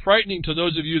be frightening to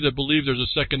those of you that believe there's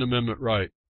a Second Amendment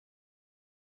right.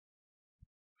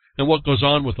 And what goes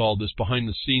on with all this behind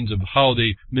the scenes of how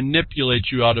they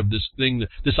manipulate you out of this thing,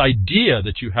 this idea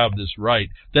that you have this right.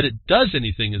 That it does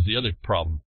anything is the other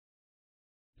problem.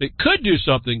 It could do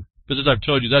something, but as I've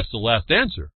told you, that's the last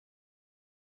answer.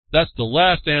 That's the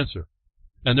last answer.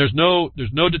 And there's no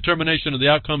determination of the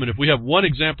outcome. And if we have one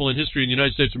example in history in the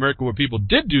United States of America where people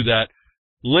did do that,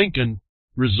 Lincoln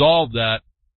resolved that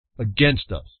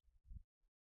against us.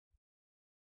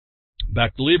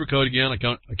 Back to Lieber Code again. I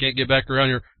can't get back around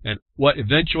here. And what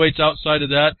eventuates outside of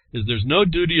that is there's no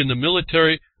duty in the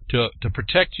military to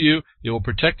protect you. It will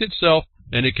protect itself,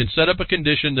 and it can set up a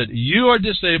condition that you are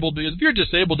disabled, because if you're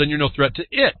disabled, then you're no threat to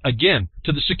it. Again,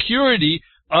 to the security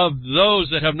of those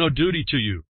that have no duty to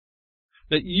you,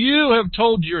 that you have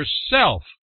told yourself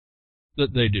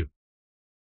that they do.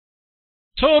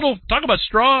 Total, talk about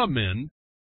straw men.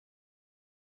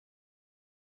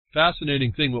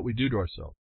 Fascinating thing what we do to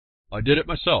ourselves. I did it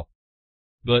myself,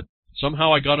 but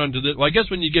somehow I got onto this. Well, I guess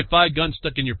when you get 5 guns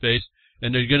stuck in your face,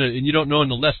 and you don't know in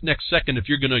the next second if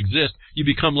you're gonna exist, you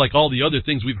become like all the other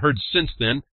things we've heard since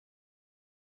then.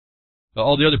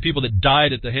 All the other people that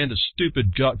died at the hand of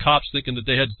stupid cops thinking that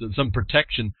they had some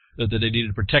protection, that they needed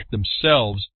to protect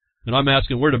themselves. And I'm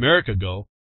asking, where'd America go?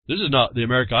 This is not the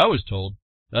America I was told.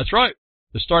 That's right.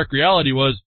 The stark reality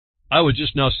was, I was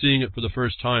just now seeing it for the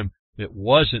first time. It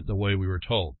wasn't the way we were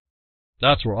told.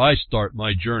 That's where I start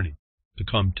my journey to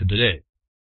come to today.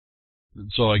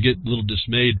 And so I get a little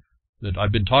dismayed that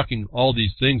I've been talking all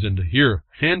these things, and to hear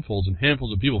handfuls and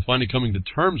handfuls of people finally coming to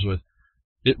terms with,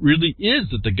 it really is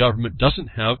that the government doesn't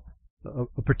have no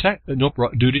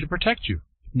duty to protect you.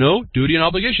 No duty and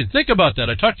obligation. Think about that.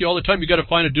 I talk to you all the time. You got to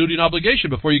find a duty and obligation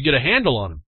before you get a handle on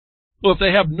them. Well, if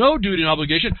they have no duty and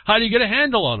obligation, how do you get a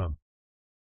handle on them?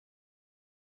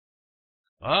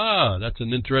 Ah, that's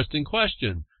an interesting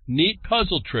question. Neat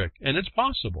puzzle trick, and it's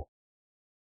possible.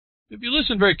 If you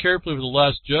listen very carefully with the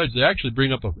last judge, they actually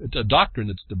bring up a doctrine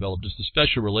that's developed. It's the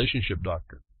special relationship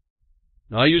doctrine.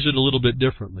 Now, I use it a little bit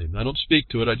differently. I don't speak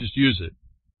to it, I just use it.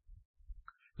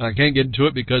 And I can't get into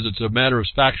it because it's a matter of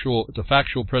it's a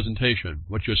factual presentation.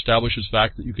 What you establish is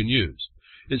fact that you can use.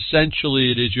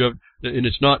 Essentially, it is and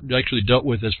it's not actually dealt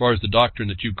with as far as the doctrine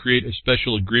that you create a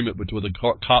special agreement with the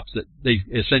cops that they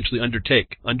essentially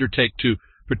undertake to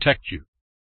protect you.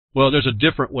 Well, there's a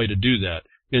different way to do that,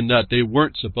 in that they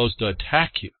weren't supposed to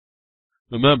attack you.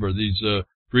 Remember, these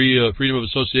freedom of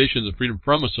association and freedom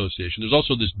from association. There's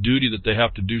also this duty that they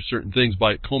have to do certain things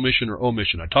by commission or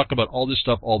omission. I talk about all this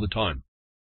stuff all the time.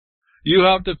 You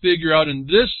have to figure out in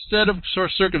this set of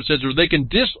circumstances where they can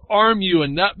disarm you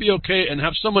and that be okay, and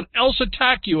have someone else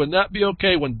attack you and that be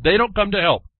okay when they don't come to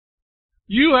help.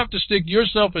 You have to stick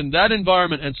yourself in that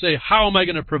environment and say, how am I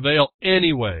going to prevail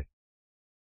anyway?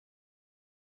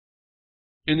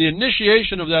 In the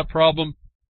initiation of that problem,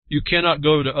 you cannot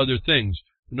go to other things.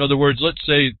 In other words, let's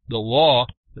say the law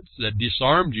that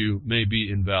disarmed you may be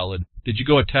invalid. Did you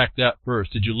go attack that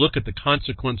first? Did you look at the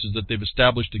consequences that they've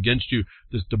established against you,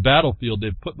 the battlefield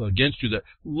they've put against you that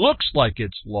looks like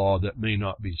it's law that may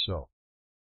not be so?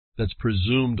 That's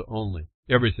presumed only.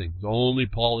 Everything. Only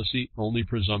policy, only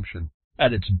presumption,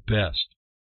 at its best.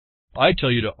 I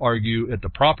tell you to argue at the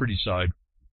property side,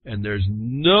 and there's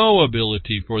no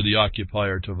ability for the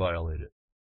occupier to violate it.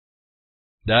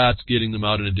 That's getting them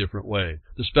out in a different way.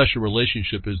 The special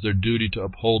relationship is their duty to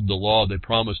uphold the law. They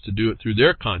promised to do it through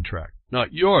their contract,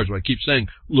 not yours. I keep saying,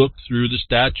 look through the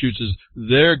statutes as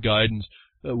their guidance,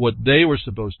 what they were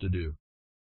supposed to do.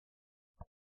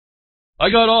 I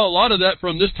got a lot of that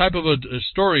from this type of a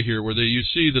story here, where you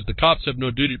see that the cops have no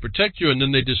duty to protect you, and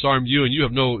then they disarm you, and you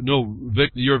have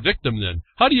you're a victim then.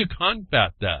 How do you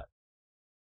combat that?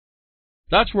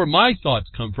 That's where my thoughts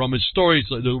come from, is stories.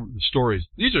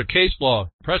 These are case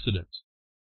law precedents.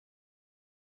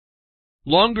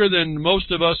 Longer than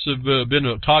most of us have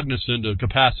been cognizant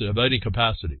of any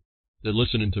capacity. They're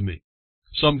listening to me.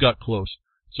 Some got close.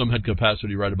 Some had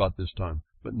capacity right about this time,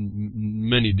 but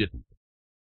many didn't.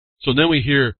 So then we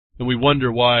hear, and we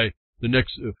wonder why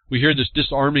we hear this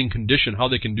disarming condition, how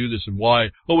they can do this and why.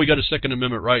 Oh, we got a Second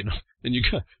Amendment right. And you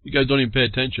guys don't even pay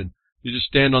attention. You just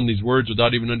stand on these words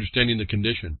without even understanding the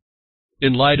condition.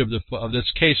 In light of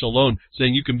this case alone,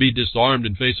 saying you can be disarmed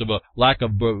in face of a lack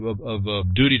of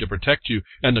duty to protect you,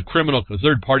 and the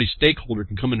third-party stakeholder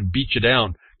can come in and beat you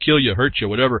down, kill you, hurt you,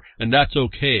 whatever, and that's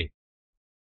okay.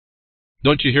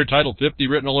 Don't you hear Title 50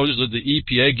 written all over this? The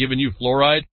EPA giving you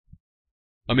fluoride?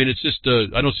 I mean, it's just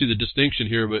I don't see the distinction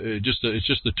here, but it's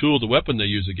just the tool, the weapon they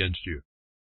use against you.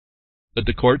 That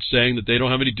the court's saying that they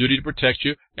don't have any duty to protect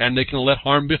you, and they can let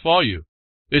harm befall you.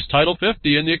 It's Title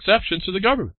 50 and the exceptions to the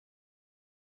government.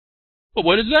 But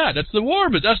what is that? That's the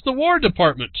War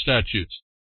Department statutes.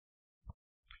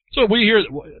 So we hear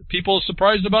people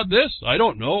surprised about this. I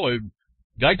don't know. A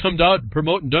guy comes out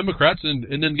promoting Democrats and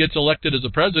then gets elected as a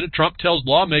president. Trump tells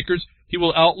lawmakers he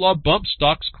will outlaw bump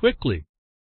stocks quickly.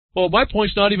 Well, my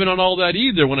point's not even on all that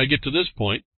either when I get to this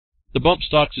point. The bump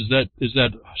stocks is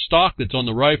that stock that's on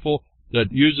the rifle that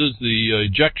uses the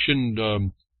ejection,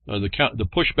 the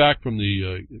pushback from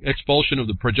the expulsion of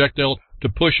the projectile to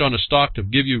push on a stock to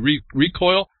give you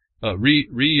recoil,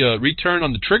 return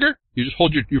on the trigger. You just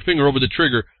hold your finger over the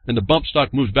trigger, and the bump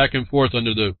stock moves back and forth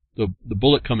under the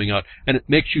bullet coming out, and it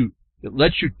lets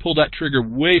you pull that trigger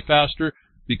way faster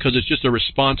because it's just a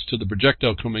response to the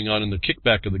projectile coming out and the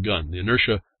kickback of the gun, the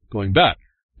inertia going back.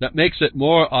 That makes it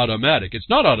more automatic. It's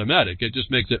not automatic. It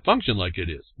just makes it function like it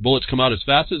is. Bullets come out as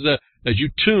fast as you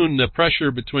tune the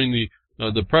pressure between the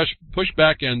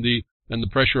pushback and the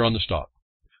pressure on the stock.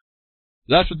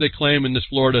 That's what they claim in this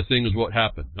Florida thing is what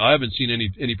happened. Now, I haven't seen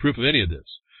any proof of any of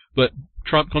this, but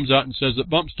Trump comes out and says that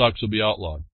bump stocks will be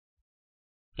outlawed.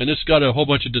 And this got a whole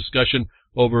bunch of discussion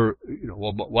over,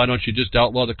 well, why don't you just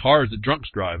outlaw the cars that drunks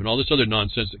drive and all this other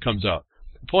nonsense that comes out.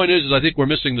 The point is I think we're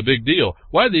missing the big deal.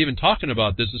 Why are they even talking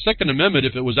about this? The Second Amendment,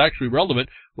 if it was actually relevant,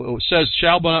 says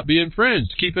shall not be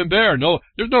infringed. Keep and bear. No,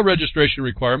 there's no registration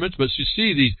requirements, but you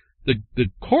see the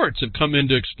courts have come in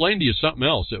to explain to you something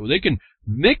else. They can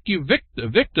make you a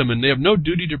victim, and they have no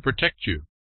duty to protect you.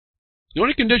 The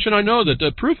only condition I know that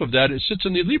the proof of that sits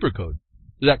in the Libra Code,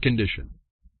 that condition.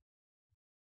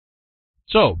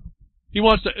 So, he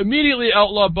wants to immediately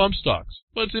outlaw bump stocks.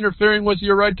 Well, it's interfering with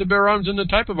your right to bear arms and the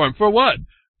type of arm. For what?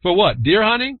 For what? Deer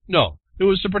hunting? No. It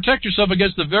was to protect yourself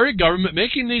against the very government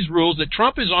making these rules that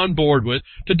Trump is on board with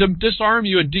to disarm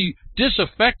you and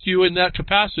disaffect you in that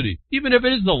capacity, even if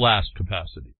it is the last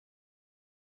capacity.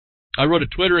 I wrote a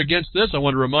Twitter against this. I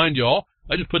want to remind you all.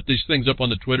 I just put these things up on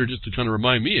the Twitter just to kind of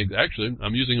remind me. Actually,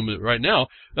 I'm using them right now.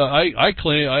 I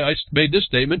claim I made this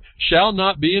statement: shall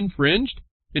not be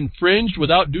infringed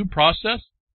without due process.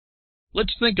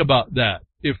 Let's think about that,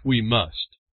 if we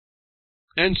must.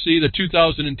 NC, the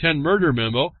 2010 murder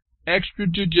memo,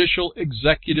 extrajudicial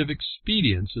executive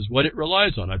expedience is what it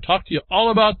relies on. I've talked to you all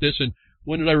about this, and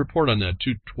when did I report on that?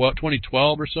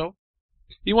 2012 or so?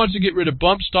 He wants to get rid of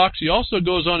bump stocks. He also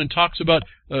goes on and talks about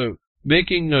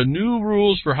making new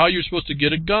rules for how you're supposed to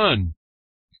get a gun.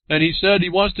 And he said he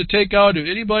wants to take out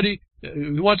anybody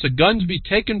who wants the guns be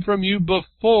taken from you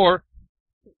before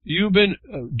you've been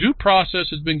due process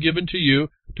has been given to you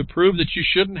to prove that you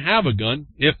shouldn't have a gun.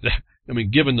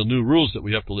 Given the new rules that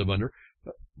we have to live under.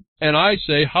 And I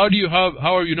say, how have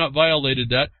you not violated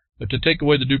that to take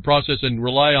away the due process and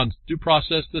rely on due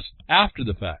process this after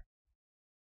the fact?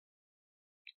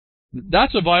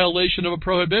 That's a violation of a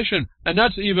prohibition, and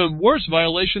that's an even worse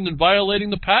violation than violating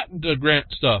the patent grant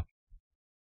stuff.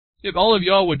 If all of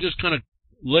y'all would just kind of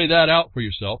lay that out for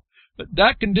yourself, but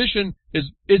that condition is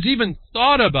even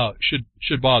thought about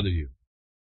should bother you.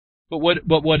 But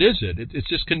what is it? It's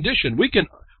this condition. We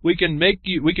can make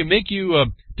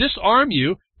you disarm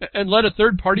you and let a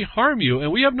third party harm you,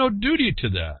 and we have no duty to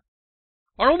that.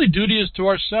 Our only duty is to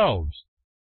ourselves.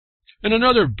 And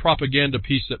another propaganda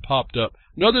piece that popped up,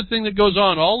 another thing that goes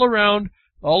on all around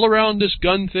this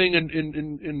gun thing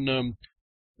in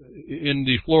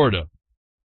the Florida.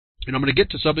 And I'm going to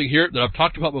get to something here that I've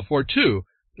talked about before too,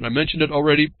 and I mentioned it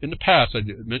already in the past. I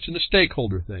mentioned the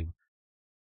stakeholder thing.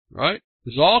 Right?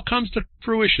 This all comes to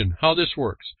fruition, how this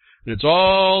works. And it's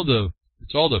all the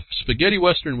spaghetti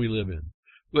western we live in.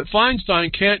 But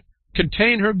Feinstein can't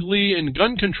contain her glee in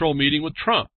gun control meeting with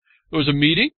Trump. There was a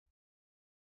meeting.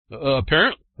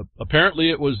 Apparently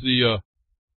it was the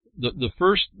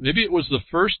first, maybe it was the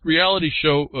first reality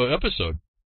show episode.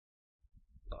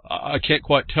 I can't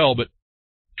quite tell, but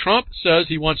Trump says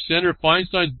he wants Senator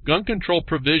Feinstein's gun control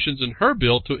provisions in her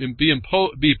bill to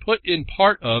be put in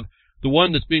part of the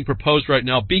one that's being proposed right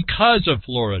now because of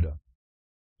Florida.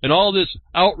 And all this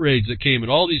outrage that came,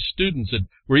 and all these students that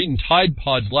were eating Tide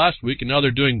Pods last week, and now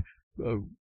they're doing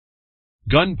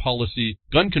gun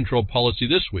control policy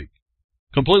this week.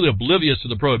 Completely oblivious to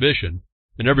the prohibition,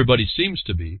 and everybody seems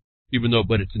to be,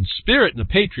 but it's in spirit in the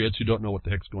patriots who don't know what the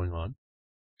heck's going on.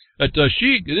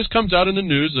 This comes out in the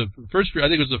news. I think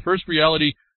it was the first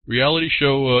reality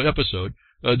show episode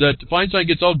that Feinstein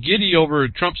gets all giddy over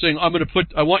Trump saying,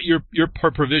 I want your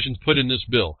provisions put in this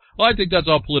bill. Well, I think that's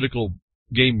all political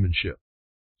gamemanship.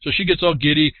 So she gets all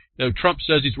giddy. Trump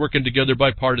says he's working together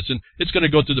bipartisan. It's going to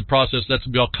go through the process. That's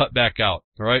going to be all cut back out.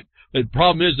 All right. The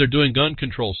problem is they're doing gun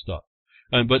control stuff.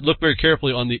 But look very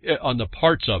carefully on the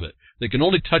parts of it. They can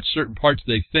only touch certain parts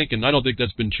they think, and I don't think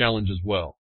that's been challenged as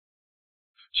well.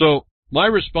 So my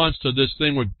response to this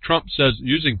thing where Trump says,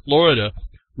 using Florida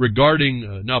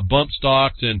regarding now bump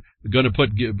stocks and going to put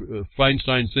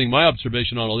Feinstein's thing, my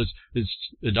observation on all this is,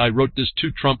 and I wrote this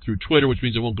to Trump through Twitter, which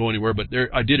means it won't go anywhere, but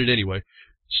I did it anyway.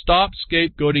 Stop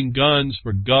scapegoating guns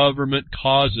for government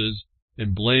causes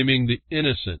and blaming the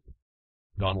innocent,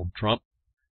 Donald Trump.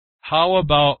 How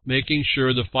about making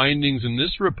sure the findings in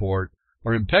this report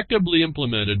are impeccably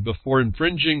implemented before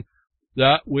infringing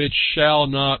that which shall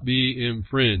not be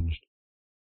infringed?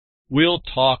 We'll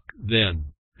talk then.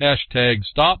 Hashtag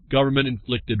Stop Government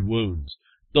Inflicted Wounds.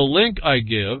 The link I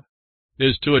give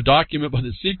is to a document by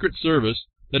the Secret Service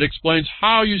that explains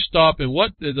how you stop and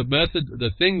what the method,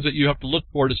 the things that you have to look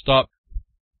for to stop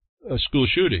school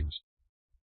shootings.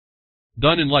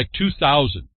 Done in like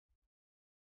 2000.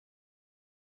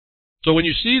 So when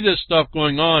you see this stuff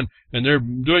going on and they're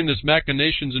doing this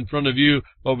machinations in front of you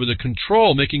over the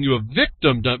control, making you a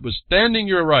victim, withstanding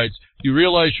your rights, you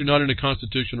realize you're not in a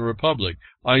constitutional republic.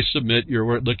 I submit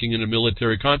you're looking at a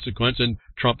military consequence, and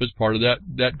Trump is part of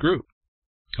that group.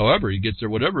 However he gets there,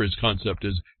 whatever his concept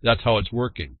is, that's how it's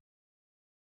working.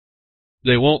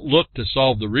 They won't look to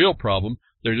solve the real problem.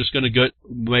 They're just going to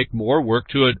make more work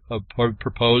to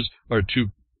propose or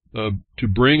to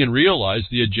bring and realize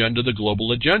the agenda, the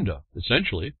global agenda,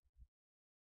 essentially.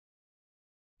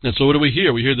 And so what do we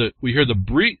hear? We hear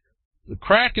the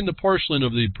crack in the porcelain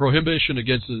of the prohibition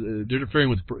against interfering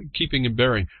with keeping and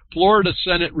bearing. Florida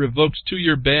Senate revokes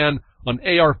 2-year ban on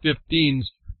AR-15s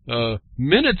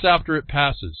minutes after it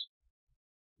passes.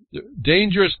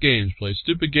 Dangerous games, play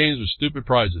stupid games with stupid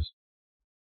prizes.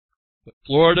 But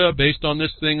Florida, based on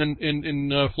this thing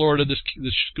in Florida, this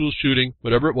school shooting,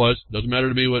 whatever it was, doesn't matter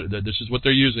to me. This is what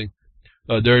they're using.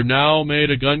 They're now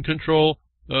made a gun control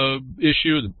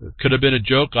issue. It could have been a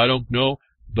joke. I don't know.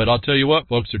 But I'll tell you what,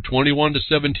 folks, they're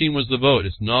 21-17 was the vote.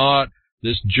 It's not,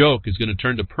 this joke is going to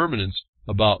turn to permanence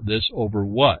about this over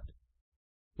what?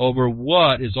 Over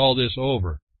what is all this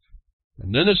over?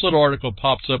 And then this little article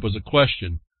pops up as a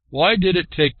question. Why did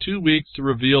it take 2 weeks to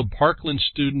reveal Parkland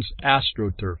students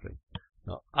astroturfing?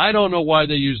 Now, I don't know why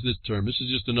they use this term. This is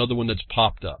just another one that's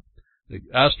popped up.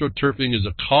 Astroturfing is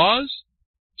a cause.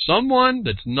 Someone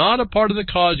that's not a part of the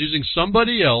cause using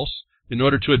somebody else in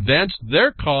order to advance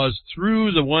their cause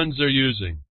through the ones they're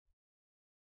using.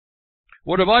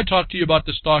 What have I talked to you about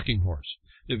the stalking horse?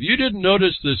 If you didn't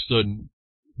notice this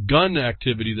gun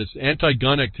activity, this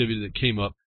anti-gun activity that came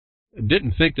up, and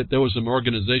didn't think that there was an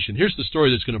organization, here's the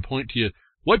story that's going to point to you.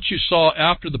 What you saw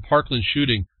after the Parkland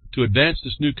shooting to advance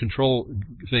this new control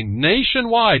thing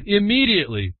nationwide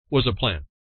immediately was a plan.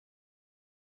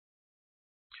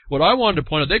 What I wanted to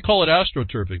point out, they call it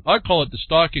astroturfing. I call it the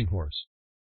stalking horse.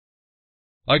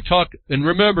 And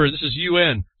remember, this is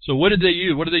UN. So what did they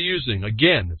use? What are they using?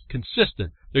 Again, it's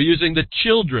consistent. They're using the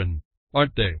children,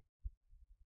 aren't they?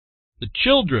 The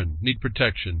children need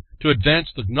protection to advance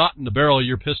the knot in the barrel of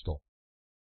your pistol.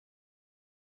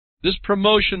 This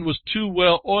promotion was too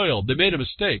well oiled. They made a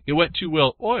mistake. It went too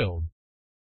well oiled.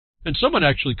 And someone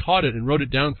actually caught it and wrote it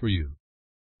down for you.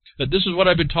 That this is what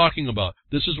I've been talking about.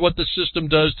 This is what the system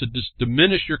does to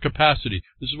diminish your capacity.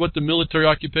 This is what the military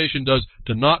occupation does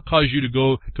to not cause you to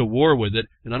go to war with it.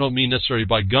 And I don't mean necessarily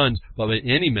by guns, but by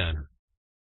any manner.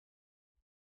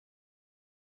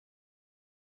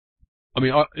 I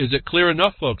mean, is it clear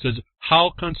enough, folks, as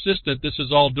how consistent this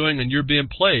is all doing and you're being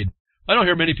played? I don't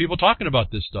hear many people talking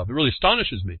about this stuff. It really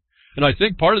astonishes me. And I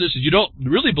think part of this is you don't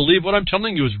really believe what I'm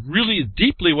telling you is really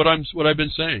deeply what I've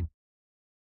been saying.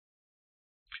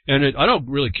 And I don't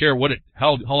really care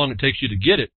how long it takes you to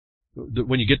get it.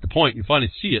 When you get the point, you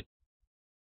finally see it.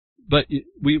 But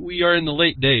we are in the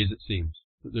late days, it seems.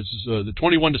 This is the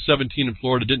 21-17 in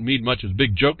Florida didn't mean much. It was a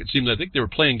big joke. It seemed I think they were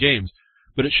playing games.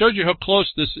 But it shows you how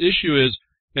close this issue is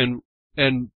and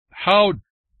how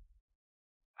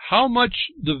much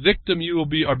the victim you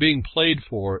are being played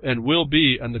for and will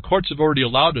be, and the courts have already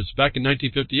allowed us back in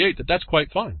 1958 that's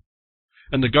quite fine.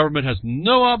 And the government has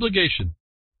no obligation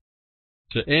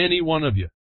to any one of you,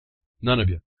 none of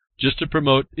you, just to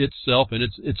promote itself and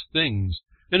its things.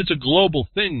 And it's a global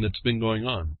thing that's been going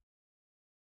on.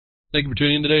 Thank you for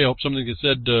tuning in today. I hope something I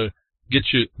said get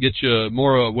you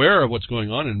more aware of what's going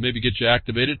on and maybe get you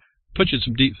activated, put you in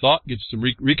some deep thought, get you some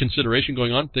reconsideration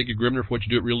going on. Thank you, Grimner, for what you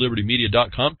do at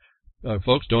reallibertymedia.com.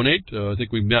 Folks, donate. I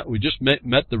think we just met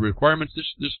the requirements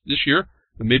this year,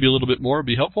 and maybe a little bit more would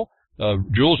be helpful.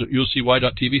 Jules at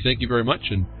ulcy.tv, thank you very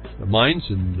much, and Minds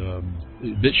and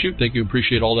BitChute, thank you.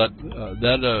 Appreciate all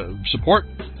that support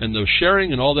and the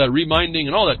sharing and all that reminding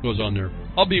and all that goes on there.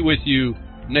 I'll be with you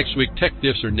next week, tech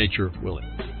diffs or nature willing.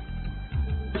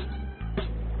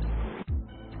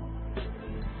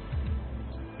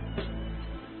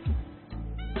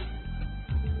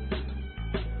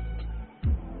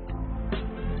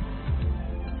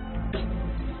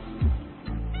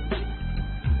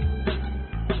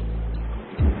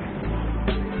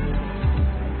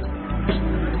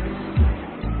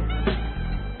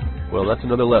 Well, that's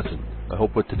another lesson. I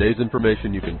hope with today's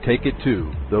information you can take it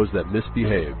to those that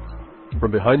misbehave.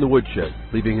 From behind the woodshed,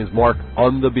 leaving his mark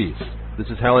on the beast, this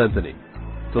is Hal Anthony.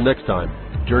 Till next time,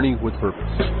 journey with purpose.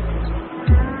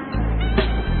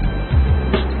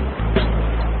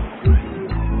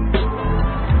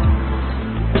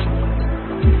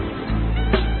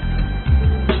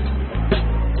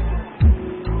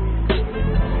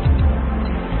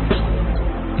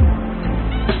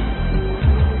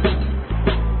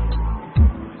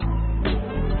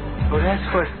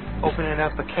 opening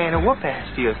up a can of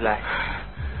whoop-ass feels like.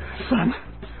 Son,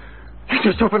 you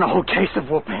just opened a whole case of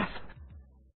whoop-ass.